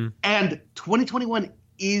 And 2021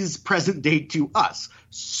 is present day to us,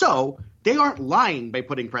 so they aren't lying by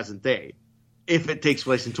putting present day if it takes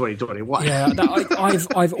place in 2021. Yeah,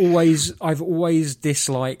 I've always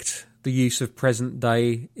disliked the use of present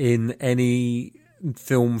day in any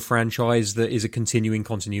film franchise that is a continuing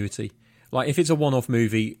continuity. Like, if it's a one-off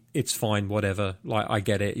movie, it's fine, whatever. Like, I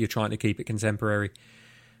get it. You're trying to keep it contemporary.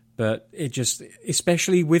 But it just,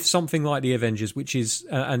 especially with something like the Avengers, which is,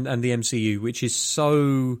 and the MCU, which is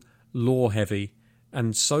so lore-heavy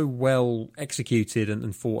and so well executed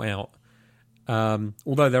and thought out.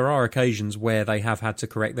 Although there are occasions where they have had to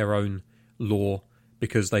correct their own lore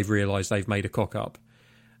because they've realised they've made a cock-up.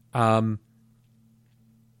 I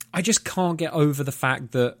just can't get over the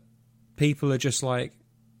fact that people are just like,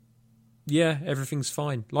 yeah, everything's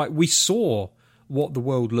fine. Like, we saw what the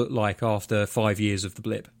world looked like after 5 years of the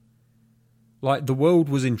blip. Like, the world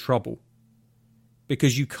was in trouble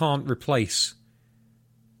because you can't replace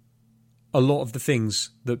a lot of the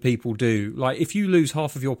things that people do. Like, if you lose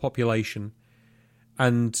half of your population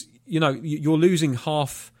and, you know, you're losing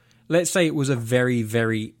half, let's say it was a very,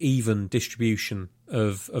 very even distribution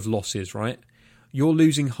of losses, right? You're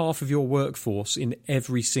losing half of your workforce in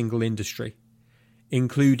every single industry,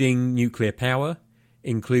 including nuclear power,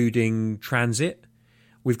 including transit.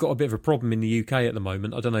 We've got a bit of a problem in the UK at the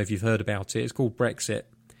moment. I don't know if you've heard about it. It's called Brexit,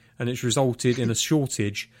 and it's resulted in a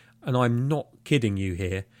shortage, and I'm not kidding you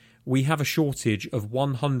here. We have a shortage of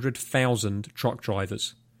 100,000 truck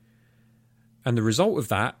drivers. And the result of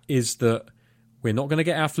that is that we're not going to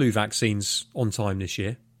get our flu vaccines on time this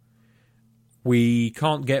year. We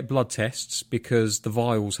can't get blood tests because the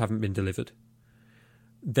vials haven't been delivered.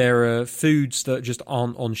 There are foods that just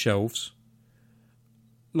aren't on shelves.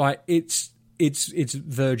 Like, it's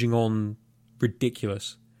verging on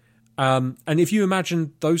ridiculous. And if you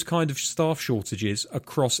imagine those kind of staff shortages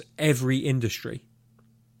across every industry,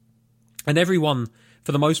 and everyone,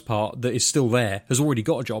 for the most part, that is still there has already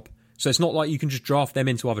got a job. So it's not like you can just draft them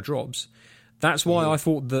into other jobs. That's why I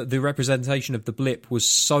thought that the representation of the blip was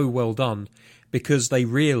so well done, because they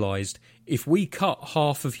realised if we cut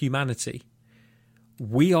half of humanity,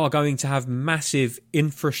 we are going to have massive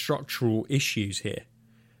infrastructural issues here.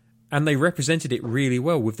 And they represented it really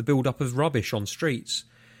well with the build-up of rubbish on streets,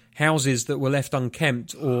 houses that were left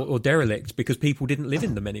unkempt or derelict because people didn't live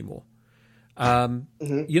in them anymore.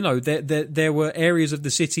 You know, there were areas of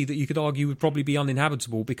the city that you could argue would probably be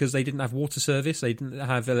uninhabitable because they didn't have water service, they didn't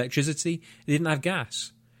have electricity, they didn't have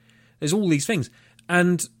gas. There's all these things.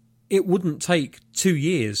 And it wouldn't take 2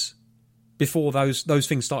 years before those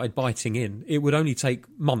things started biting in. It would only take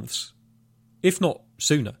months, if not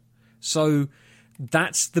sooner. So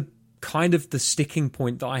that's the kind of the sticking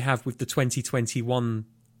point that I have with the 2021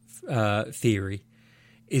 theory,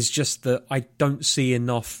 is just that I don't see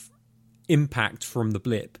enough impact from the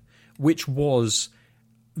blip, which was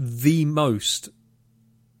the most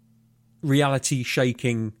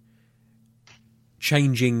reality-shaking,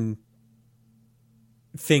 changing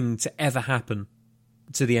thing to ever happen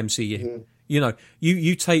to the MCU. Mm-hmm. You know,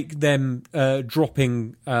 you take them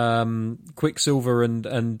dropping Quicksilver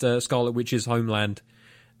and Scarlet Witch's homeland,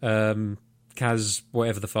 Kaz,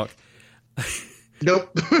 whatever the fuck. Nope.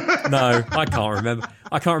 No, I can't remember.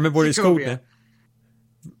 I can't remember what it's called now.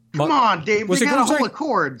 Come on, Dave. What's They it got called, a whole Zach? of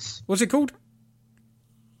chords. What's it called?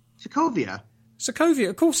 Sokovia. Sokovia,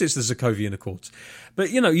 of course it's the Sokovian Accords. But,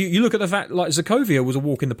 you look at the fact, like, Sokovia was a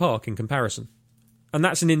walk in the park in comparison. And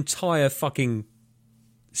that's an entire fucking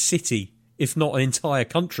city, if not an entire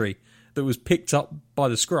country, that was picked up by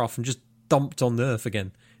the scruff and just dumped on the earth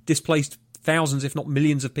again. Displaced thousands, if not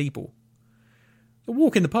millions of people. A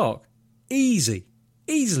walk in the park. Easily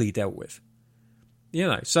dealt with.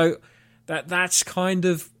 So that's kind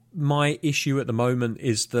of my issue at the moment,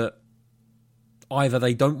 is that either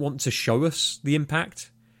they don't want to show us the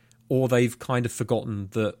impact, or they've kind of forgotten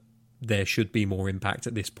that there should be more impact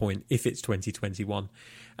at this point if it's 2021.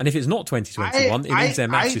 And if it's not 2021, it means their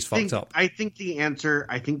match is fucked up. I think the answer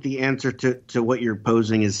to what you're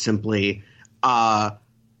posing is simply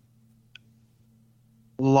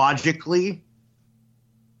logically,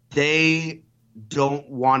 they don't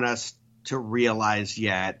want us to realize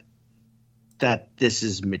yet that this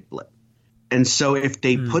is mid-blip. And so if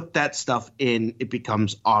they put that stuff in, it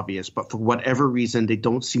becomes obvious. But for whatever reason, they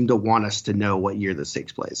don't seem to want us to know what year this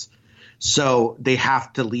takes place. So they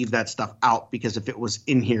have to leave that stuff out, because if it was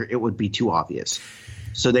in here, it would be too obvious.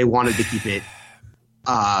 So they wanted to keep it.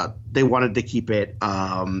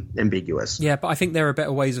 Ambiguous. Yeah, but I think there are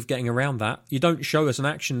better ways of getting around that. You don't show us an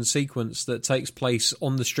action sequence that takes place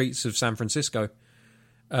on the streets of San Francisco,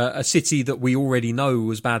 a city that we already know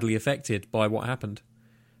was badly affected by what happened.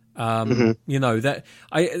 That's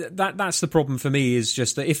the problem for me, is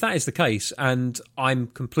just that if that is the case, and I'm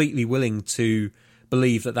completely willing to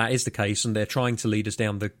believe that is the case, and they're trying to lead us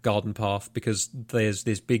down the garden path because there's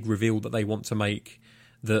this big reveal that they want to make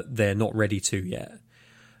that they're not ready to yet.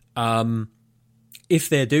 If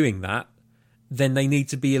they're doing that, then they need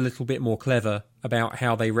to be a little bit more clever about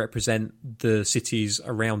how they represent the cities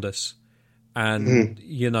around us. And,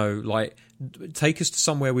 take us to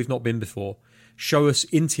somewhere we've not been before. Show us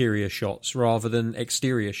interior shots rather than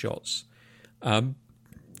exterior shots.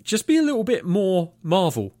 Just be a little bit more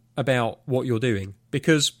Marvel about what you're doing,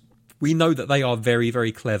 because we know that they are very,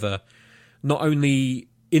 very clever, not only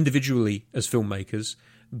individually as filmmakers,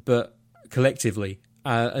 but collectively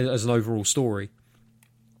as an overall story.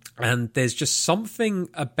 And there's just something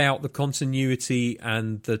about the continuity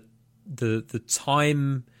and the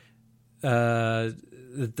time,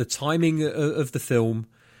 the timing of the film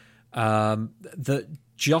that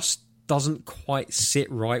just doesn't quite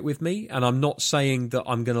sit right with me. And I'm not saying that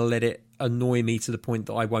I'm going to let it annoy me to the point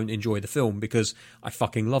that I won't enjoy the film, because I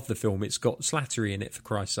fucking love the film. It's got Slattery in it, for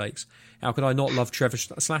Christ's sakes. How could I not love Trevor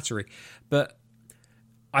Slattery? But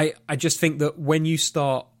I just think that when you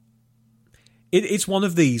start... It's one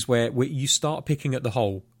of these where you start picking at the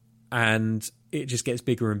hole and it just gets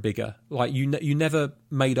bigger and bigger. Like, you never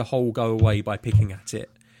made a hole go away by picking at it.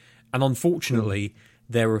 And unfortunately,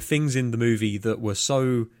 there were things in the movie that were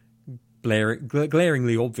so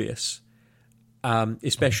glaringly obvious,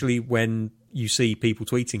 especially when you see people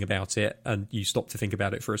tweeting about it and you stop to think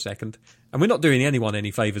about it for a second. And we're not doing anyone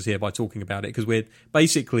any favours here by talking about it, because we're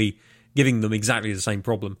basically giving them exactly the same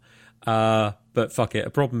problem. But fuck it, a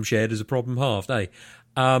problem shared is a problem halved, eh?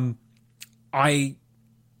 I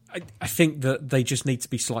think that they just need to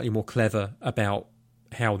be slightly more clever about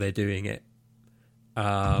how they're doing it.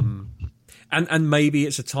 And maybe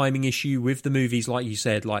it's a timing issue with the movies, like you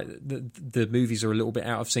said. Like the movies are a little bit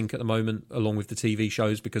out of sync at the moment, along with the TV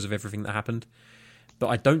shows, because of everything that happened. But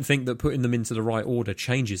I don't think that putting them into the right order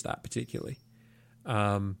changes that particularly.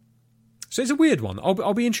 So it's a weird one.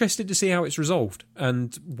 I'll be interested to see how it's resolved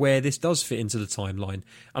and where this does fit into the timeline.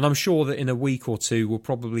 And I'm sure that in a week or two, we'll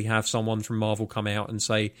probably have someone from Marvel come out and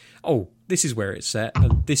say, oh, this is where it's set,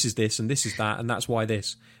 and this is this, and this is that, and that's why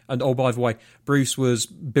this. And oh, by the way, Bruce was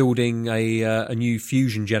building a new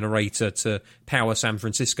fusion generator to power San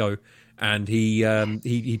Francisco, and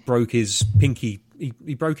he broke his pinky.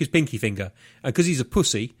 He broke his pinky finger, because he's a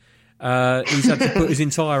pussy. He's had to put his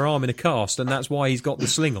entire arm in a cast, and that's why he's got the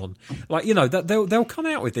sling on. Like, they'll come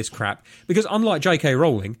out with this crap, because unlike J.K.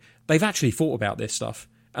 Rowling, they've actually thought about this stuff,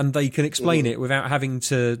 and they can explain it without having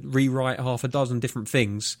to rewrite half a dozen different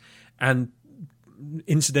things and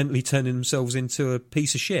incidentally turning themselves into a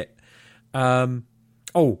piece of shit. Oh,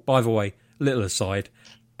 by the way, little aside,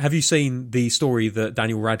 have you seen the story that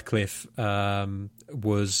Daniel Radcliffe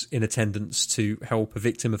was in attendance to help a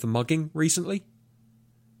victim of a mugging recently?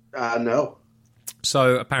 No.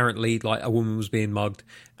 So apparently, like, a woman was being mugged,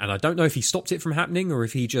 and I don't know if he stopped it from happening or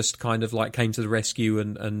if he just kind of like came to the rescue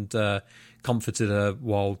and comforted her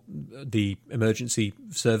while the emergency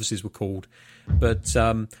services were called. But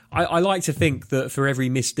I like to think that for every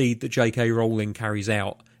misdeed that J.K. Rowling carries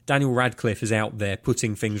out, Daniel Radcliffe is out there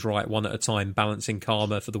putting things right one at a time, balancing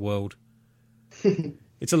karma for the world.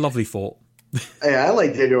 It's a lovely thought. Yeah, I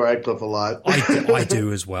like Daniel Radcliffe a lot. I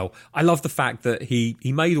do as well. I love the fact that he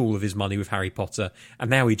made all of his money with Harry Potter, and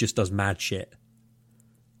now he just does mad shit.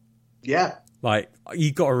 Yeah. Like,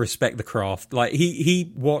 you got to respect the craft. Like,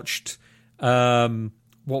 he watched, what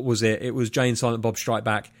was it? It was Jay and Silent Bob Strike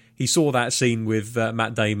Back. He saw that scene with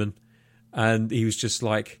Matt Damon, and he was just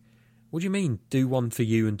like, what do you mean, do one for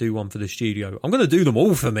you and do one for the studio? I'm going to do them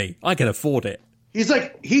all for me. I can afford it. He's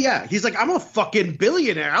like, I'm a fucking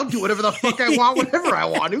billionaire. I'll do whatever the fuck I want, whenever I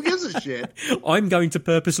want. Who gives a shit? I'm going to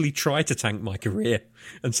purposely try to tank my career,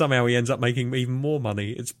 and somehow he ends up making even more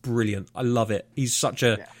money. It's brilliant. I love it. He's such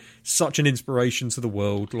an inspiration to the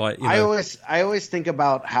world. Like, you know. I always think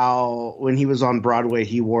about how when he was on Broadway,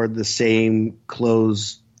 he wore the same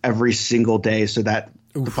clothes every single day, so that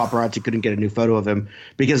the paparazzi couldn't get a new photo of him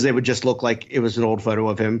because they would just look like it was an old photo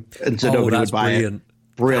of him, and so nobody would buy it.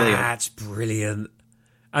 Brilliant. That's brilliant.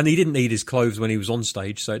 And he didn't need his clothes when he was on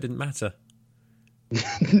stage, so it didn't matter.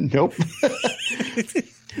 Nope.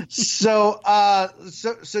 So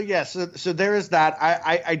there is that.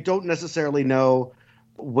 I don't necessarily know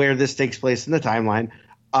where this takes place in the timeline.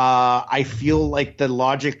 I feel like the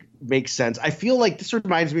logic makes sense. I feel like this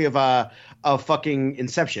reminds me of fucking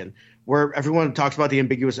Inception, where everyone talks about the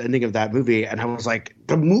ambiguous ending of that movie, and I was like,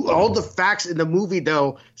 all the facts in the movie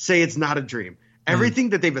though say it's not a dream. Everything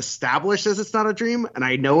that they've established says it's not a dream, and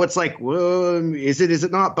I know it's like, well, is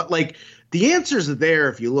it not? But like, the answers are there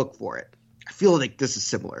if you look for it. I feel like this is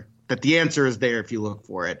similar. That the answer is there if you look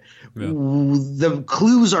for it. Yeah. The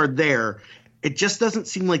clues are there. It just doesn't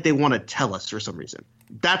seem like they want to tell us for some reason.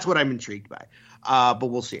 That's what I'm intrigued by. But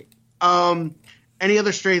we'll see. Any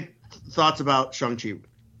other straight thoughts about Shang-Chi?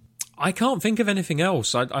 I can't think of anything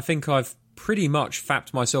else. I think I've pretty much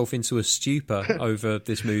fapped myself into a stupor over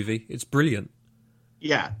this movie. It's brilliant.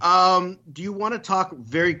 Yeah. Do you want to talk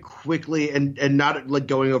very quickly and not like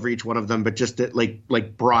going over each one of them, but just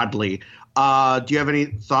like broadly? Do you have any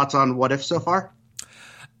thoughts on What If so far?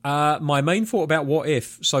 My main thought about What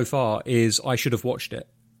If so far is I should have watched it.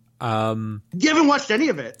 You haven't watched any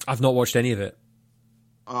of it? I've not watched any of it.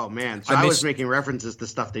 Oh, man. So I was making references to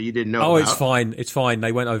stuff that you didn't know about. It's fine. It's fine.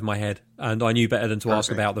 They went over my head, and I knew better than to ask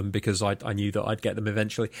about them because I knew that I'd get them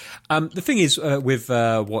eventually. The thing is with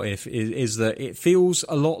What If is that it feels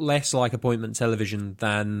a lot less like appointment television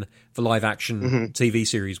than the live-action TV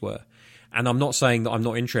series were. And I'm not saying that I'm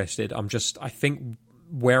not interested. I think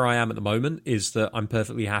where I am at the moment is that I'm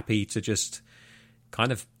perfectly happy to just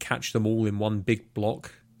kind of catch them all in one big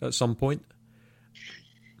block at some point.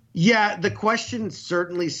 Yeah, the question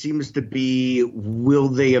certainly seems to be, will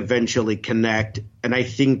they eventually connect? And I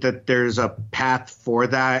think that there's a path for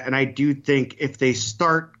that. And I do think if they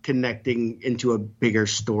start connecting into a bigger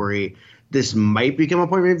story, this might become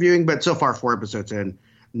appointment viewing. But so far, 4 episodes in,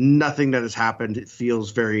 nothing that has happened. It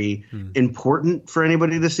feels very important for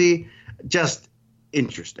anybody to see. Just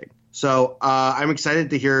interesting. So I'm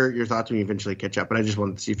excited to hear your thoughts when you eventually catch up. But I just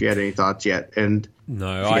wanted to see if you had any thoughts yet. And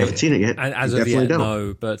no, I haven't seen it yet. As of yet,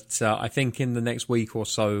 no. But I think in the next week or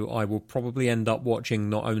so, I will probably end up watching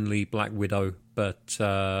not only Black Widow, but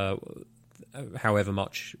however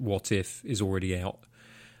much What If is already out.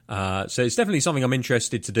 So it's definitely something I'm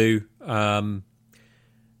interested to do.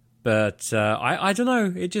 But I don't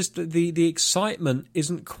know. It just the excitement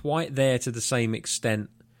isn't quite there to the same extent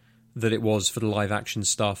that it was for the live action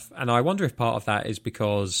stuff. And I wonder if part of that is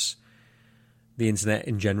because the internet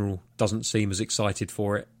in general doesn't seem as excited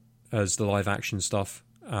for it as the live action stuff.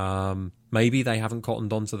 Maybe they haven't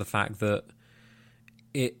cottoned on to the fact that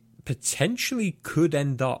it potentially could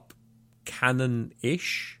end up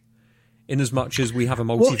canon-ish in as much as we have a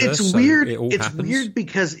multiverse. Well, it's weird. So it's weird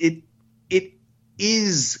because it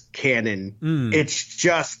is canon. It's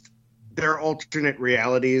just there are alternate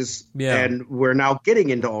realities, and we're now getting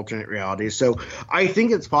into alternate realities. So I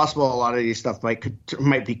think it's possible a lot of these stuff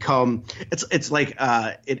might become it's like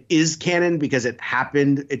it is canon because it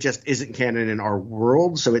happened. It just isn't canon in our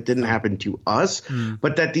world, so it didn't happen to us.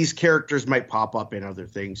 But that these characters might pop up in other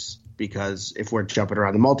things because if we're jumping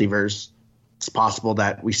around the multiverse, it's possible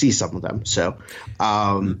that we see some of them. So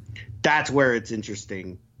that's where it's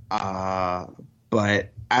interesting. But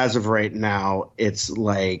as of right now, it's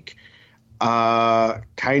like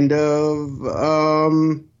kind of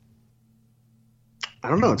I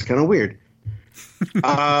don't know. It's kind of weird.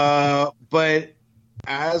 But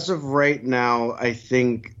as of right now, I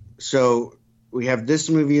think so. We have this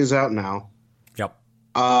movie is out now. Yep.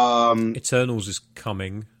 Eternals is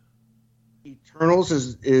coming. Eternals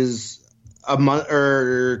is a month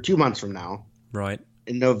or 2 months from now. Right.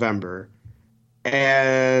 In November.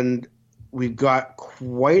 And we've got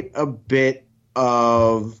quite a bit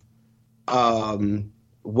of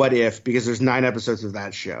What If, because there's 9 episodes of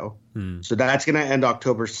that show. So that's going to end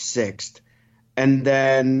October 6th. And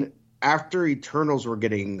then after Eternals, we're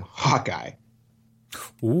getting Hawkeye.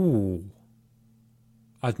 Ooh.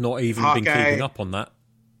 I've not even been keeping up on that.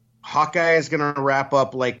 Hawkeye is going to wrap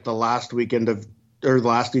up like the last week of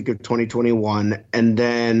 2021. And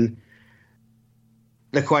then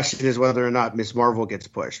the question is whether or not Miss Marvel gets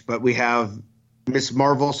pushed. But we have Miss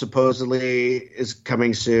Marvel supposedly is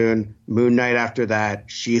coming soon. Moon Knight after that.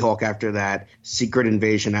 She-Hulk after that. Secret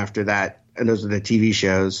Invasion after that. And those are the TV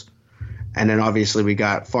shows. And then obviously we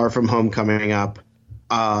got Far From Home coming up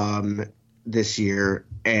this year.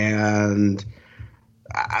 And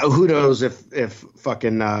who knows if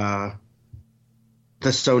fucking the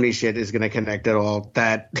Sony shit is going to connect at all.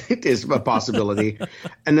 That is a possibility.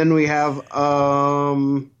 And then we have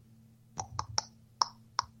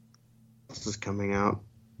what's this coming out?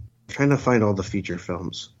 I'm trying to find all the feature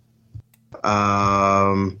films. Where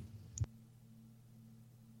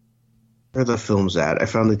are the films at? I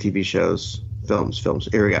found the TV shows. Films.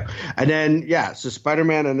 Here we go. And then, so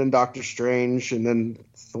Spider-Man, and then Doctor Strange, and then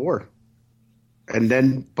Thor. And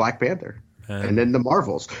then Black Panther. And then the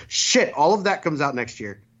Marvels. Shit, all of that comes out next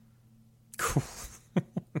year.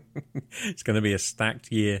 It's going to be a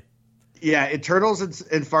stacked year. Yeah, Eternals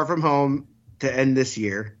and Far From Home to end this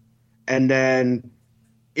year. And then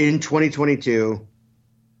in 2022,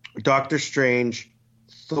 Doctor Strange,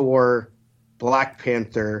 Thor, Black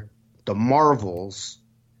Panther, the Marvels,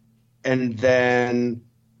 and then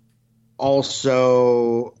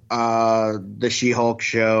also the She-Hulk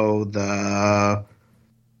show, the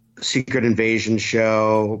Secret Invasion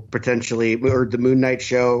show, potentially, or the Moon Knight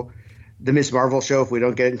show, the Miss Marvel show if we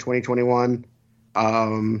don't get it in 2021.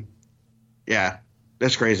 Yeah,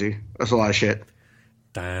 that's crazy. That's a lot of shit.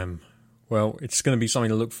 Damn. Well, it's going to be something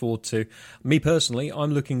to look forward to. Me personally,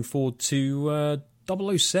 I'm looking forward to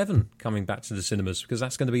 007 coming back to the cinemas, because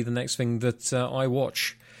that's going to be the next thing that I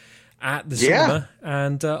watch at the cinema,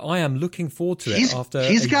 and I am looking forward to it.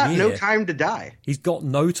 He's got no time to die. He's got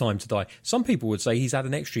no time to die. Some people would say he's had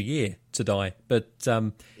an extra year to die, but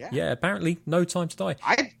apparently no time to die.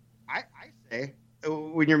 I say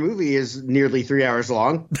when your movie is nearly 3 hours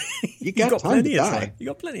long, you got plenty of time. You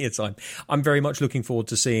got plenty of time. I'm very much looking forward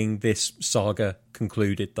to seeing this saga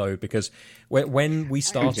concluded, though, because when we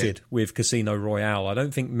started with Casino Royale, I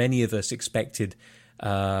don't think many of us expected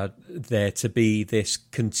there to be this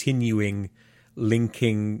continuing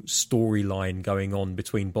linking storyline going on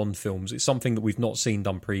between Bond films. It's something that we've not seen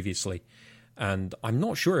done previously, and I'm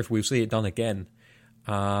not sure if we'll see it done again.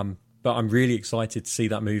 But I'm really excited to see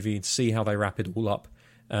that movie and see how they wrap it all up,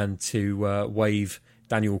 and to wave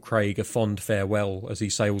Daniel Craig a fond farewell as he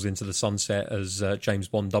sails into the sunset as James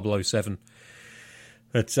Bond 007.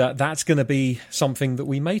 But that's going to be something that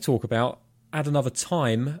we may talk about at another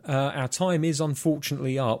time. Our time is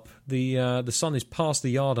unfortunately up. The sun is past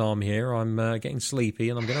the yardarm here. I'm getting sleepy,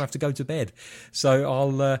 and I'm going to have to go to bed.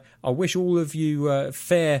 So I'll wish all of you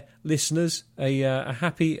fair listeners a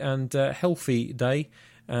happy and healthy day.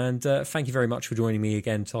 And thank you very much for joining me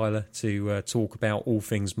again, Tyler, to talk about all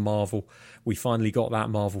things Marvel. We finally got that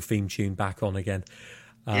Marvel theme tune back on again.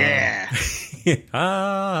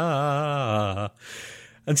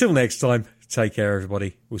 Until next time, take care,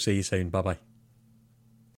 everybody. We'll see you soon. Bye-bye.